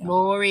 Thank you.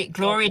 God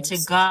Glory to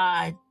bless you.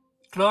 God.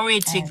 Glory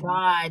to And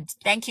God.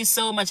 Thank you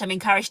so much. I'm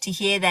encouraged to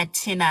hear that,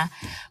 Tina.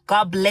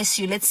 God bless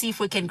you. Let's see if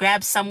we can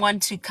grab someone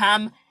to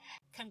come.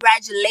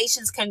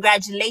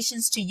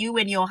 Congratulations to you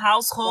and your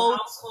household.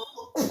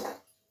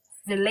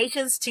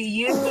 Congratulations to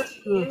you.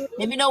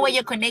 Let me know where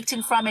you're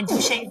connecting from and do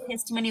share your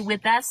testimony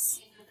with us.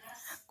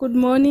 Good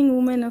morning,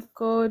 women of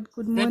God.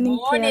 Good Good morning,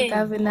 prayer morning.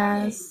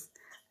 governors.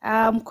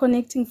 I'm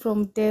connecting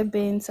from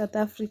Durban, South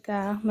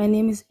Africa. My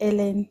name is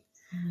Ellen.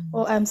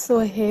 Oh, I'm so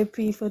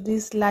happy for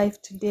this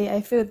live today.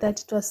 I feel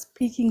that it was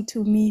speaking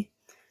to me.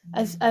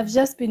 I've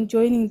just been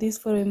joining this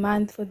for a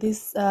month for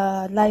this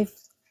live,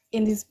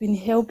 and it's been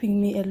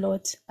helping me a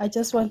lot. I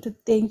just want to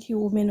thank you,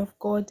 women of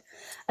God.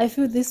 I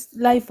feel this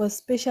live was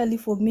specially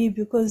for me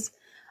because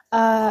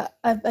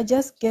I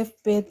just gave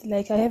birth.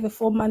 Like I have a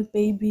 4-month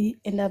baby,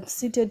 and I'm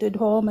seated at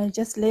home. I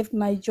just left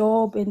my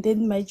job, and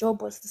then my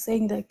job was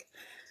saying like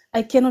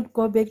I cannot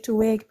go back to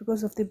work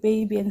because of the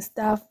baby and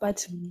stuff.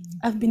 But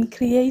I've been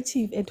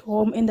creative at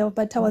home,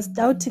 but I was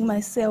doubting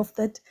myself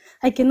that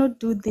I cannot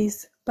do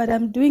this. But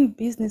I'm doing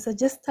business. I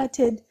just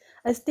started.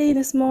 I stay in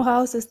a small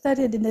house. I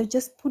started and I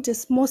just put a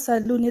small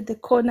salon at the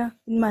corner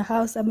in my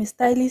house. I'm a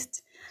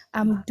stylist.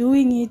 I'm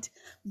doing it,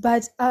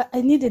 but I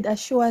needed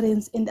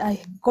assurance, and I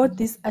got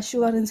this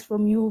assurance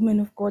from you, women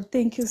of God.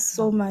 Thank you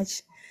so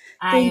much.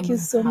 I Thank you am.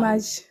 so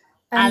much.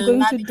 I I'm going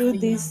love to it do for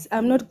you. this.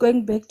 I'm not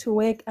going back to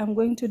work. I'm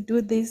going to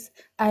do this.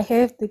 I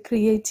have the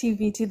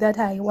creativity that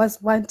I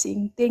was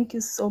wanting. Thank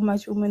you so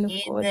much, women of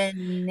In God. the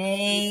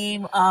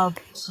name of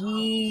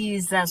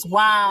Jesus.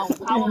 Wow.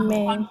 Powerful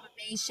Amen.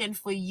 confirmation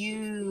for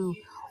you.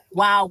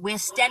 Wow, we're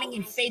standing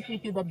in faith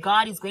with you that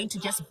God is going to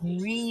just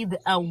breathe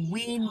a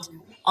wind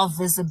of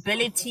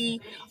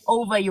visibility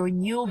over your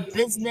new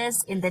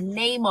business in the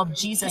name of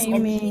Jesus,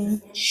 and let it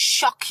Amen.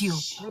 shock you.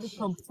 Let it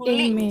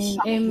completely Amen.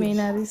 shock you. Amen.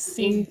 I In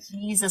receive.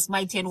 Jesus'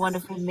 mighty and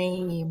wonderful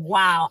name.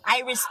 Wow.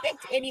 I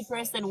respect any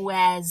person who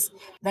has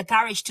the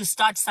courage to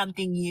start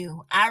something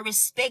new. I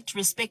respect,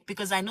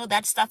 because I know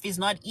that stuff is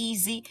not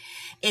easy.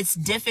 It's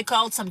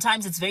difficult.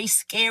 Sometimes it's very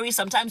scary.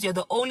 Sometimes you're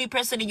the only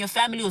person in your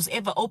family who's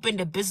ever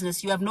opened a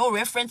business. You have no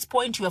reference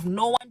point. You have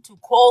no one to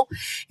call.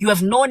 You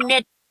have no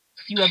net.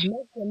 You have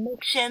no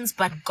connections,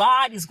 but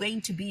God is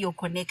going to be your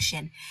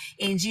connection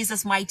in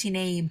Jesus' mighty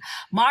name.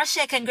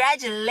 Marcia,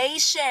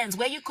 congratulations.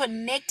 Where are you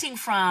connecting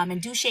from? And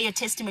do share your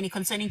testimony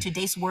concerning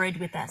today's word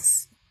with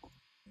us.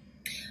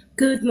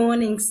 Good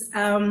mornings.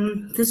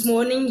 This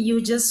morning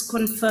you just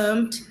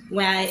confirmed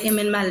where I am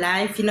in my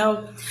life.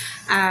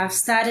 I've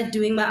started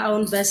doing my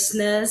own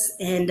business,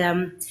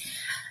 and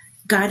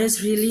God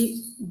has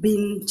really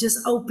been just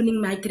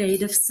opening my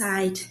creative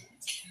side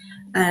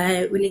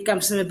when it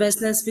comes to my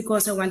business,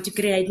 because I want to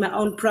create my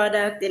own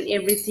product and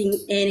everything.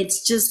 And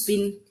it's just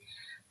been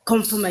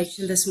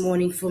confirmation this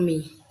morning for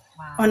me.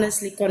 Wow.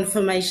 Honestly,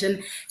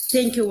 confirmation.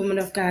 Thank you, woman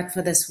of God,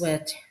 for this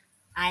word.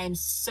 I am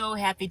so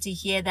happy to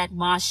hear that,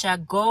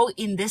 Marsha. Go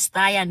in this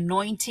thy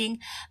anointing.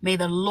 May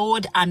the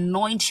Lord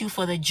anoint you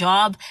for the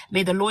job.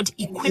 May the Lord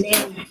equip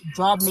you for the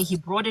job. May he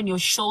broaden your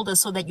shoulders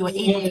so that you are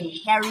able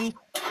to carry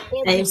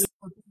every Amen.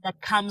 single thing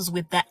that comes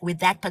with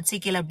that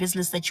particular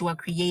business that you are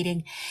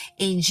creating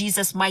in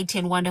Jesus' mighty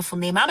and wonderful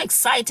name. I'm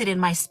excited in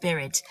my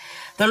spirit.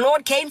 The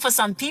Lord came for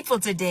some people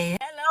today.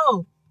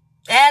 Hello.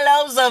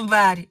 Hello,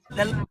 somebody.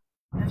 The Lord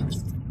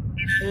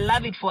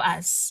love it for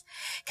us.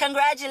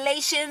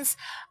 Congratulations,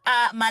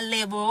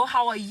 Malebo.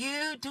 How are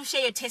you? Do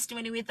share your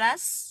testimony with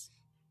us.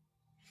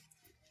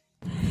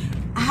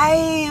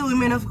 Hi,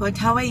 women of God.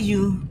 How are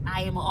you?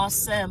 I am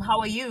awesome. How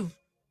are you?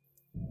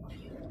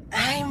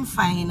 I'm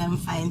fine. I'm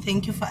fine.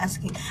 Thank you for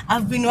asking.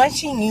 I've been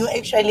watching you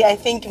actually, I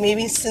think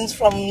maybe since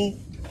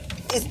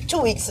it's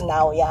 2 weeks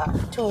now. Yeah,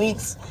 2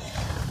 weeks.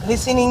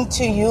 Listening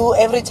to you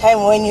every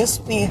time when you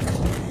speak.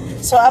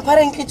 So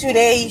apparently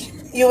today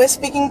you were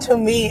speaking to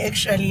me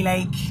actually,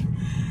 like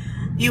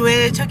you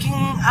were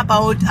talking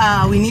about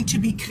we need to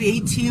be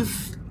creative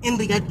in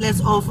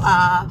regardless of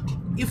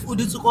if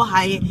udutsuko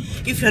high,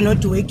 if you're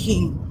not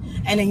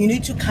working, and then you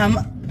need to come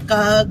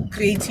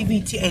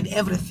creativity and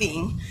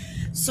everything.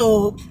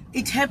 So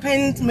it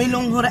happened,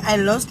 I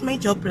lost my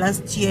job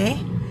last year,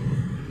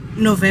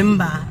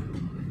 November.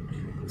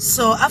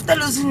 So after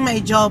losing my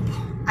job,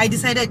 I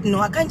decided, no,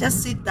 I can't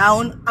just sit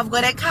down. I've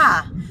got a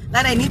car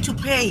that I need to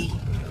pay.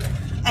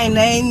 And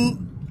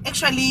then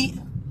actually,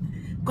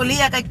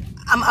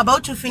 I'm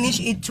about to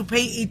finish it to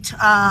pay it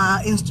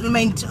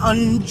installment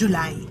on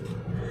July.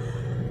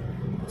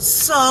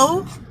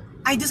 So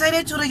I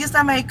decided to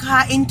register my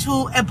car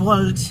into a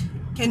Bolt.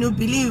 Can you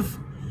believe?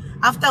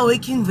 After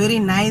working very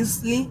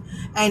nicely,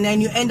 and then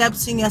you end up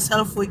seeing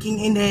yourself working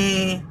in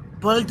a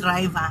Bolt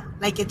driver,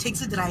 like a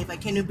taxi driver.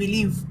 Can you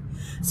believe?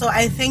 So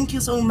I thank you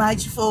so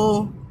much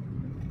for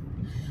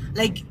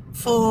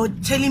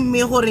telling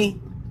me, Hori,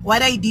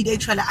 what I did.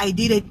 Actually, I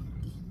did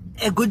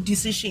a good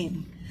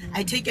decision.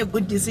 I take a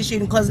good decision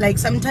because like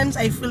sometimes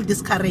I feel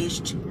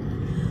discouraged.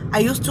 I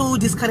used to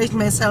discourage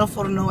myself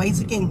for no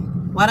again.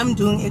 What I'm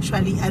doing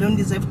actually, I don't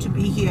deserve to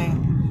be here.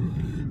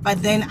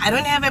 But then I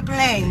don't have a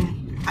plan.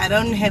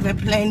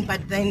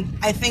 But then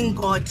I thank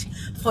God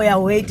for your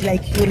word.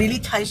 Like you really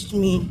touched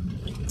me.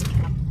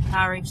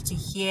 Encouraged to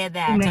hear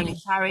that. I'm Amen.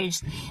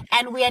 encouraged.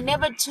 And we are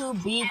never too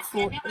big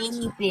for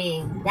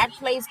anything. That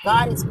place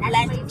God has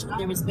planted you,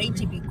 there is going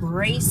to be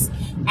grace.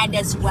 And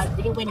as you are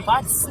there, when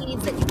God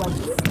sees that you are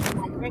there,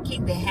 you are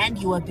working the hand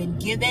you have been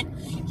given,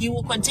 he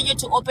will continue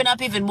to open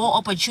up even more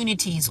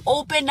opportunities.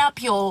 Open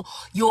up your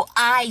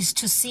eyes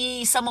to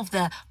see some of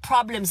the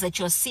problems that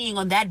you're seeing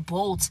on that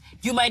bolt.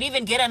 You might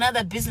even get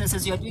another business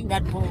as you're doing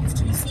that bolt.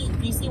 Do you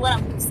see what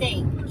I'm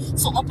saying?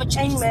 So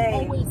opportunities are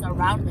always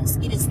around us.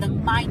 It is the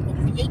mind, the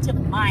creative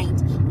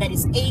mind, that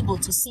is able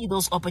to see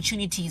those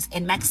opportunities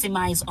and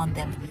maximize on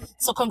them.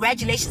 So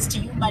congratulations to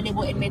you,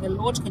 Malebo, and may the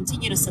Lord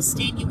continue to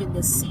sustain you in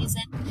this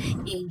season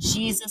in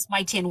Jesus'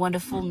 mighty and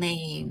wonderful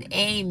name.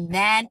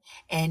 Amen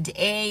and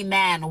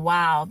amen.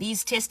 Wow,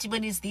 these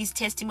testimonies.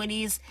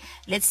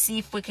 Let's see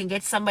if we can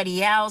get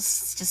somebody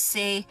else to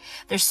say.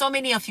 There's so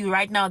many of you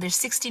right now. There's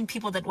 16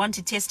 people that want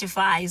to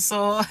testify.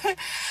 So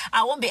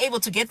I won't be able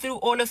to get through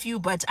all of you,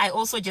 but I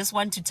also just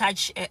want to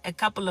touch a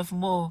couple of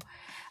more.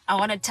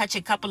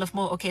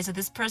 Okay, so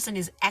this person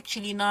is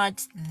actually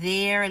not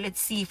there.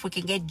 Let's see if we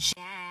can get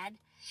Jad.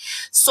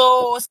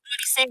 So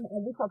somebody saying, I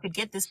wish I could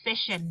get this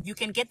session. You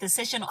can get the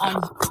session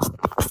on.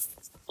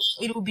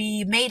 It will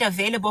be made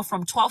available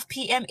from 12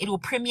 p.m. It will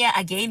premiere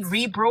again,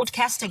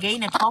 rebroadcast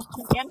again at 12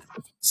 p.m.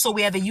 So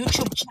we have a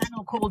YouTube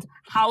channel called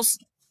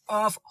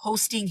of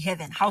Hosting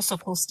Heaven, House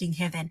of Hosting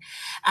Heaven.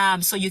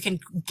 So you can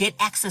get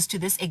access to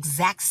this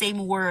exact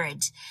same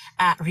word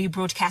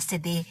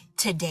rebroadcasted there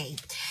today.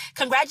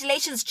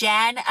 Congratulations,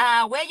 Jan.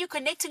 Where are you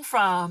connecting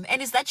from?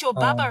 And is that your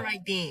Baba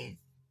right there?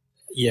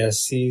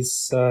 Yes,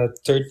 he's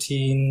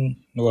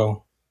 13.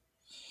 Well,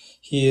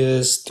 he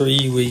is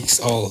 3 weeks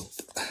old.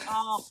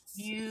 Oh,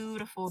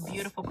 beautiful,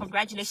 beautiful.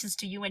 Congratulations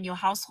to you and your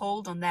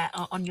household on that,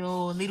 on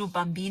your little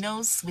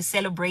bambinos. We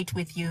celebrate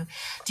with you.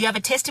 Do you have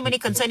a testimony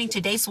concerning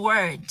today's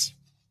word?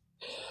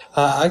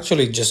 I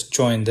actually just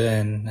joined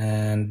in,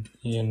 and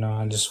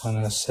I just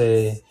want to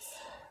say,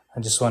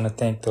 I just want to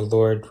thank the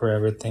Lord for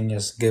everything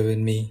He's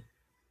given me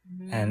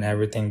and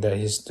everything that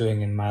He's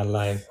doing in my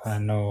life. I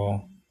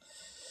know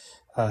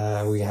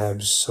we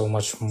have so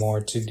much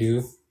more to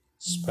do,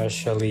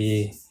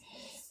 especially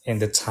in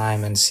the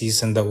time and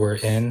season that we're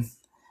in.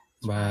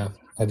 But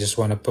I just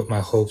want to put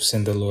my hopes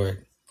in the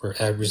Lord for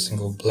every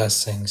single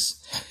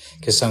blessings,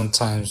 because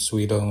sometimes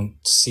we don't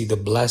see the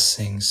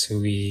blessings.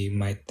 We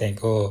might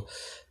think, oh,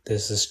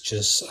 this is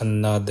just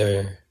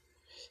another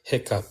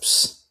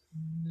hiccups,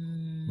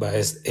 but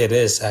it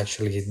is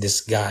actually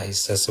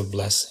disguised as a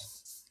blessing.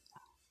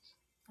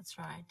 That's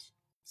right.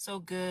 So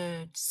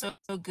good. So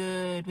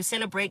good. We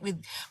celebrate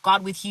with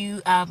God with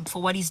you for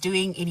what He's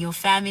doing in your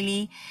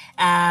family,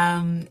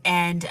 and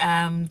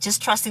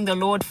just trusting the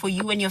Lord for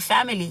you and your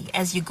family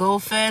as you go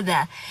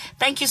further.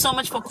 Thank you so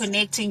much for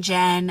connecting,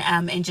 Jan,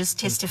 and just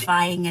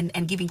testifying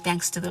and giving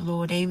thanks to the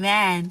Lord.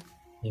 Amen.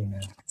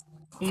 Amen.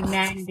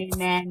 Amen.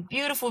 Amen.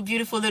 Beautiful,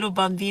 beautiful little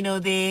bambino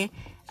there.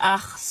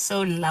 Ah,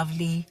 so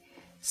lovely.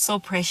 So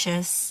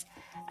precious.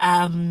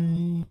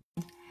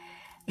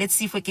 Let's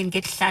see if we can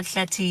get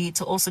Hlatla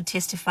to also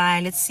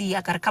testify. Let's see.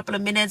 I got a couple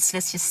of minutes.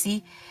 Let's just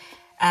see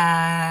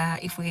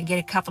if we can get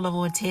a couple of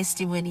more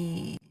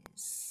testimonies.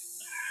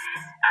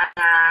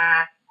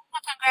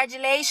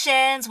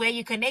 Congratulations. Where are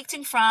you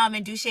connecting from?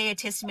 And do share your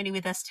testimony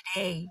with us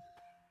today.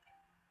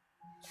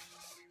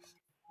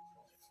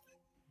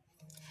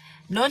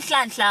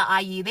 Nonhlanhla,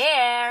 are you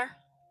there?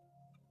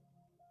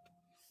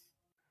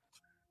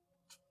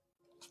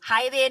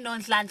 Hi there,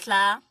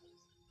 Nonhlanhla.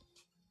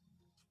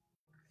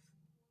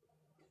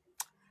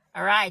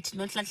 All right,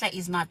 Nonhlanhla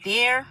is not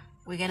there.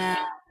 We're gonna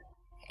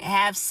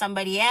have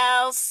somebody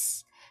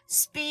else.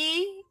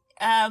 Spee,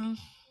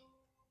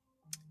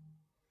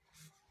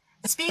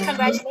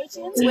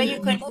 congratulations. Where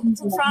you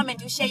connecting from, and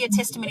do share your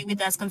testimony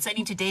with us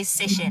concerning today's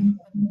session.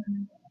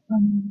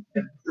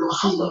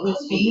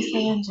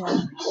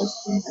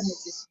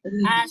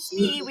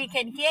 Spee, we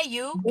can hear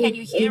you. Can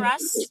you hear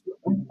us?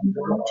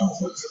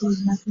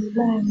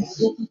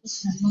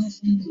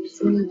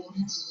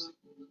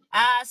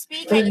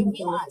 Spee, can you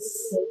hear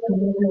us?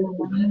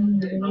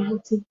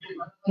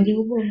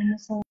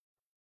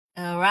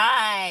 All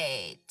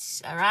right.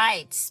 All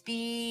right.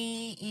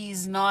 Spee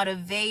is not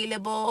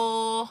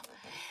available.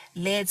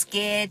 Let's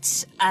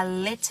get a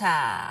letter.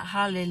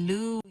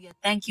 Hallelujah.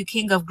 Thank you,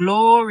 King of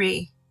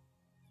Glory.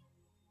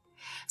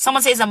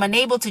 Someone says, I'm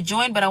unable to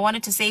join, but I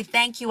wanted to say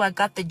thank you. I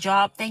got the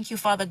job. Thank you,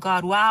 Father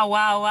God. Wow,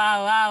 wow,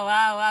 wow, wow,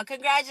 wow, wow.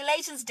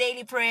 Congratulations,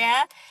 Daily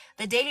Prayer.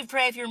 The Daily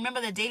Prayer, if you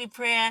remember, the Daily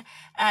Prayer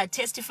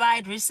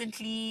testified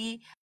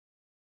recently.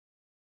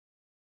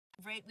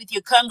 Great with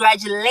your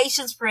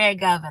congratulations, Prayer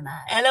Governor.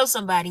 Hello,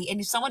 somebody. And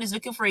if someone is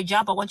looking for a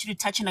job, I want you to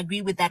touch and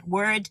agree with that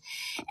word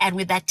and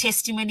with that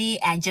testimony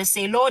and just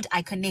say, Lord,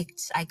 I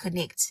connect. I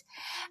connect.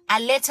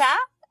 Aleta,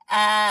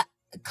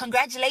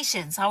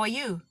 congratulations. How are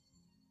you?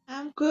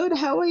 I'm good.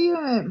 How are you?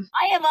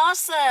 I am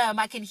awesome.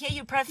 I can hear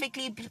you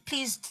perfectly.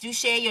 Please do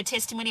share your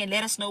testimony and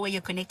let us know where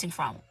you're connecting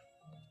from.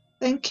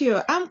 Thank you.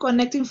 I'm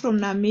connecting from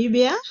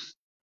Namibia.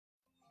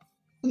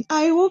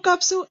 I woke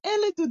up so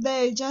early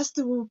today just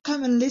to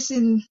come and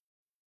listen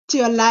to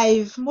your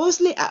live.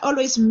 Mostly, I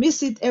always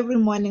miss it every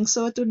morning.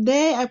 So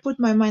today, I put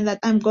my mind that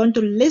I'm going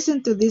to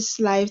listen to this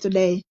live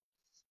today.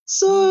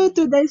 So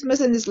today's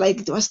message is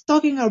like it was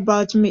talking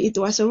about me. It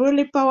was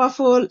really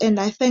powerful, and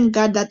I thank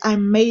God that I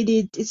made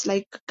it. It's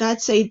like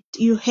God said,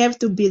 you have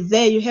to be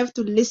there. You have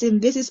to listen.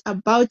 This is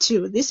about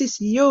you. This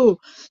is you.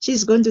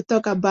 She's going to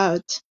talk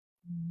about.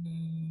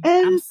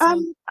 And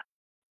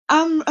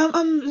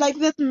I'm like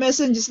that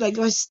message is like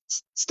was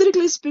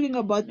strictly speaking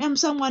about me. I'm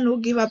someone who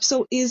give up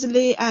so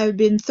easily. I've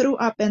been through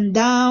up and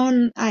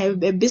down. I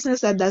have a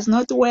business that does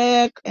not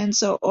work and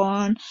so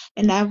on.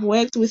 And I've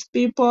worked with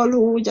people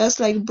who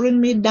just like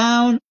bring me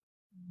down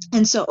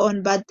and so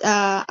on. But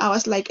I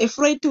was like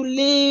afraid to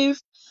leave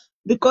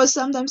because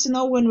sometimes,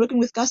 when working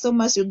with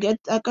customers, you get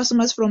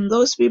customers from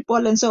those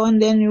people and so on.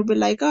 Then you'll be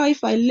like, oh,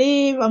 if I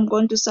leave, I'm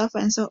going to suffer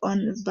and so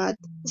on. But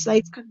it's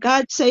like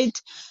God said,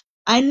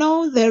 I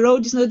know the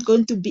road is not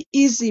going to be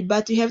easy,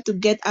 but you have to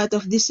get out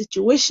of this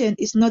situation.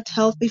 It's not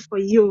healthy for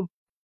you.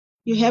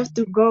 You have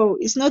to go.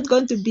 It's not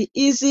going to be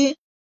easy,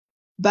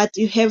 but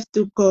you have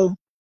to go.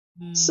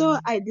 So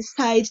I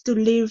decide to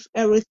leave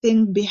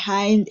everything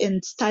behind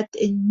and start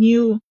a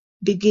new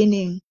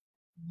beginning.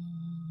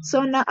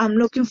 So now I'm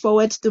looking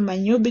forward to my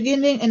new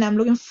beginning, and I'm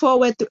looking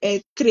forward to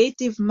a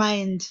creative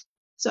mind.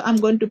 So I'm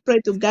going to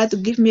pray to God to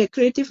give me a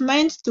creative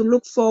mind to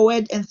look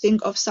forward and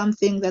think of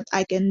something that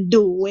I can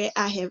do where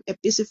I have a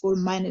peaceful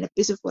mind and a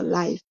peaceful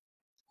life.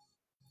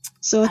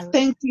 So I,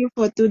 thank you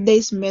for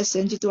today's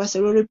message. It was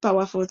really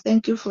powerful.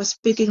 Thank you for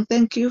speaking.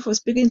 Thank you for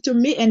speaking to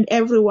me and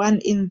everyone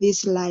in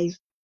this life.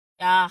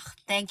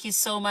 thank you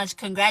so much.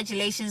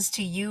 Congratulations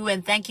to you,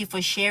 and thank you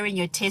for sharing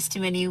your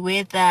testimony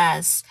with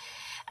us.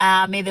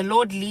 May the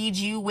Lord lead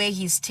you where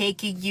He's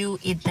taking you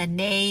in the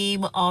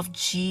name of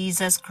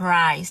Jesus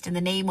Christ. In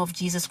the name of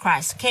Jesus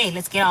Christ. Okay,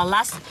 let's get our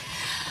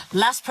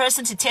last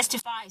person to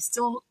testify.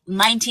 Still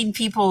 19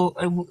 people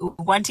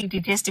wanting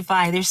to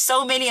testify. There's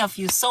so many of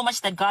you, so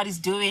much that God is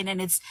doing,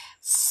 and it's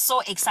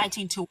so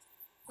exciting to.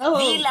 Hello.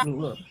 Vila,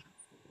 where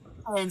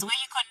are you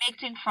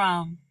connecting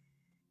from?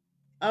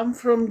 I'm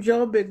from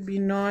Joburg,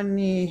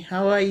 Binoni.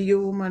 How are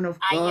you, man of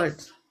I am. God?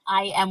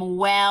 I am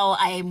well.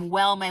 I am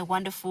well, my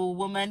wonderful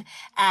woman.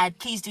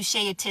 Please do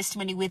share your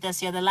testimony with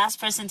us. You're the last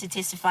person to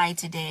testify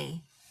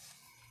today.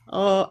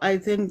 Oh, I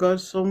thank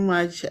God so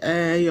much.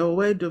 Your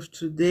word of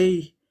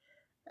today,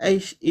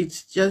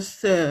 it's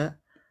just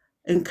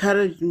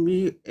encouraged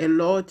me a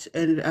lot,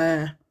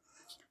 and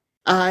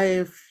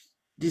I've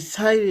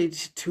decided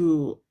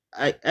to.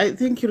 I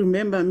think you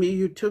remember me.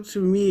 You talked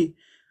to me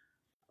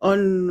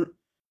on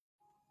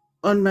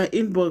my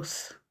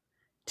inbox,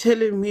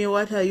 telling me,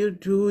 "What are you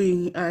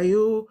doing? Are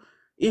you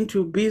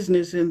into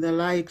business and the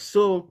like?"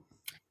 So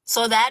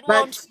that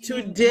But won't be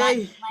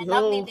today, my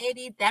lovely oh,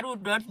 lady. That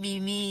would not be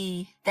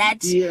me.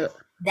 yeah,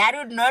 That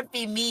would not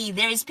be me.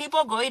 There is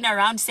people going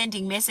around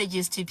sending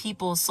messages to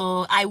people.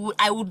 So I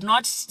would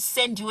not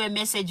send you a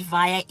message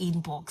via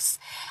inbox.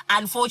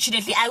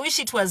 Unfortunately, I wish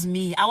it was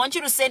me. I want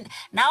you to send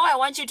now. I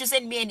want you to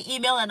send me an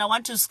email, and I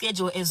want to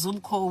schedule a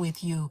Zoom call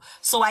with you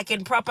so I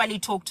can properly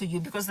talk to you,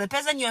 because the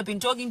person you have been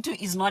talking to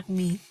is not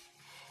me.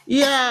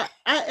 yeah,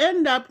 I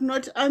end up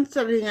not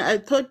answering. I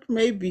thought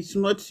maybe it's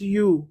not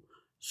you.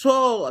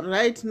 So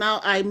right now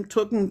I'm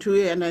talking to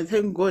you, and I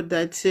thank God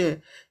that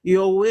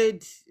your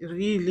word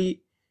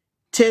really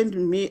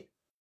turned me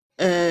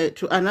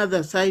to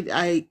another side.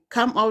 I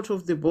come out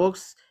of the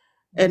box,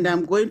 and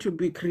I'm going to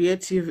be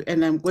creative,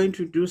 and I'm going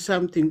to do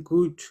something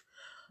good.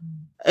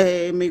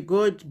 May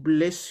God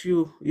bless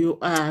you. You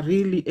are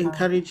really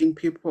encouraging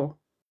people.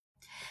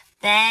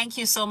 Thank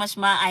you so much,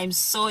 Ma. I'm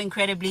so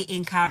incredibly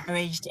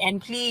encouraged.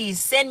 And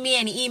please send me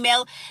an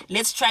email.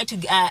 Let's try to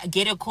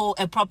get a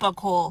proper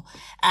call.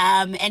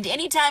 And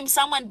anytime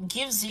someone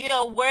gives you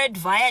a word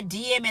via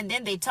DM and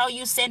then they tell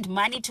you send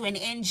money to an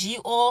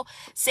NGO,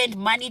 send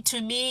money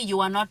to me, you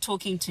are not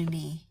talking to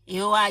me.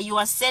 You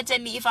are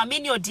certainly, if I'm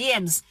in your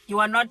DMs, you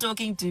are not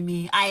talking to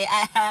me.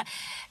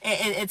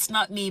 It's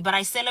not me, but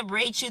I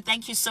celebrate you.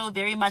 Thank you so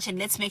very much. And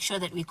let's make sure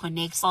that we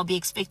connect. So I'll be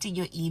expecting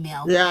your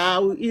email. Yeah, I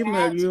will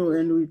email you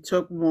and we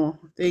talk more.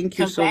 Thank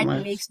you so much.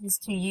 Congratulations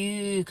to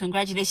you.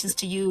 Congratulations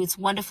to you. It's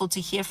wonderful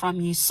to hear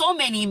from you. So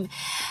many.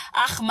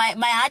 My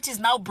heart is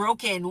now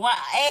broken. What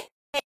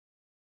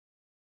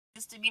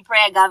to be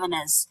prayer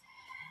governors?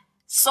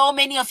 So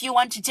many of you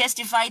want to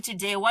testify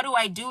today. What do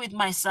I do with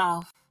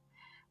myself?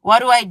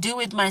 What do I do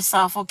with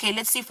myself? Okay,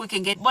 let's see if we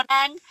can get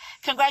Bonang.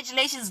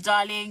 Congratulations,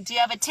 darling. Do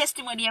you have a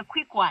testimony, a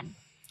quick one?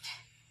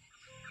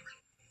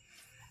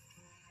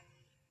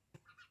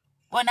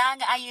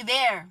 Bonang, are you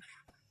there?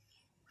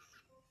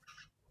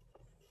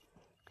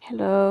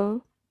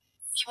 Hello.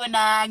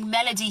 Bonang,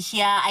 Melody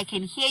here. I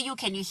can hear you.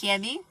 Can you hear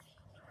me?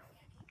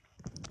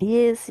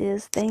 Yes,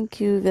 yes. Thank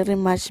you very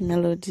much,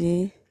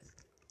 Melody.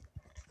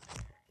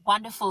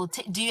 Wonderful.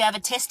 Do you have a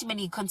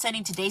testimony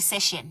concerning today's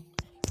session?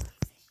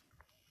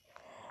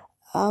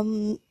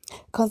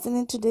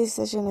 Concerning today's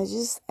session,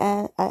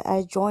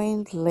 I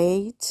joined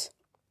late,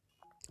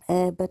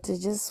 but I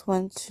just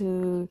want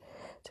to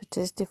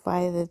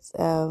testify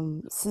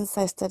that since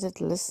I started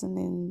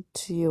listening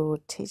to your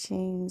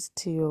teachings,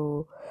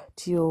 to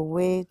your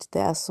words,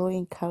 they are so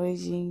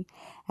encouraging,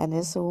 and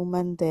as a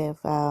woman,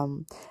 they've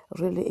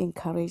really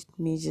encouraged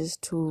me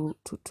just to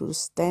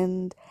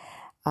stand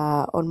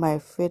on my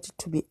feet,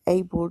 to be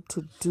able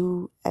to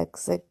do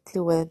exactly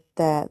what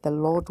the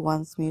Lord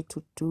wants me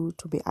to do,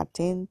 to be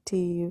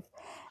attentive.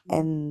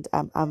 And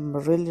I'm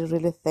really,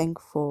 really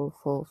thankful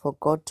for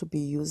God to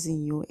be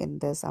using you in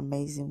this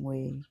amazing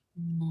way.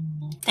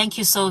 Thank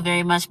you so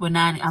very much,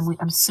 Bonan.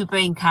 I'm super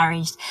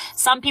encouraged.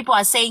 Some people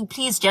are saying,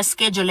 please just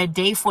schedule a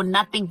day for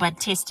nothing but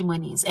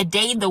testimonies, a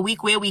day in the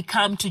week where we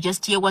come to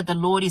just hear what the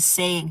Lord is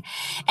saying.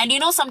 And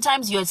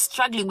sometimes you're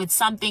struggling with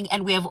something,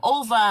 and we have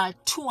over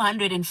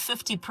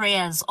 250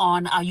 prayers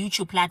on our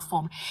YouTube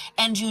platform,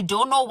 and you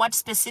don't know what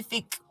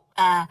specific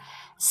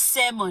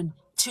sermon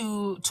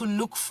to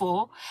look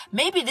for.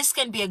 Maybe this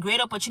can be a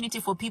great opportunity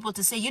for people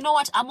to say, you know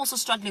what, I'm also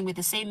struggling with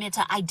the same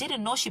matter. I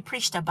didn't know she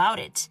preached about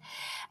it.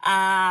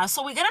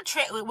 So we're gonna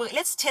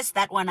let's test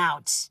that one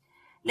out.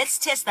 Let's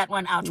test that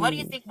one out. What do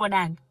you think,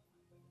 Bonang?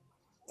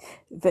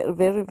 Very,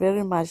 very,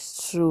 very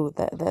much true.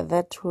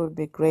 That will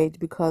be great,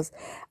 because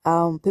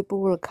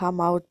people will come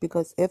out,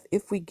 because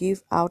if we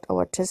give out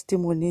our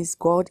testimonies,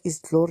 God is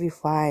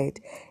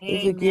glorified.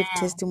 If we give Amen.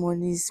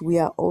 testimonies, we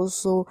are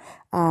also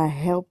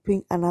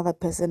helping another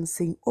person,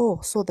 saying,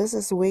 "Oh, so this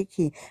is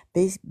working."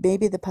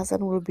 Maybe the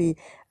person will be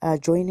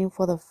joining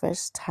for the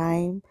first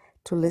time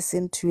to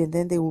listen to, and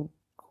then they will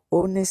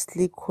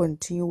honestly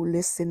continue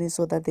listening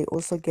so that they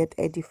also get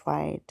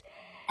edified.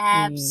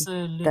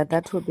 Absolutely.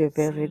 That would be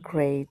very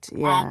great.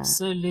 Yeah.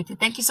 Absolutely.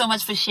 Thank you so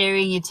much for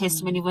sharing your Mm.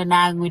 testimony,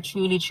 Wanang. We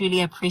truly,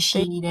 truly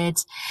appreciate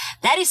it.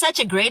 That is such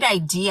a great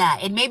idea.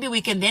 And maybe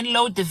we can then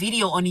load the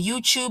video on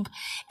YouTube.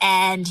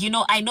 And,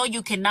 I know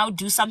you can now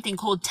do something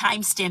called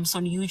timestamps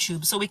on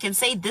YouTube. So we can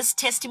say this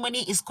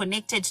testimony is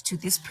connected to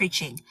this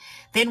preaching.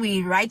 Then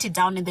we write it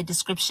down in the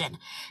description.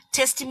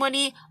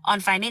 Testimony on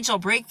financial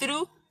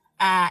breakthrough.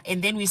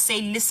 And then we say,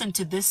 listen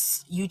to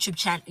this YouTube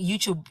channel,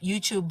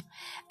 YouTube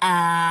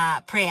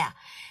prayer.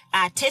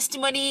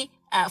 Testimony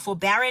for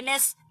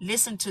barrenness,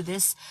 listen to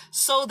this,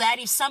 so that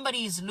if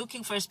somebody is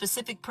looking for a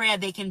specific prayer,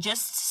 they can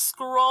just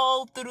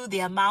scroll through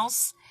their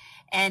mouse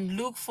and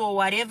look for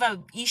whatever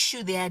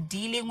issue they are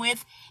dealing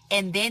with,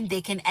 and then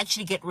they can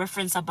actually get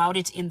reference about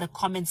it in the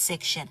comment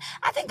section.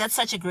 I think that's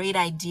such a great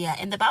idea.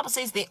 And the Bible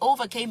says they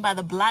overcame by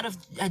the blood of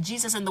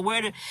Jesus and the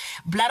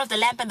blood of the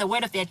Lamb and the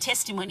word of their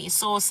testimony.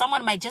 So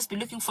someone might just be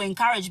looking for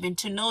encouragement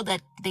to know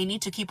that they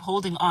need to keep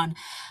holding on.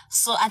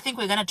 So I think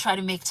we're going to try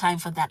to make time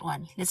for that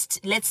one.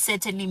 Let's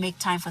certainly make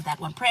time for that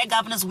one. Prayer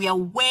governors, we are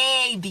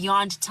way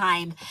beyond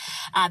time.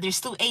 There's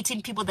still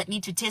 18 people that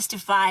need to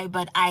testify,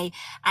 but I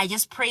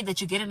just pray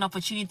that you get an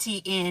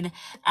opportunity in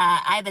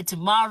either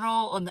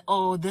tomorrow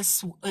or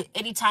this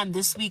anytime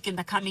this week, in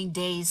the coming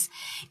days,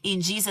 in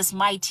Jesus'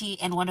 mighty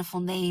and wonderful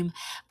name.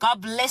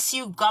 God bless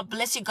you. God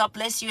bless you. God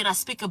bless you. And I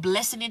speak a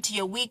blessing into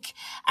your week.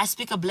 I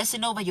speak a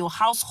blessing over your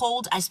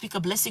household. I speak a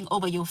blessing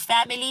over your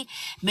family.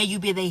 May you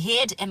be the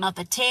head and not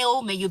the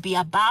tail. May you be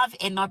above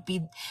and not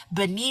be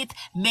beneath.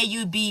 May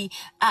you be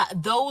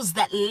those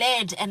that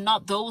led and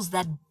not those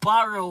that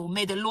borrow.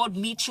 May the Lord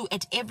meet you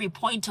at every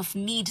point of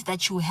need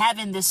that you have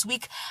in this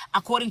week,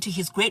 according to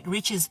his great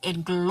riches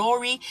and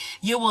glory.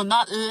 You will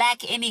not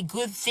lack any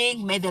good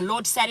thing. May the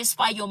Lord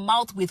satisfy your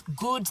mouth with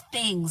good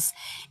things.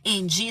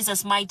 In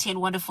Jesus' mighty and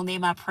wonderful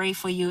name, I pray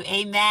for you.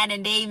 Amen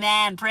and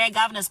amen. Prayer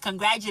governors,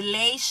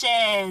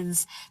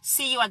 congratulations.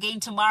 See you again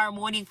tomorrow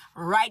morning,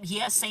 right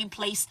here, same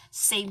place,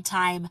 same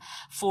time,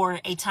 for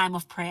a time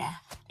of prayer.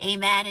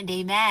 Amen and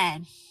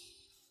amen.